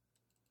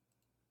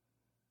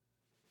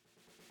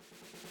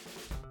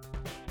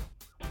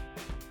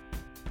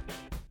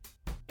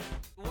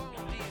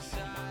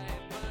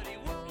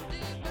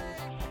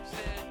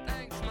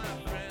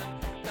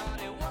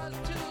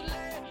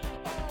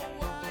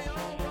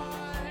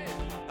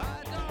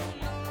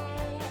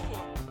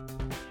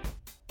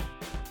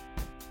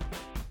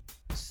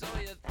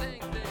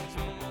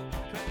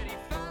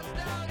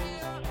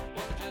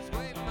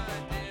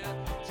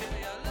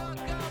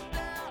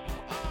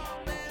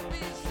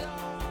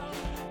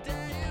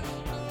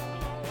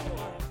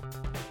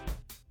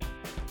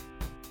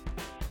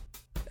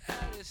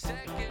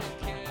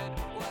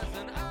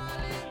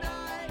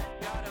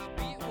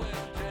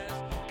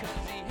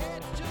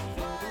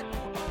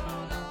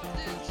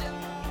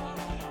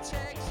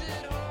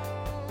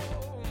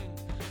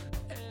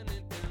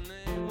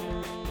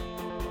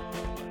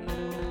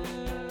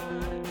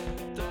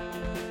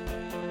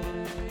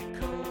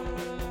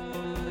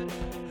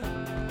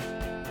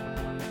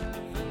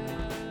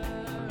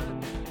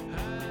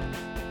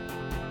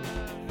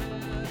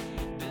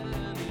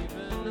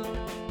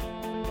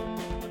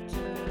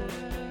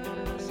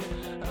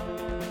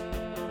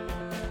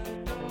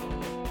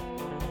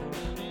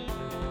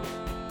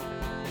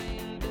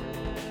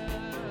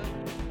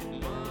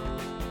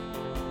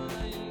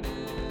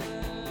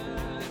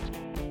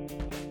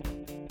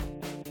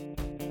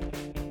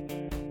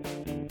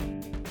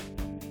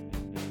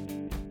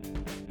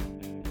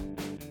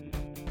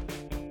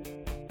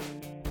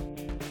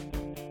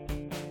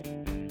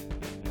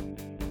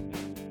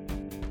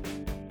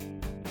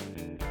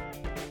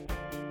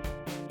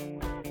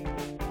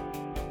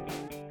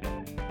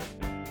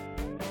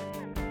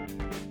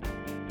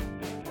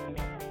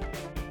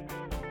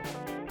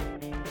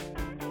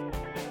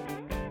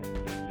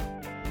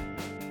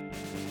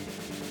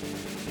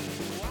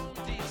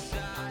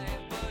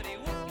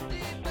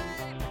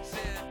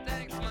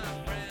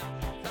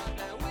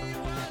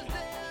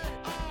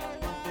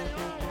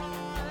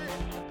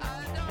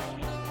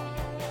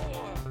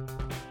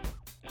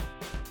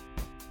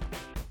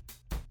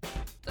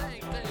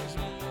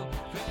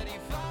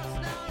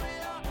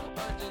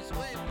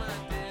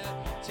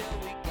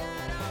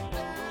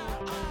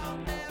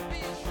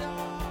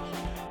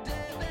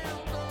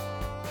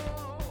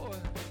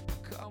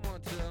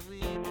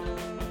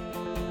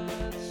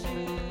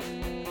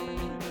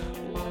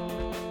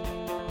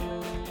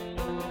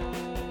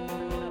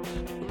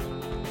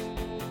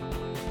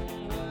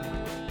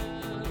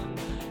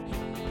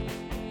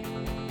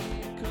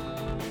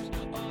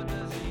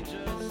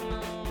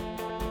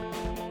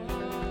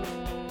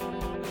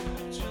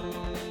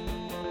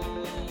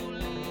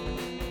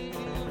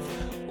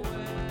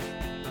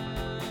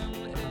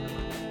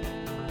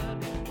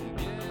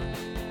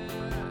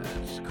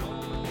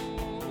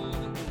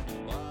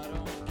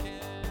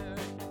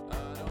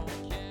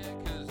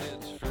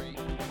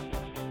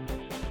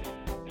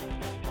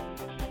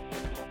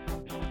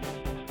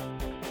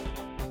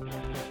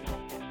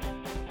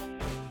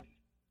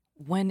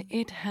 When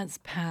it has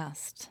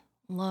passed,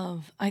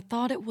 love, I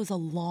thought it was a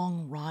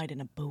long ride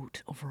in a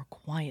boat over a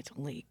quiet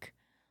lake.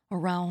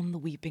 Around the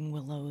weeping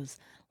willows,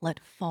 let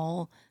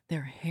fall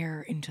their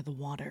hair into the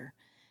water,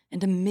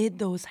 and amid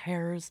those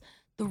hairs,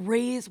 the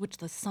rays which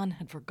the sun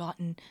had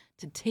forgotten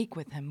to take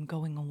with him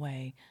going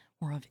away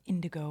were of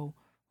indigo,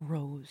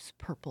 rose,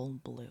 purple,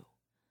 blue.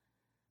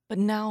 But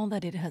now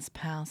that it has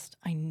passed,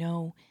 I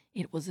know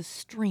it was a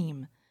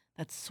stream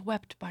that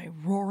swept by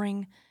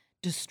roaring,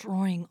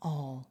 destroying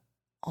all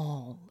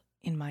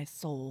in my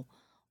soul.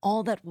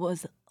 All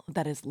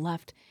that is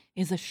left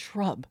is a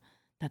shrub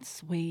that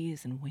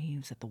sways and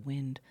waves at the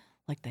wind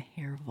like the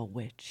hair of a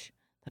witch,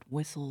 that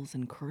whistles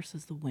and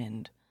curses the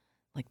wind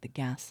like the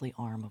ghastly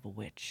arm of a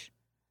witch,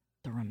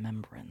 the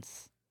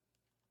remembrance.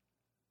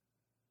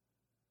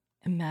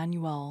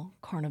 Emmanuel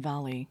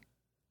Carnevale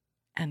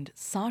and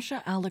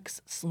Sasha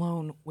Alex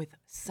Sloan with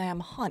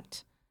Sam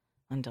Hunt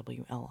on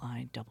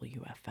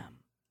WLIWFM.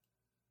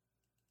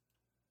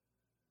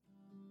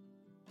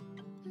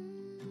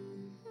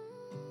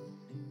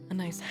 A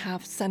nice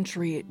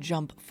half-century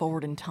jump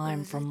forward in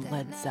time from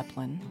Led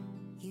Zeppelin.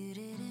 You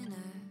didn't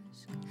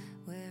ask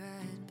where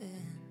I had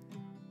been.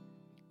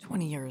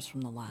 20 years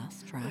from the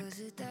last track. Was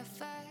it that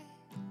fight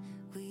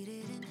we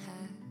didn't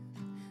have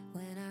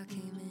when I came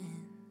in?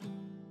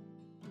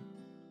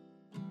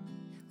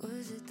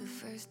 Was it the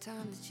first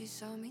time that you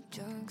saw me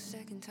drunk?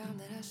 Second time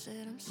that I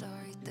said I'm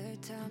sorry?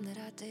 Third time that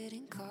I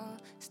didn't call?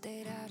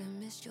 Stayed out and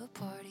missed your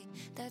party?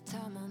 That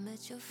time I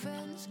met your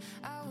friends,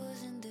 I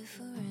was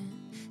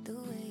indifferent. The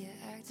way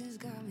your acting's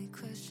got me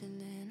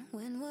questioning.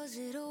 When was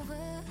it over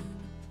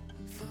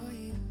for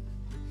you?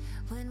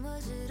 When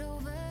was it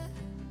over?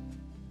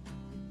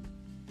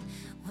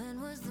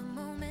 When was the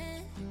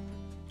moment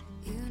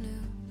you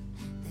knew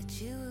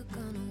that you were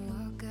gonna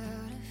walk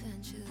out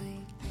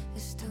eventually?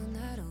 It's still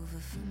not over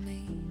for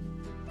me.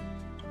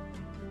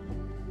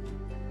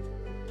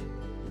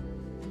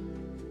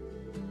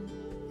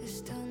 It's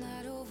still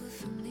not over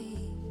for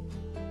me.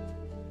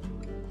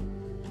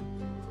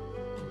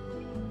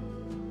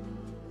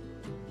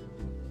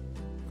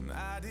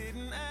 I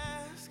didn't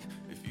ask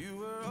if you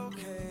were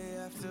okay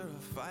after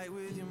a fight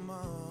with your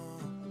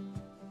mom.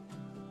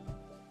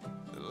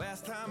 The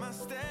last time I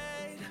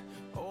stayed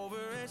over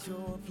at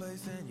your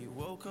place and you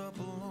woke up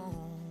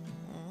alone.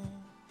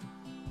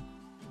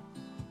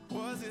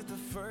 Was it the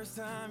first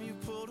time you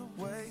pulled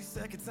away?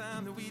 Second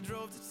time that we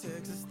drove to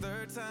Texas?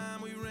 Third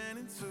time we ran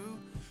into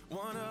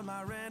one of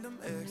my random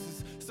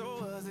exes? So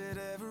was it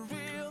ever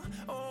real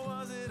or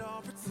was it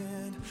all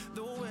pretend?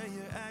 The way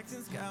your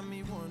acting's got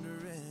me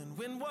wondering.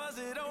 When was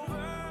it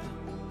over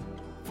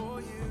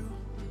for you?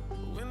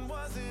 When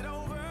was it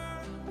over?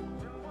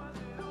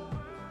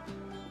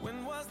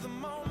 When was the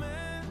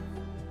moment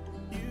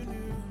you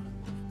knew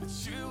that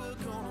you were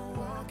gonna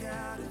walk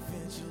out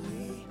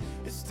eventually?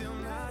 It's still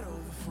not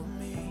over for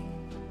me.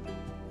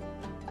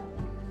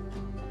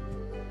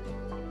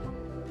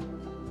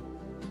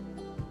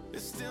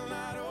 It's still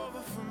not over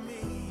for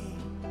me.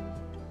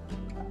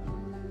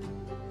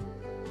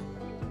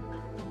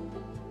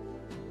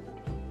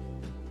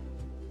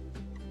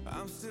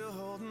 I'm still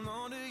holding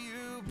on to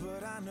you,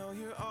 but I know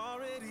you're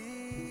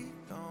already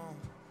gone.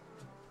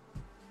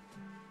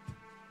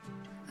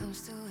 I'm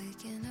still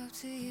waking up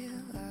to you.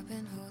 I've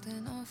been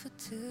holding on for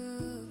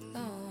too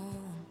long.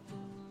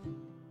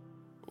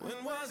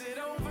 When was it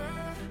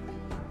over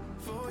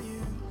for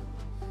you?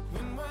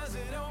 When was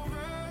it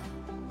over?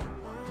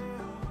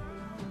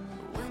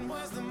 When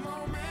was the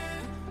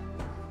moment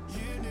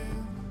you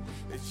knew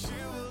that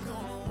you were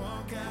gonna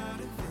walk out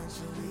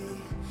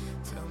eventually?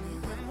 Tell me,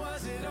 when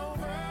was it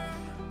over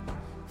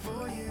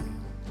for you?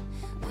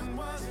 When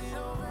was it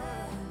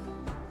over?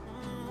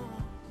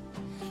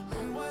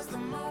 When was the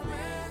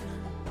moment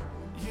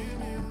you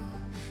knew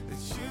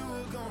that you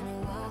were gonna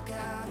walk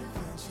out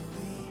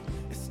eventually?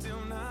 It's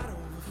still not over.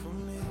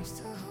 I'm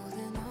still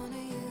holding on to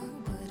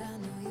you, but I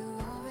know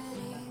you're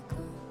already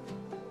gone.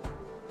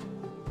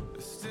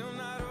 It's still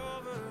not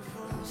over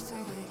for me. I'm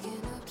still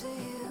waking up to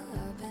you.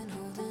 I've been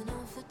holding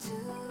on for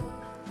too long.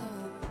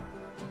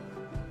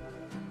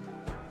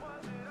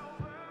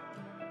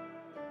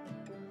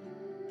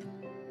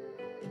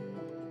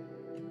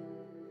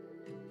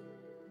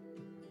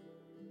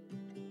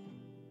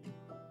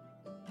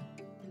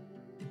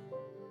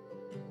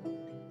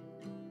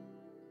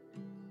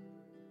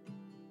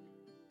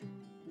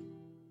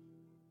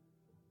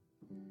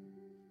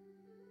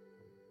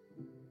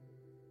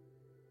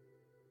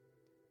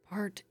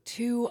 Part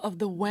 2 of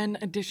the When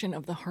edition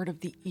of the Heart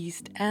of the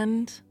East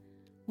End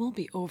will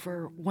be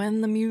over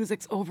when the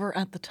music's over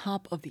at the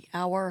top of the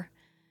hour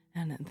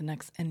and the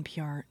next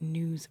NPR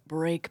news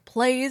break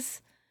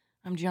plays.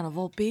 I'm Gianna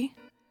Volpe.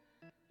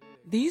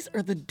 These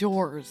are The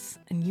Doors,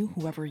 and you,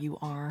 whoever you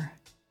are,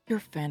 you're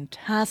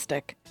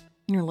fantastic.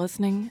 And you're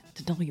listening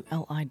to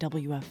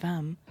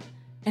WLIWFM,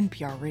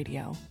 NPR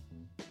Radio.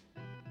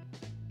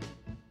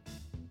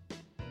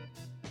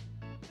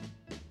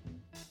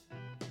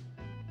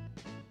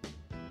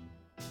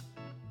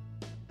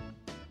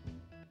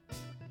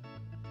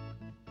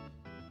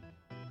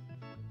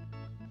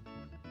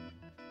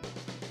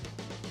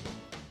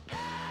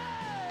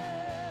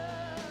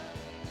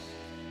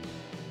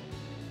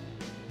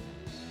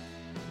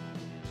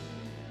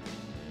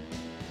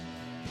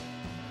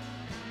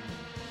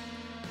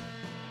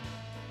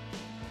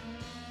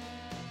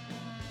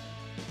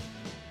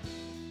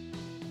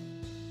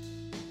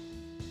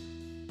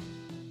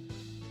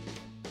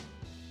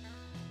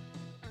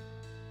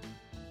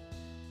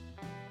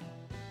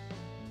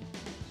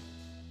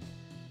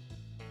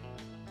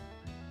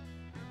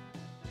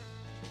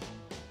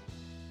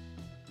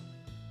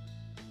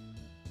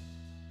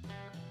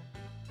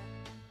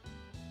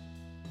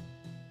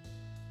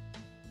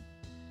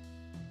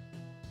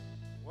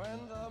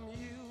 When the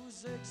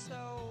music's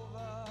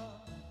over,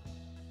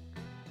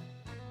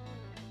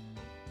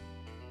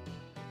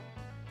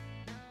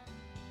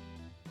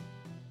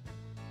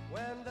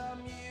 when the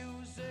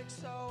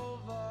music's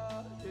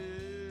over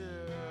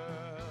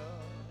here.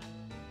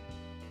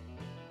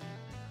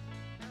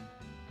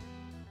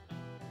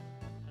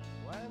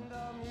 When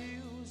the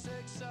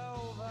music's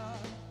over,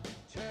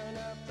 turn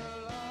up the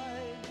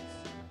lights,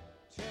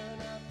 turn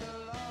up the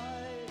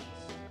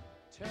lights,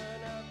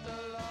 turn up the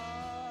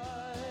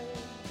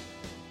lights.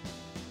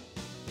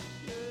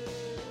 Yeah,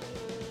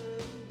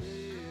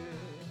 yeah.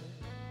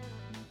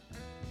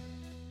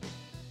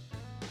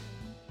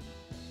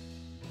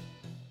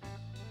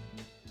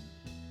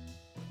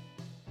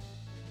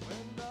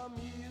 When the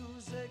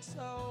music's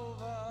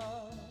over,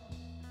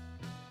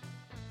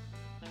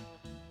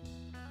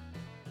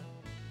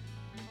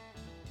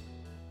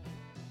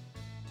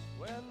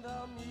 when the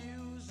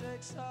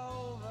music's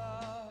over,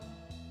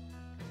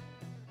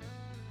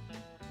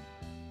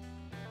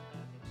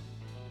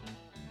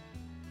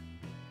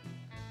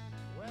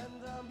 when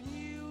the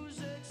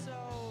music's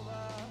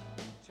over,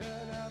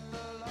 turn up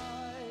the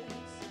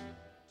lights,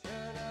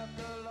 turn up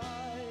the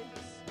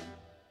lights,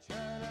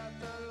 turn up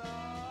the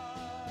lights.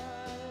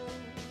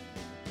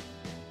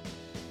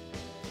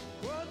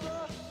 Put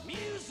the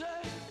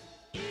music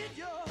in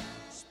your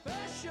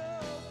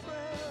special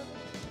friend.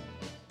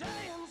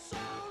 Dance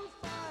on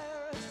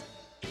fires,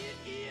 it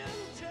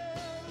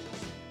intends.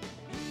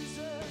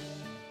 Music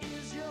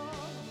is your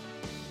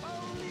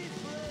only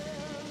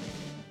friend.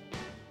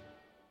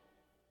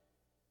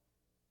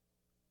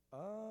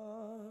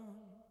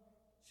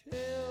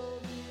 Until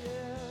the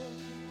end,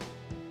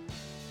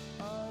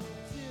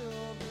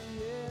 until the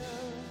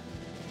end,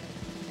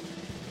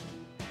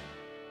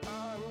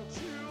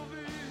 until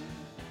the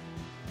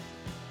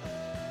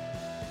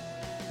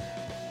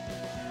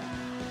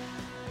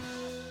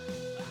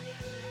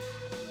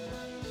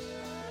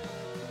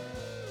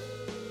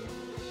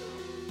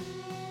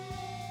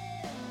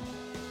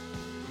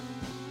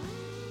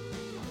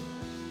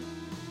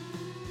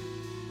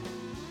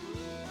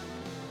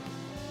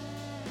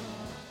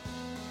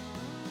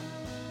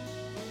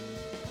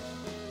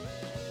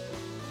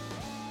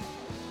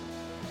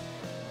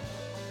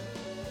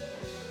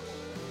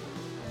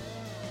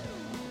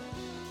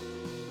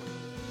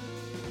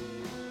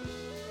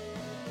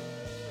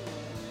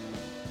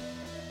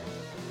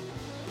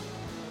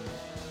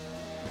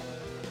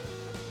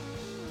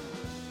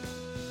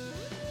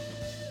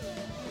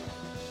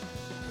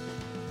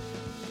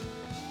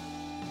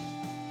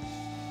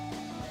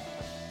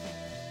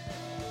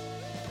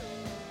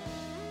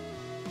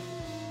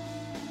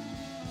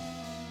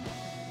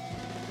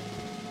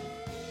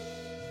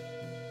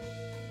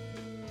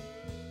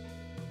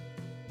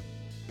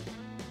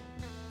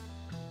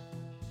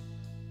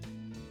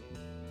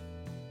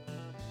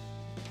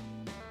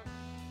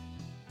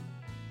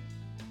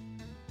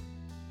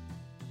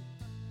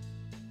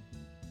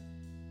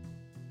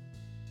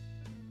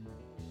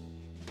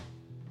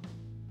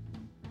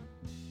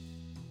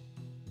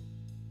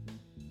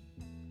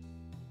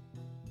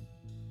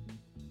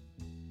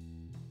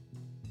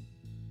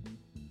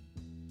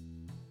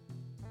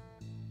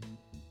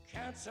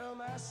cancel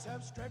my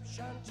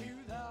subscription to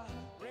the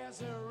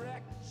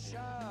resurrection.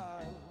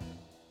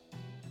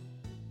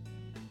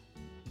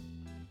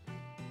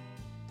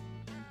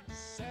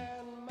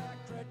 Send my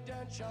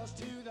credentials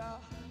to the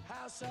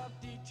house of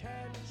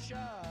detention.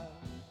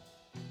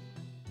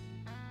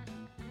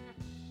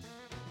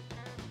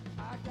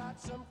 I got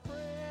some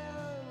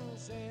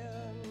friends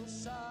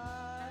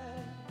inside.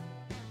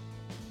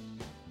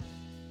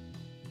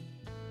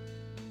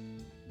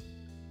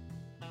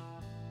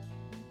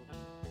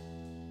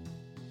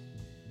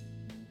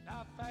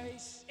 The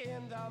face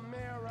in the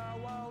mirror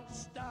won't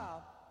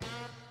stop.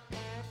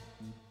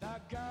 The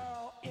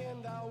girl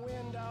in the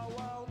window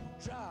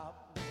won't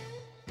drop.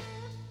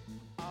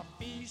 A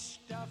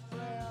feast of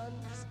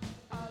friends,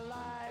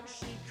 alive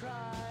she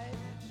cried,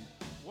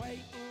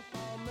 waiting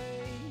for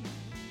me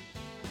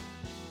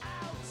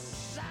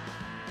outside.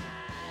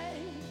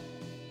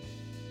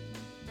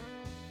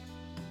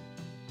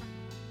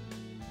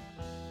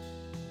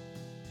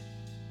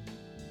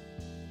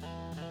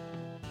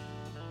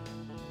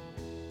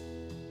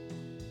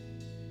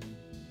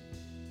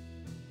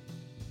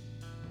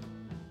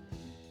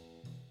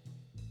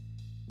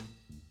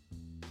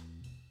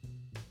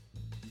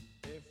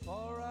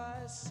 Before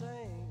I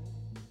sing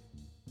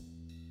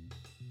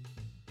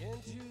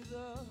into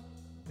the